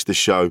finish the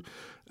show.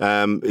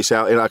 It's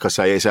our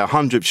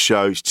 100th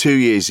show. It's 2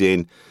 years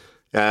in,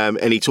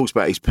 and he talks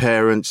about his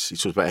parents. He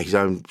talks about his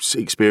own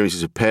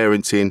experiences of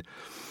parenting.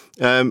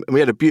 And we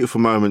had a beautiful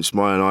moment,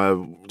 Smile and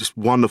I. Just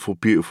wonderful,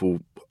 beautiful,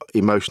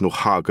 emotional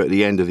hug at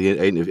the end of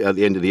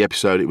the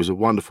episode. It was a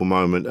wonderful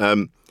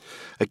moment.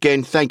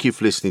 Again, thank you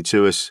for listening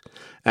to us,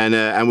 and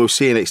we'll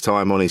see you next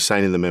time on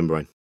Insane in the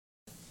Membrane.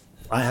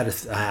 I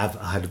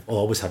have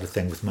always had a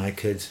thing with my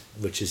kids,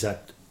 which is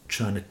that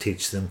trying to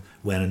teach them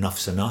when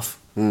enough's enough.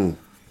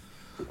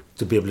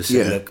 To be able to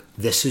say, look,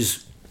 this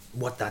is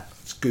what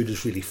that's good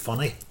is really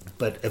funny,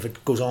 but if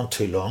it goes on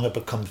too long, it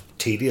becomes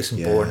tedious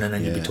and boring, and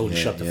then you'll be told to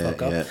shut the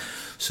fuck up.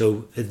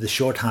 So the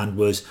shorthand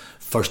was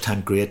first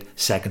time great,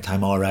 second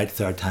time all right,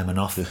 third time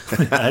enough,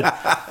 right?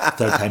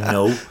 Third time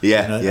no.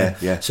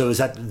 So is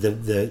that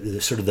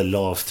the sort of the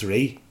law of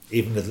three,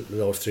 even the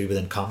law of three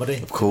within comedy?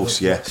 Of course,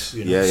 yes.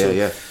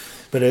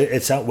 But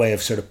it's that way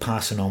of sort of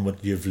passing on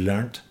what you've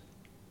learnt.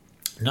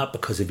 Not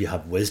because if you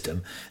have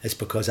wisdom, it's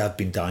because I've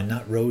been down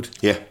that road.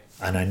 Yeah.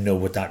 And I know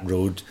what that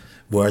road,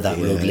 where that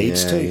road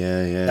leads to.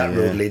 That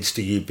road leads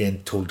to you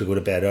being told to go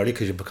to bed early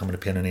because you're becoming a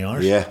pain in the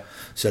arse. Yeah.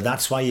 So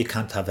that's why you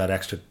can't have that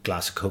extra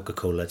glass of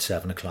Coca-Cola at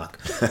 7 o'clock.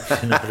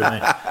 You know what I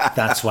mean?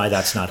 That's why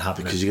that's not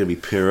happening. Because you're going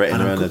to be pirouetting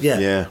around it.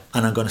 Yeah.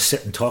 And I'm going to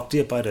sit and talk to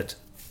you about it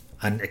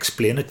and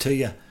explain it to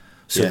you.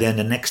 So then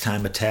the next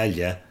time I tell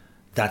you,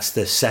 that's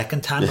the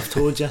second time I've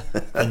told you,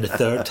 and the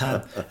third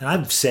time. And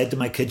I've said to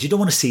my kids, you don't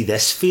want to see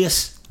this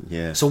face.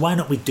 Yeah. So why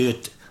don't we do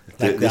it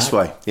like this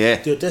way?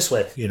 Yeah. Do it this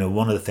way. You know,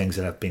 one of the things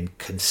that I've been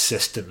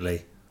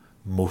consistently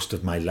most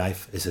of my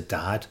life is a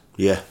dad.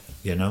 Yeah.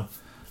 You know,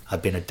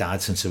 I've been a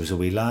dad since I was a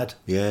wee lad.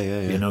 Yeah.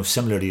 You know,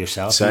 similar to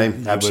yourself.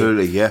 Same,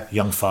 absolutely, yeah.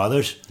 Young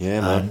fathers. Yeah,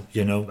 man. And,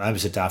 you know, I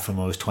was a dad from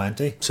when I was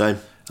 20. Same,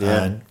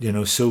 yeah. And, you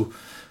know, so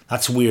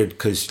that's weird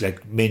because,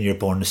 like, me and you were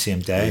born the same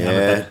day.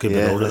 I'm a good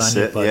bit older than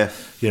you. But,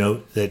 you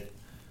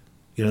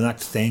know, that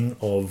thing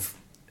of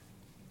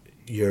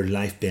your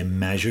life being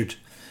measured,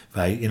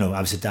 right? You know,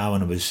 I was a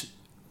dad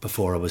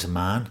before I was a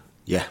man.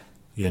 Yeah.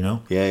 You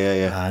know?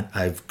 Yeah. And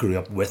I grew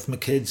up with my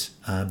kids,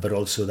 but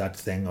also that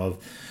thing of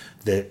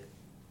that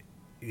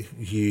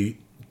you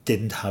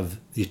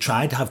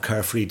tried to have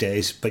carefree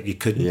days, but you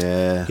couldn't.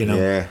 Yeah. You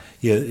know,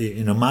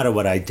 you no matter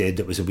what I did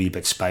that was a wee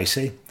bit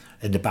spicy,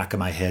 in the back of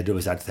my head there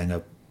was that thing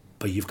of,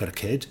 but you've got a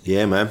kid.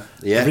 Yeah, man.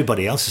 Yeah.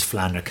 Everybody else is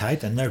flying their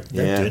kite, and they're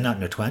doing that in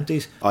their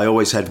 20s. I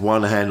always had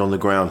one hand on the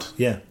ground.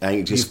 Yeah.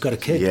 And you've got a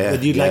kid,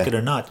 whether you like it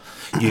or not.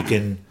 You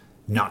can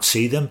not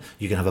see them.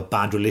 You can have a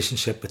bad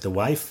relationship with the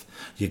wife.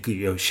 She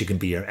can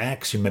be your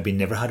ex. You maybe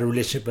never had a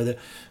relationship with her,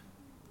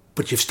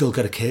 but you've still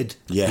got a kid.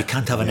 Yeah. You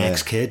can't have an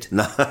ex-kid.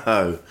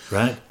 No.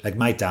 Right? Like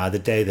my dad, the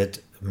day that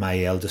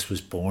my eldest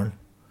was born,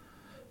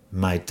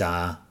 my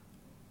dad,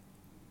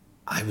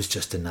 I was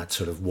just in that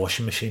sort of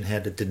washing machine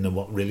head that didn't know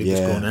what really was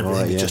going on.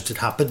 Everything it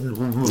happened.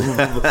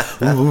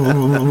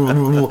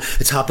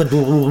 It's happened.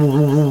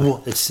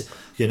 It's,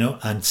 you know,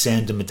 and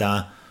saying to my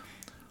dad,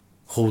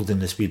 holding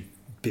this wee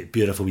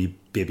beautiful wee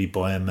baby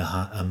boy in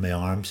my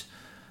arms,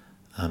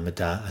 and my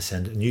dad, I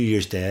said, New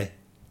Year's Day,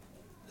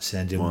 I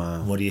said to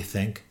him, what do you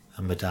think?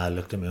 And my dad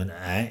looked at me and went,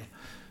 aye,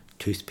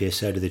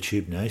 toothpaste out of the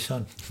tube now,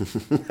 son.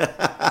 You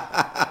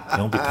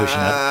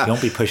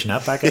don't be pushing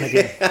that back in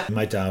again.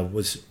 My dad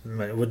was,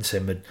 I wouldn't say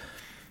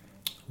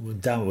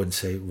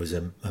he was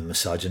a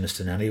misogynist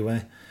in any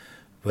way,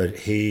 but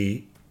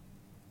he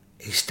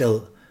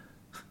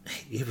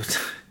would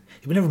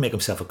never make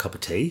himself a cup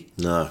of tea.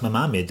 No. My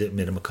mum made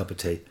him a cup of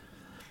tea.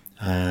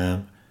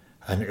 And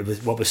it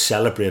was, what was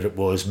celebrated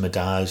was my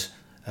dad's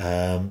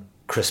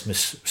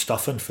Christmas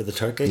stuffing for the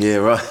turkey. Yeah,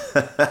 right.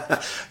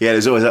 Yeah,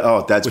 there's always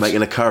Dad's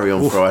making a curry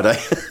on Friday.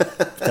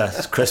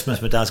 That's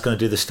Christmas, my dad's going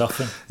to do the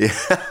stuffing. Yeah.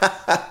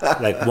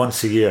 Like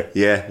once a year.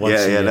 Yeah,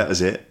 that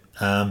was it.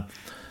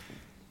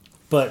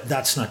 But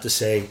that's not to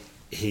say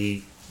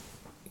he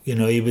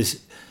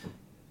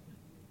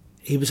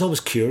was always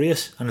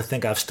curious, and I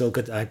think I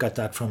got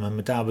that from him.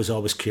 My dad was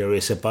always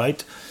curious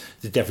about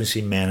the difference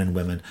between men and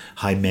women,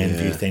 how men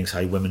view things,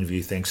 how women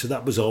view things. So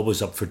that was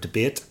always up for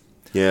debate.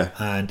 Yeah.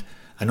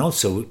 And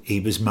also he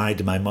was married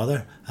to my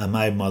mother, and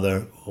my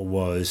mother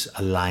was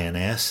a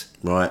lioness.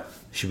 Right.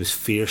 She was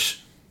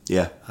fierce.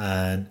 Yeah.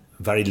 And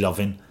very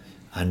loving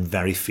and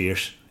very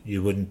fierce.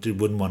 You wouldn't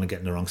want to get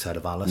in the wrong side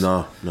of Alice.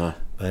 No.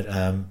 But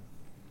and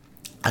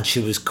she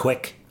was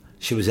quick.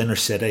 She was inner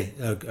city.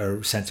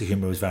 Her sense of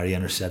humour was very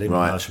inner city.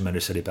 Right. I was from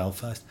inner city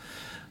Belfast.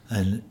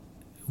 And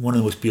one of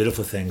the most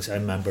beautiful things, I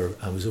remember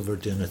I was over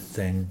doing a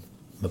thing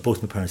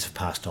both my parents have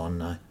passed on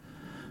now,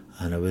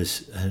 and I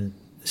was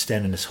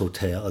staying in this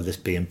hotel, or this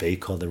B&B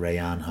called the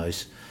Rayanne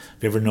House.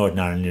 If you're ever in Northern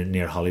Ireland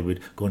near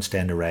Hollywood, go and stay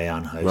in the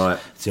Rayanne House. Right.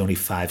 It's the only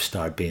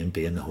 5-star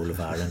B&B in the whole of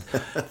Ireland.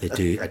 They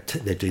do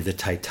the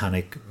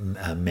Titanic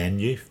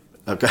menu.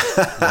 Okay.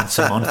 Once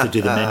a month they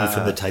do the menu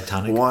from the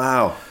Titanic.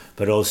 Wow.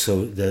 But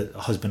also the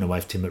husband and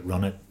wife team that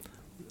run it,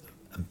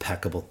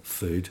 impeccable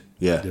food.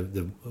 Yeah.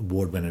 The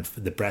award-winning,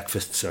 the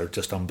breakfasts are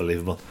just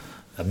unbelievable.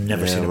 I've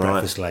never seen a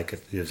breakfast like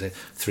it. It's like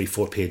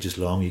 3-4 pages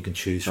long. You can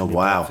choose from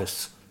your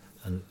breakfasts.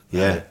 And,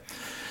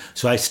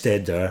 so I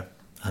stayed there,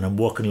 and I'm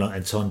walking along.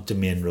 It's on the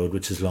main road,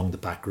 which is along the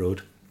back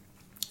road,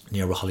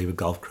 near where Hollywood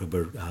Golf Club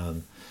or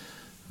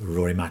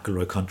Rory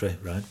McIlroy country,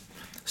 right?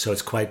 So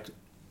it's quite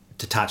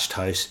detached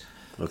house,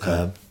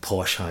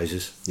 posh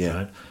houses,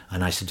 right?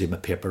 And I used to do my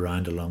paper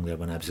round along there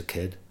when I was a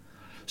kid.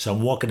 So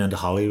I'm walking into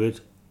Hollywood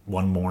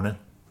one morning,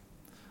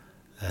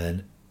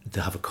 and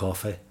to have a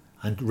coffee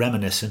and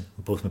reminiscing.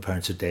 Both my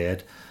parents are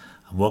dead.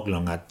 I'm walking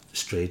along that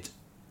street,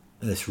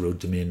 this road,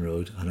 the main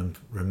road, and I'm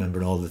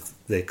remembering all the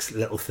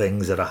little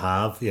things that I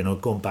have, you know,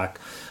 going back.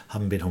 I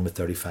haven't been home in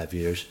 35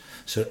 years,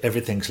 so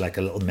everything's like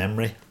a little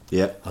memory.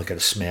 Yeah, I'll get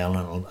a smell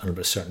and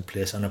a certain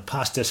place, and I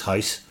passed this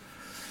house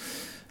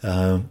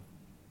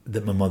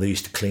that my mother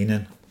used to clean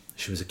in.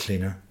 She was a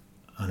cleaner,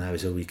 and I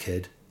was a wee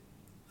kid,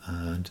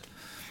 and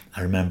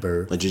I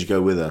remember. And did you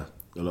go with her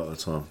a lot of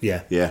the time?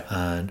 Yeah, yeah.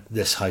 And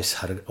this house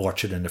had an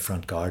orchard in the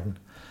front garden,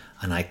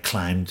 and I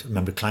climbed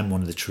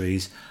one of the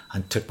trees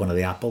and took one of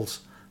the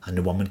apples. And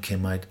the woman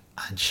came out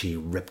and she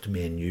ripped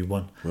me a new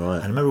one. Right.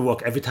 And I remember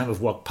every time I've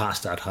walked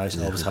past that house,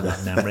 I always have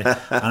that memory. And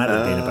I would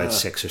have been about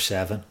 6 or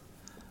 7.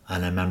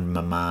 And I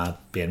remember my ma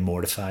being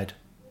mortified.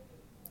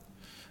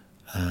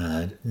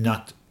 And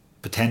not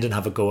pretending to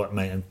have a go at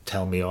me and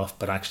tell me off,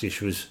 but actually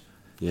she was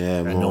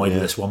annoyed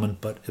with this woman,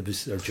 but it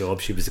was her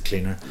job. She was the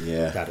cleaner.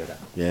 Yeah. Da-da-da.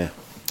 Yeah.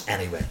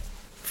 Anyway,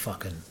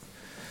 fucking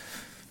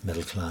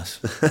middle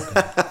class.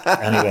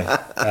 Anyway,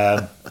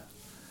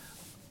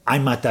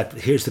 I'm at that,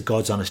 here's the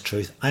God's honest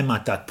truth, I'm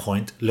at that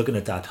point, looking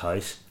at that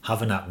house,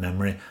 having that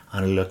memory,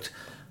 and I looked,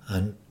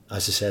 and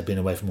as I said, been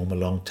away from home a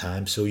long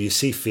time, so you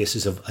see I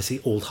see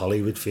old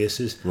Hollywood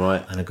faces,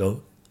 right? And I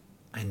go,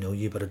 I know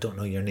you, but I don't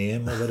know your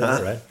name, or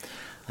whatever, right?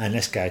 And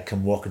this guy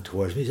come walking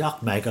towards me, he's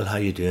like, Michael, how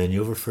you doing?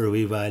 You over for a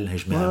wee while? And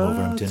here's me, I'm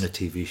over, I'm doing a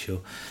TV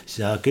show. He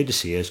said, good to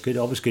see you, it's good,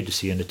 always good to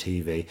see you on the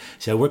TV. He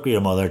said, I work with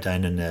your mother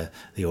down in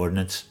the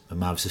ordnance, my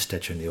mum was a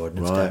stitcher in the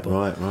ordnance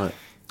depot. Right.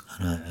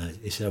 And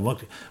he said, I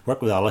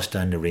work with Alice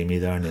down the Remy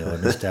there in the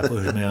ordnance depot.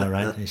 Is me all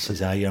right? And he says,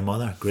 your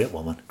mother, great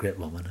woman.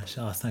 I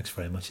said, oh, thanks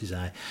very much. He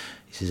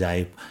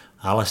says,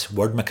 Alice,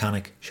 word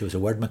mechanic. She was a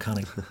word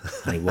mechanic.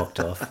 And he walked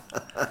off.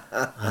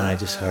 And I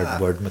just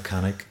heard word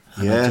mechanic.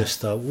 And I just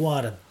thought,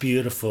 what a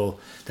beautiful,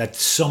 that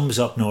sums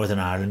up Northern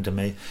Ireland to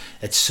me.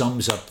 It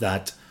sums up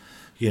that,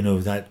 you know,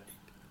 that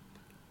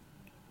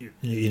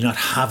you're not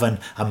having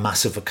a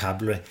massive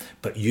vocabulary,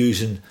 but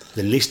using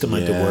the least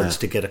amount of words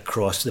to get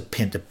across, to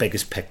paint the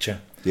biggest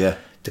picture. Yeah.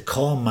 To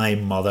call my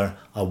mother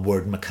a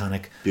word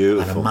mechanic,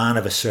 beautiful, and a man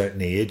of a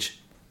certain age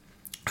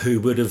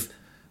who would have,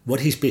 what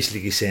he's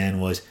basically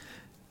saying was,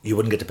 you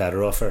wouldn't get the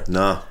better of her.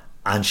 No.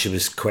 And she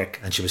was quick,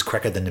 and she was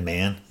quicker than the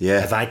men.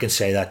 Yeah. If I can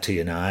say that to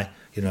you now,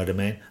 you know what I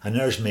mean? And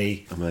there's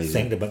me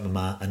thinking about my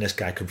ma, and this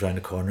guy comes round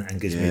the corner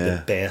and gives me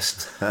the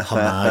best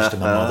homage to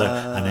my mother,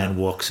 and then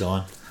walks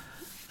on.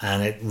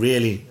 And it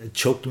really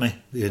choked me,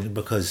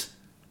 because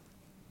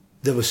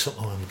there was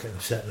something. I'm getting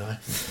upset now.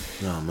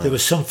 No, man. There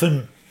was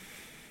something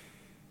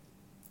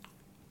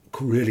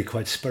really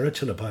quite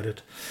spiritual about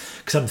it,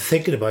 because I'm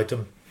thinking about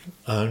them,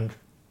 and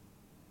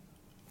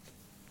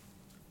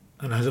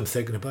as I'm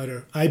thinking about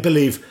her, I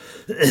believe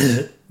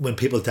when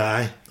people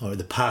die or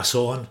they pass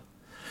on,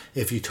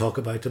 if you talk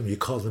about them, you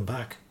call them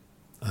back.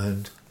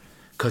 And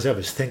because I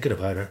was thinking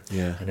about her,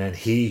 and then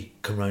he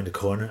come round the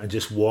corner and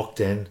just walked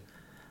in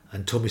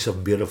and told me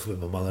something beautiful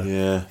with my mother.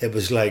 Yeah. It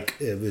was like,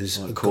 it was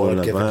a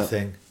God-given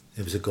thing.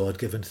 It was a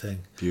God-given thing.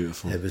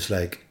 Beautiful. It was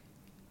like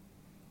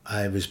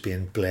I was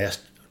being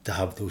blessed to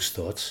have those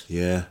thoughts.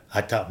 Yeah.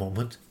 At that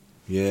moment.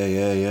 Yeah.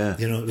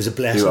 You know, it was a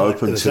blessing. You were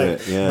open to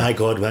like, it, yeah. My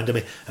God went to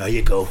me, there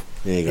you go.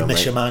 There you go, miss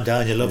mate. your man,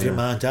 Dad, you love your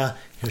man, Dad.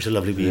 Here's a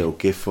lovely little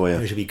gift for you.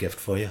 Here's a wee gift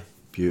for you.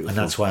 Beautiful. And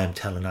that's why I'm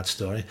telling that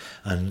story.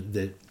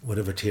 And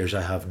whatever tears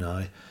I have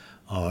now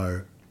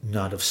are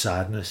not of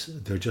sadness,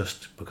 they're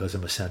just because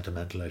I'm a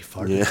sentimental old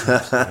fart.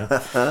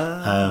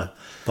 Yeah.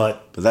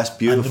 But that's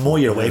beautiful. And the more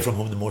you're away from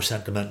home, the more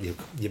sentimental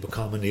you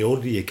become, and the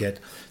older you get,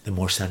 the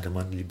more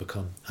sentimental you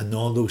become. And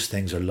all those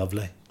things are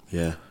lovely.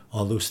 Yeah.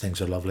 All those things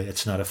are lovely.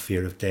 It's not a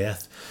fear of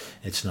death.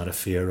 It's not a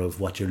fear of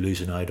what you're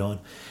losing out on.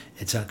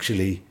 It's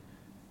actually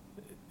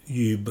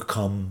I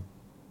become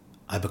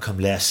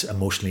less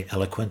emotionally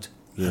eloquent,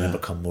 and I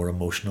become more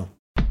emotional.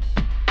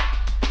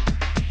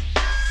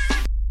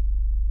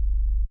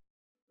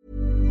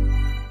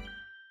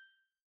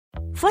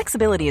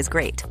 Flexibility is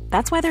great.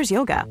 That's why there's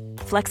yoga.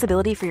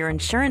 Flexibility for your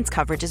insurance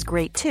coverage is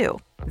great too.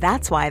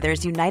 That's why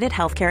there's United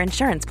Healthcare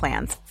Insurance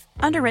Plans.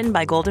 Underwritten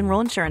by Golden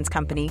Rule Insurance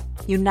Company,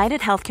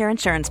 United Healthcare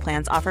Insurance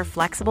Plans offer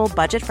flexible,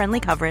 budget-friendly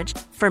coverage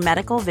for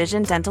medical,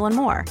 vision, dental, and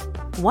more.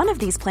 One of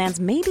these plans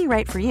may be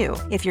right for you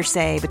if you're,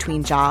 say,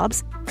 between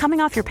jobs,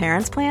 coming off your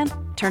parents' plan,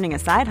 turning a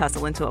side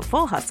hustle into a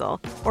full hustle,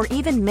 or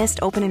even missed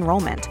open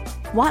enrollment.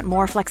 Want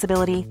more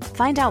flexibility?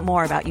 Find out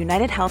more about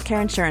United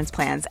Healthcare Insurance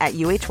Plans at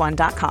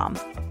uh1.com.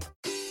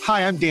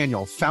 Hi, I'm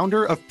Daniel,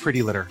 founder of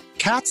Pretty Litter.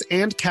 Cats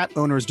and cat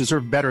owners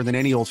deserve better than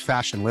any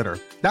old-fashioned litter.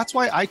 That's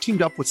why I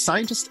teamed up with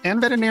scientists and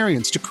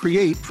veterinarians to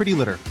create Pretty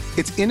Litter.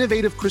 Its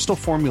innovative crystal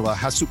formula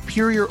has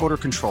superior odor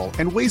control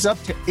and weighs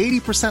up to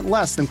 80%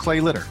 less than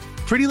clay litter.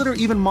 Pretty Litter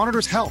even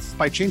monitors health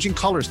by changing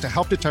colors to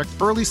help detect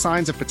early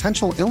signs of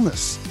potential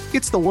illness.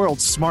 It's the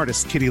world's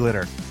smartest kitty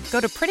litter. Go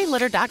to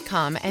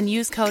prettylitter.com and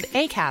use code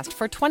ACAST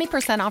for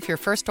 20% off your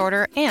first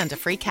order and a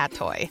free cat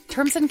toy.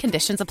 Terms and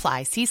conditions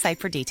apply. See site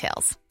for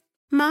details.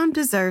 Mom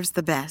deserves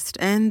the best,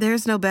 and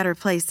there's no better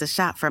place to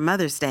shop for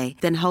Mother's Day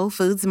than Whole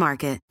Foods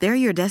Market. They're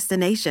your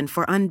destination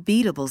for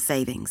unbeatable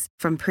savings,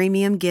 from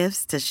premium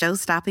gifts to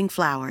show-stopping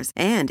flowers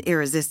and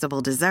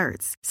irresistible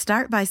desserts.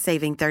 Start by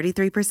saving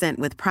 33%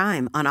 with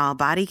Prime on all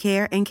body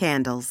care and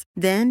candles.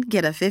 Then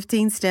get a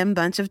 15-stem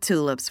bunch of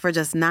tulips for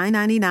just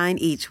 $9.99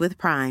 each with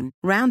Prime.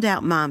 Round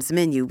out Mom's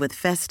menu with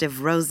festive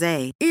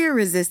rosé,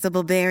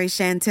 irresistible berry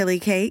chantilly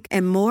cake,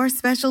 and more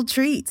special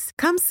treats.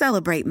 Come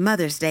celebrate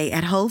Mother's Day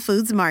at Whole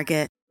Foods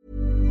Market.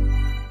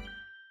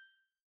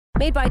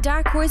 Made by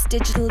darkhorse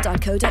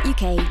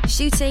digital.co.uk.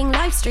 Shooting,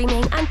 live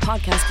streaming and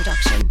podcast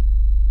production.